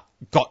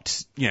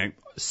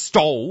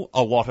stole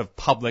a lot of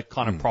public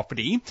kind of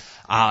property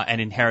and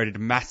inherited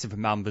massive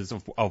numbers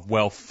of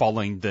wealth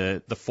following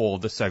the fall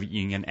of the Soviet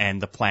Union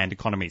and the planned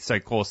economy. So,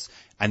 of course,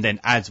 and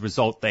then as a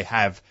result, they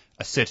have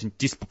a certain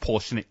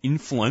disproportionate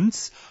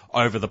influence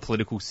over the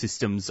political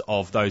systems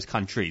of those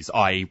countries,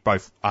 i.e.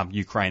 both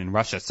Ukraine and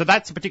Russia. So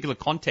that's a particular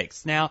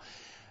context. Now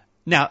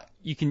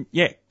you can,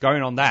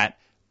 going on that,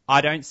 I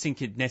don't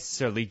think it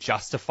necessarily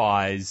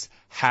justifies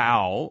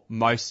how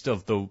most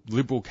of the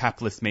liberal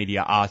capitalist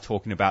media are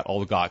talking about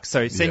oligarchs.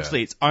 So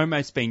essentially it's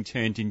almost being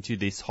turned into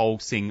this whole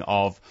thing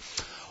of,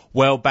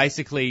 well,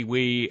 basically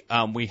we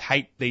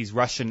hate these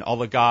Russian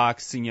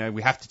oligarchs, and,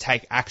 we have to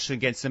take action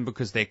against them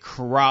because they're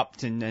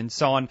corrupt and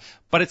so on.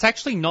 But it's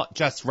actually not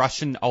just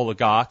Russian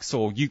oligarchs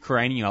or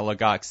Ukrainian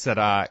oligarchs that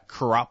are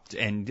corrupt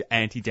and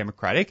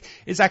anti-democratic.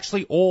 It's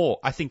actually all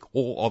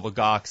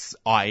oligarchs,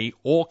 i.e.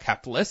 all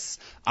capitalists,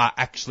 are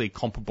actually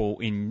comparable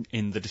in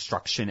the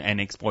destruction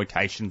and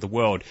exploitation of the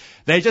world.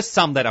 They're just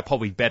some that are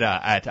probably better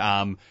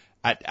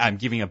at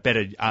giving a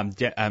better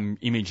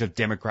image of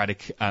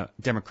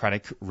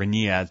democratic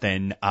veneer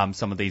than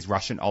some of these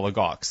Russian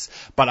oligarchs.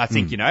 But I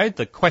think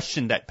the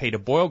question that Peter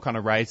Boyle kind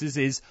of raises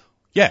is,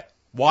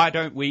 why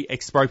don't we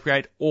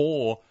expropriate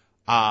all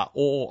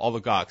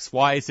oligarchs?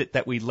 Why is it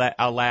that we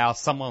allow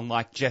someone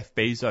like Jeff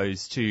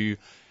Bezos to,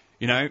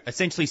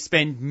 essentially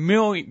spend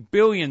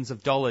billions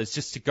of dollars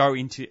just to go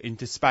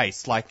into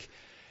space,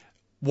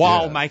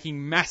 while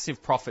making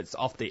massive profits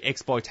off the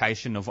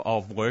exploitation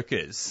of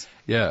workers?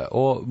 Yeah,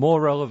 or more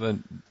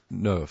relevant,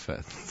 no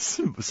offense,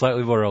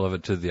 slightly more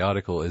relevant to the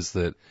article is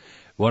that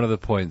one of the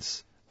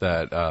points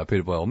that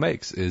Peter Boyle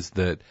makes is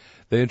that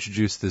they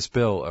introduced this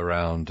bill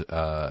around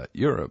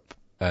Europe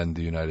and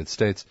the United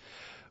States,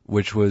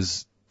 which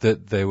was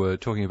that they were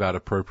talking about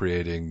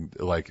appropriating,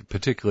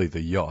 particularly the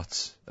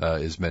yachts,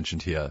 is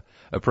mentioned here,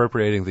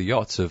 appropriating the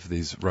yachts of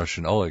these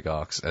Russian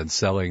oligarchs and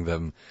selling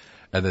them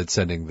and then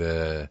sending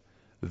the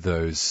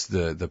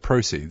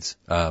proceeds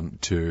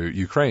to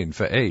Ukraine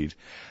for aid.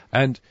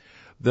 And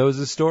there was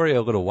a story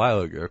a little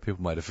while ago,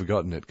 people might have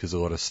forgotten it because a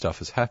lot of stuff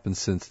has happened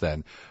since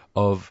then,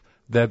 of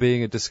there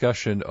being a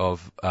discussion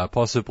of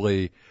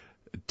possibly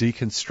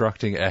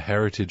deconstructing a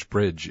heritage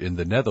bridge in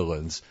the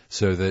Netherlands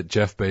so that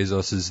Jeff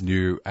Bezos'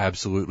 new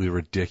absolutely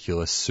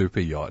ridiculous super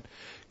yacht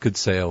could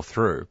sail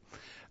through.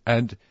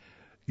 And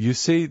you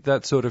see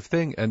that sort of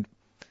thing, and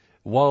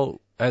while,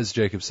 as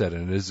Jacob said,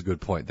 and it is a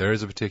good point, there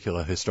is a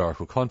particular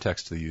historical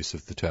context to the use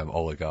of the term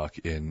oligarch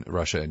in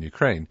Russia and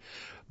Ukraine,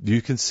 you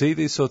can see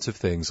these sorts of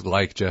things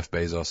like Jeff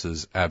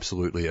Bezos'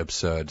 absolutely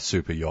absurd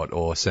super yacht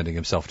or sending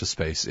himself to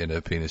space in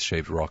a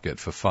penis-shaped rocket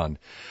for fun.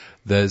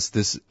 There's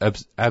this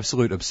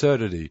absolute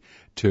absurdity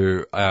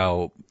to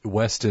our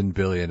Western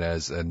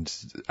billionaires and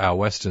our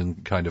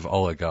Western kind of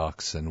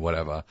oligarchs and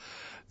whatever,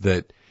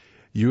 that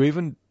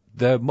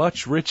they're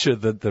much richer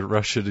than the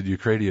Russian and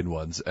Ukrainian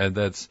ones, and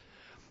that's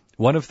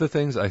one of the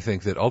things I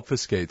think that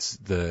obfuscates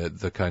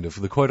the kind of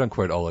the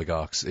quote-unquote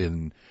oligarchs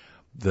in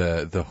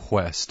the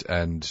West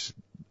and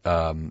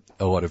a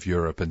lot of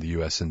Europe and the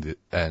US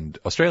and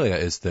Australia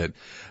is that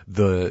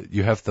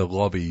you have the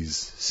lobbies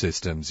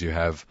systems, you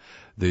have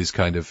these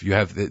you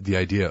have the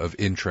idea of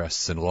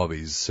interests and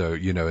lobbies. So,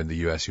 in the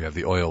US you have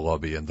the oil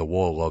lobby and the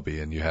war lobby,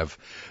 and you have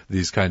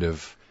these kind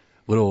of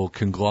little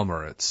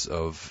conglomerates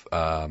of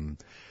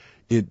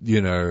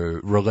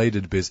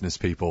related business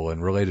people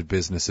and related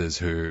businesses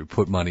who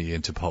put money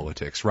into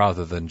politics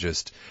rather than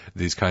just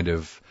these kind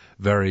of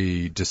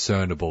very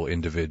discernible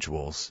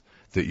individuals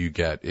that you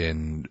get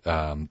in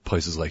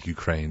places like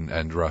Ukraine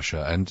and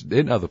Russia and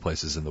in other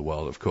places in the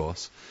world, of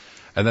course.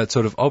 And that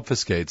sort of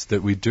obfuscates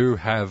that we do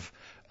have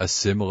a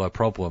similar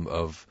problem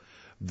of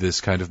this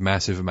kind of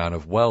massive amount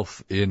of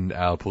wealth in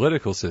our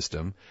political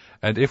system.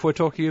 And if we're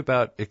talking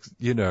about,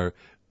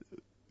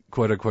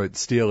 quote-unquote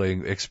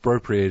stealing,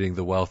 expropriating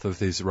the wealth of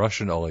these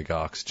Russian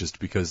oligarchs just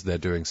because they're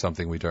doing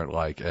something we don't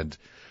like, and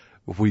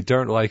we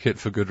don't like it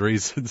for good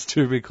reasons,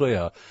 to be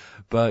clear,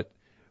 but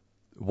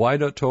why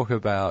not talk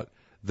about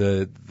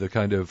the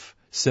kind of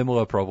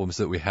similar problems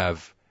that we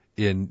have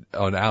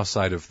on our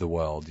side of the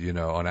world,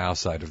 on our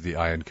side of the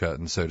Iron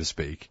Curtain, so to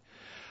speak?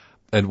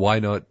 And why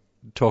not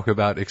talk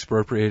about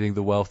expropriating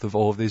the wealth of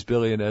all of these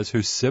billionaires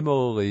who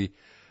similarly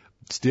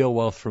steal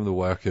wealth from the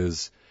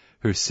workers,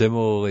 who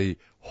similarly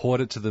hoard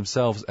it to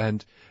themselves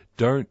and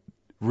don't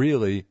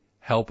really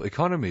help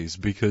economies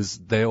because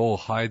they all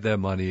hide their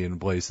money in a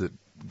place that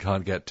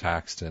can't get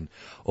taxed and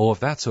all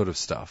of that sort of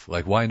stuff.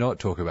 Why not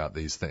talk about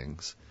these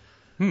things?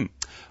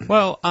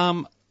 Well,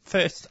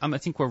 first, I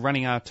think we're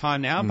running out of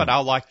time now, but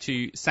I'd like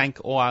to thank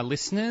all our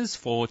listeners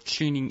for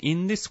tuning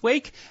in this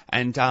week.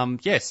 And,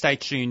 stay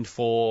tuned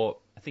for,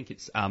 I think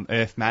it's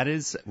Earth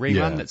Matters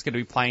rerun that's going to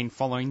be playing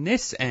following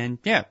this. And,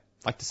 I'd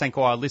like to thank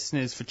all our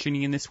listeners for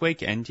tuning in this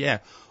week. And,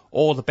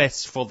 all the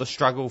best for the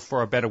struggle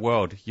for a better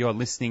world. You're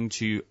listening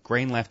to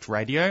Green Left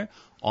Radio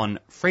on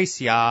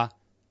 3CR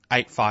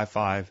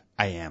 855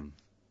 AM.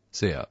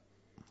 See ya.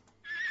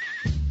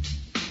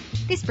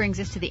 This brings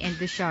us to the end of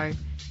the show.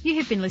 You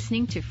have been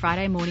listening to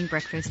Friday Morning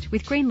Breakfast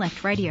with Green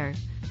Left Radio,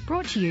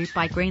 brought to you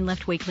by Green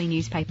Left Weekly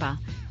newspaper,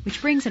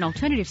 which brings an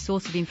alternative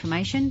source of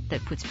information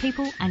that puts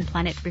people and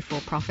planet before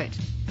profit.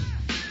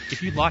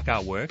 If you like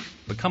our work,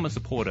 become a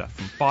supporter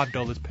from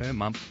 $5 per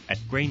month at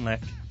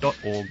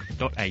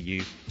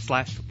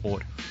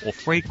greenleft.org.au/support or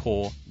free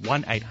call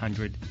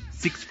 1-800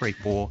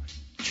 634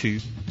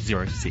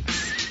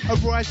 206.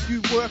 Arise,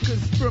 you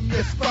workers from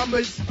your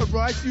slumbers.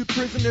 Arise, you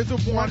prisoners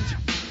of want.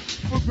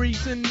 For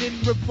reason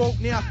in revolt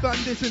now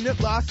thunders, and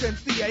at last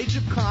since the age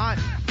of Kant.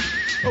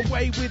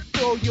 Away with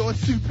all your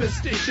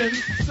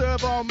superstitions.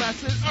 Servile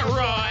masses,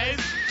 arise.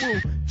 We'll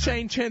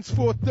Change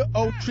henceforth the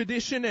old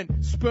tradition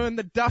and spurn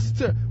the dust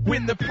to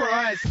win the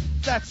prize.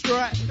 That's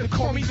right, the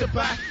commies are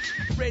back.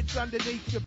 Reds underneath your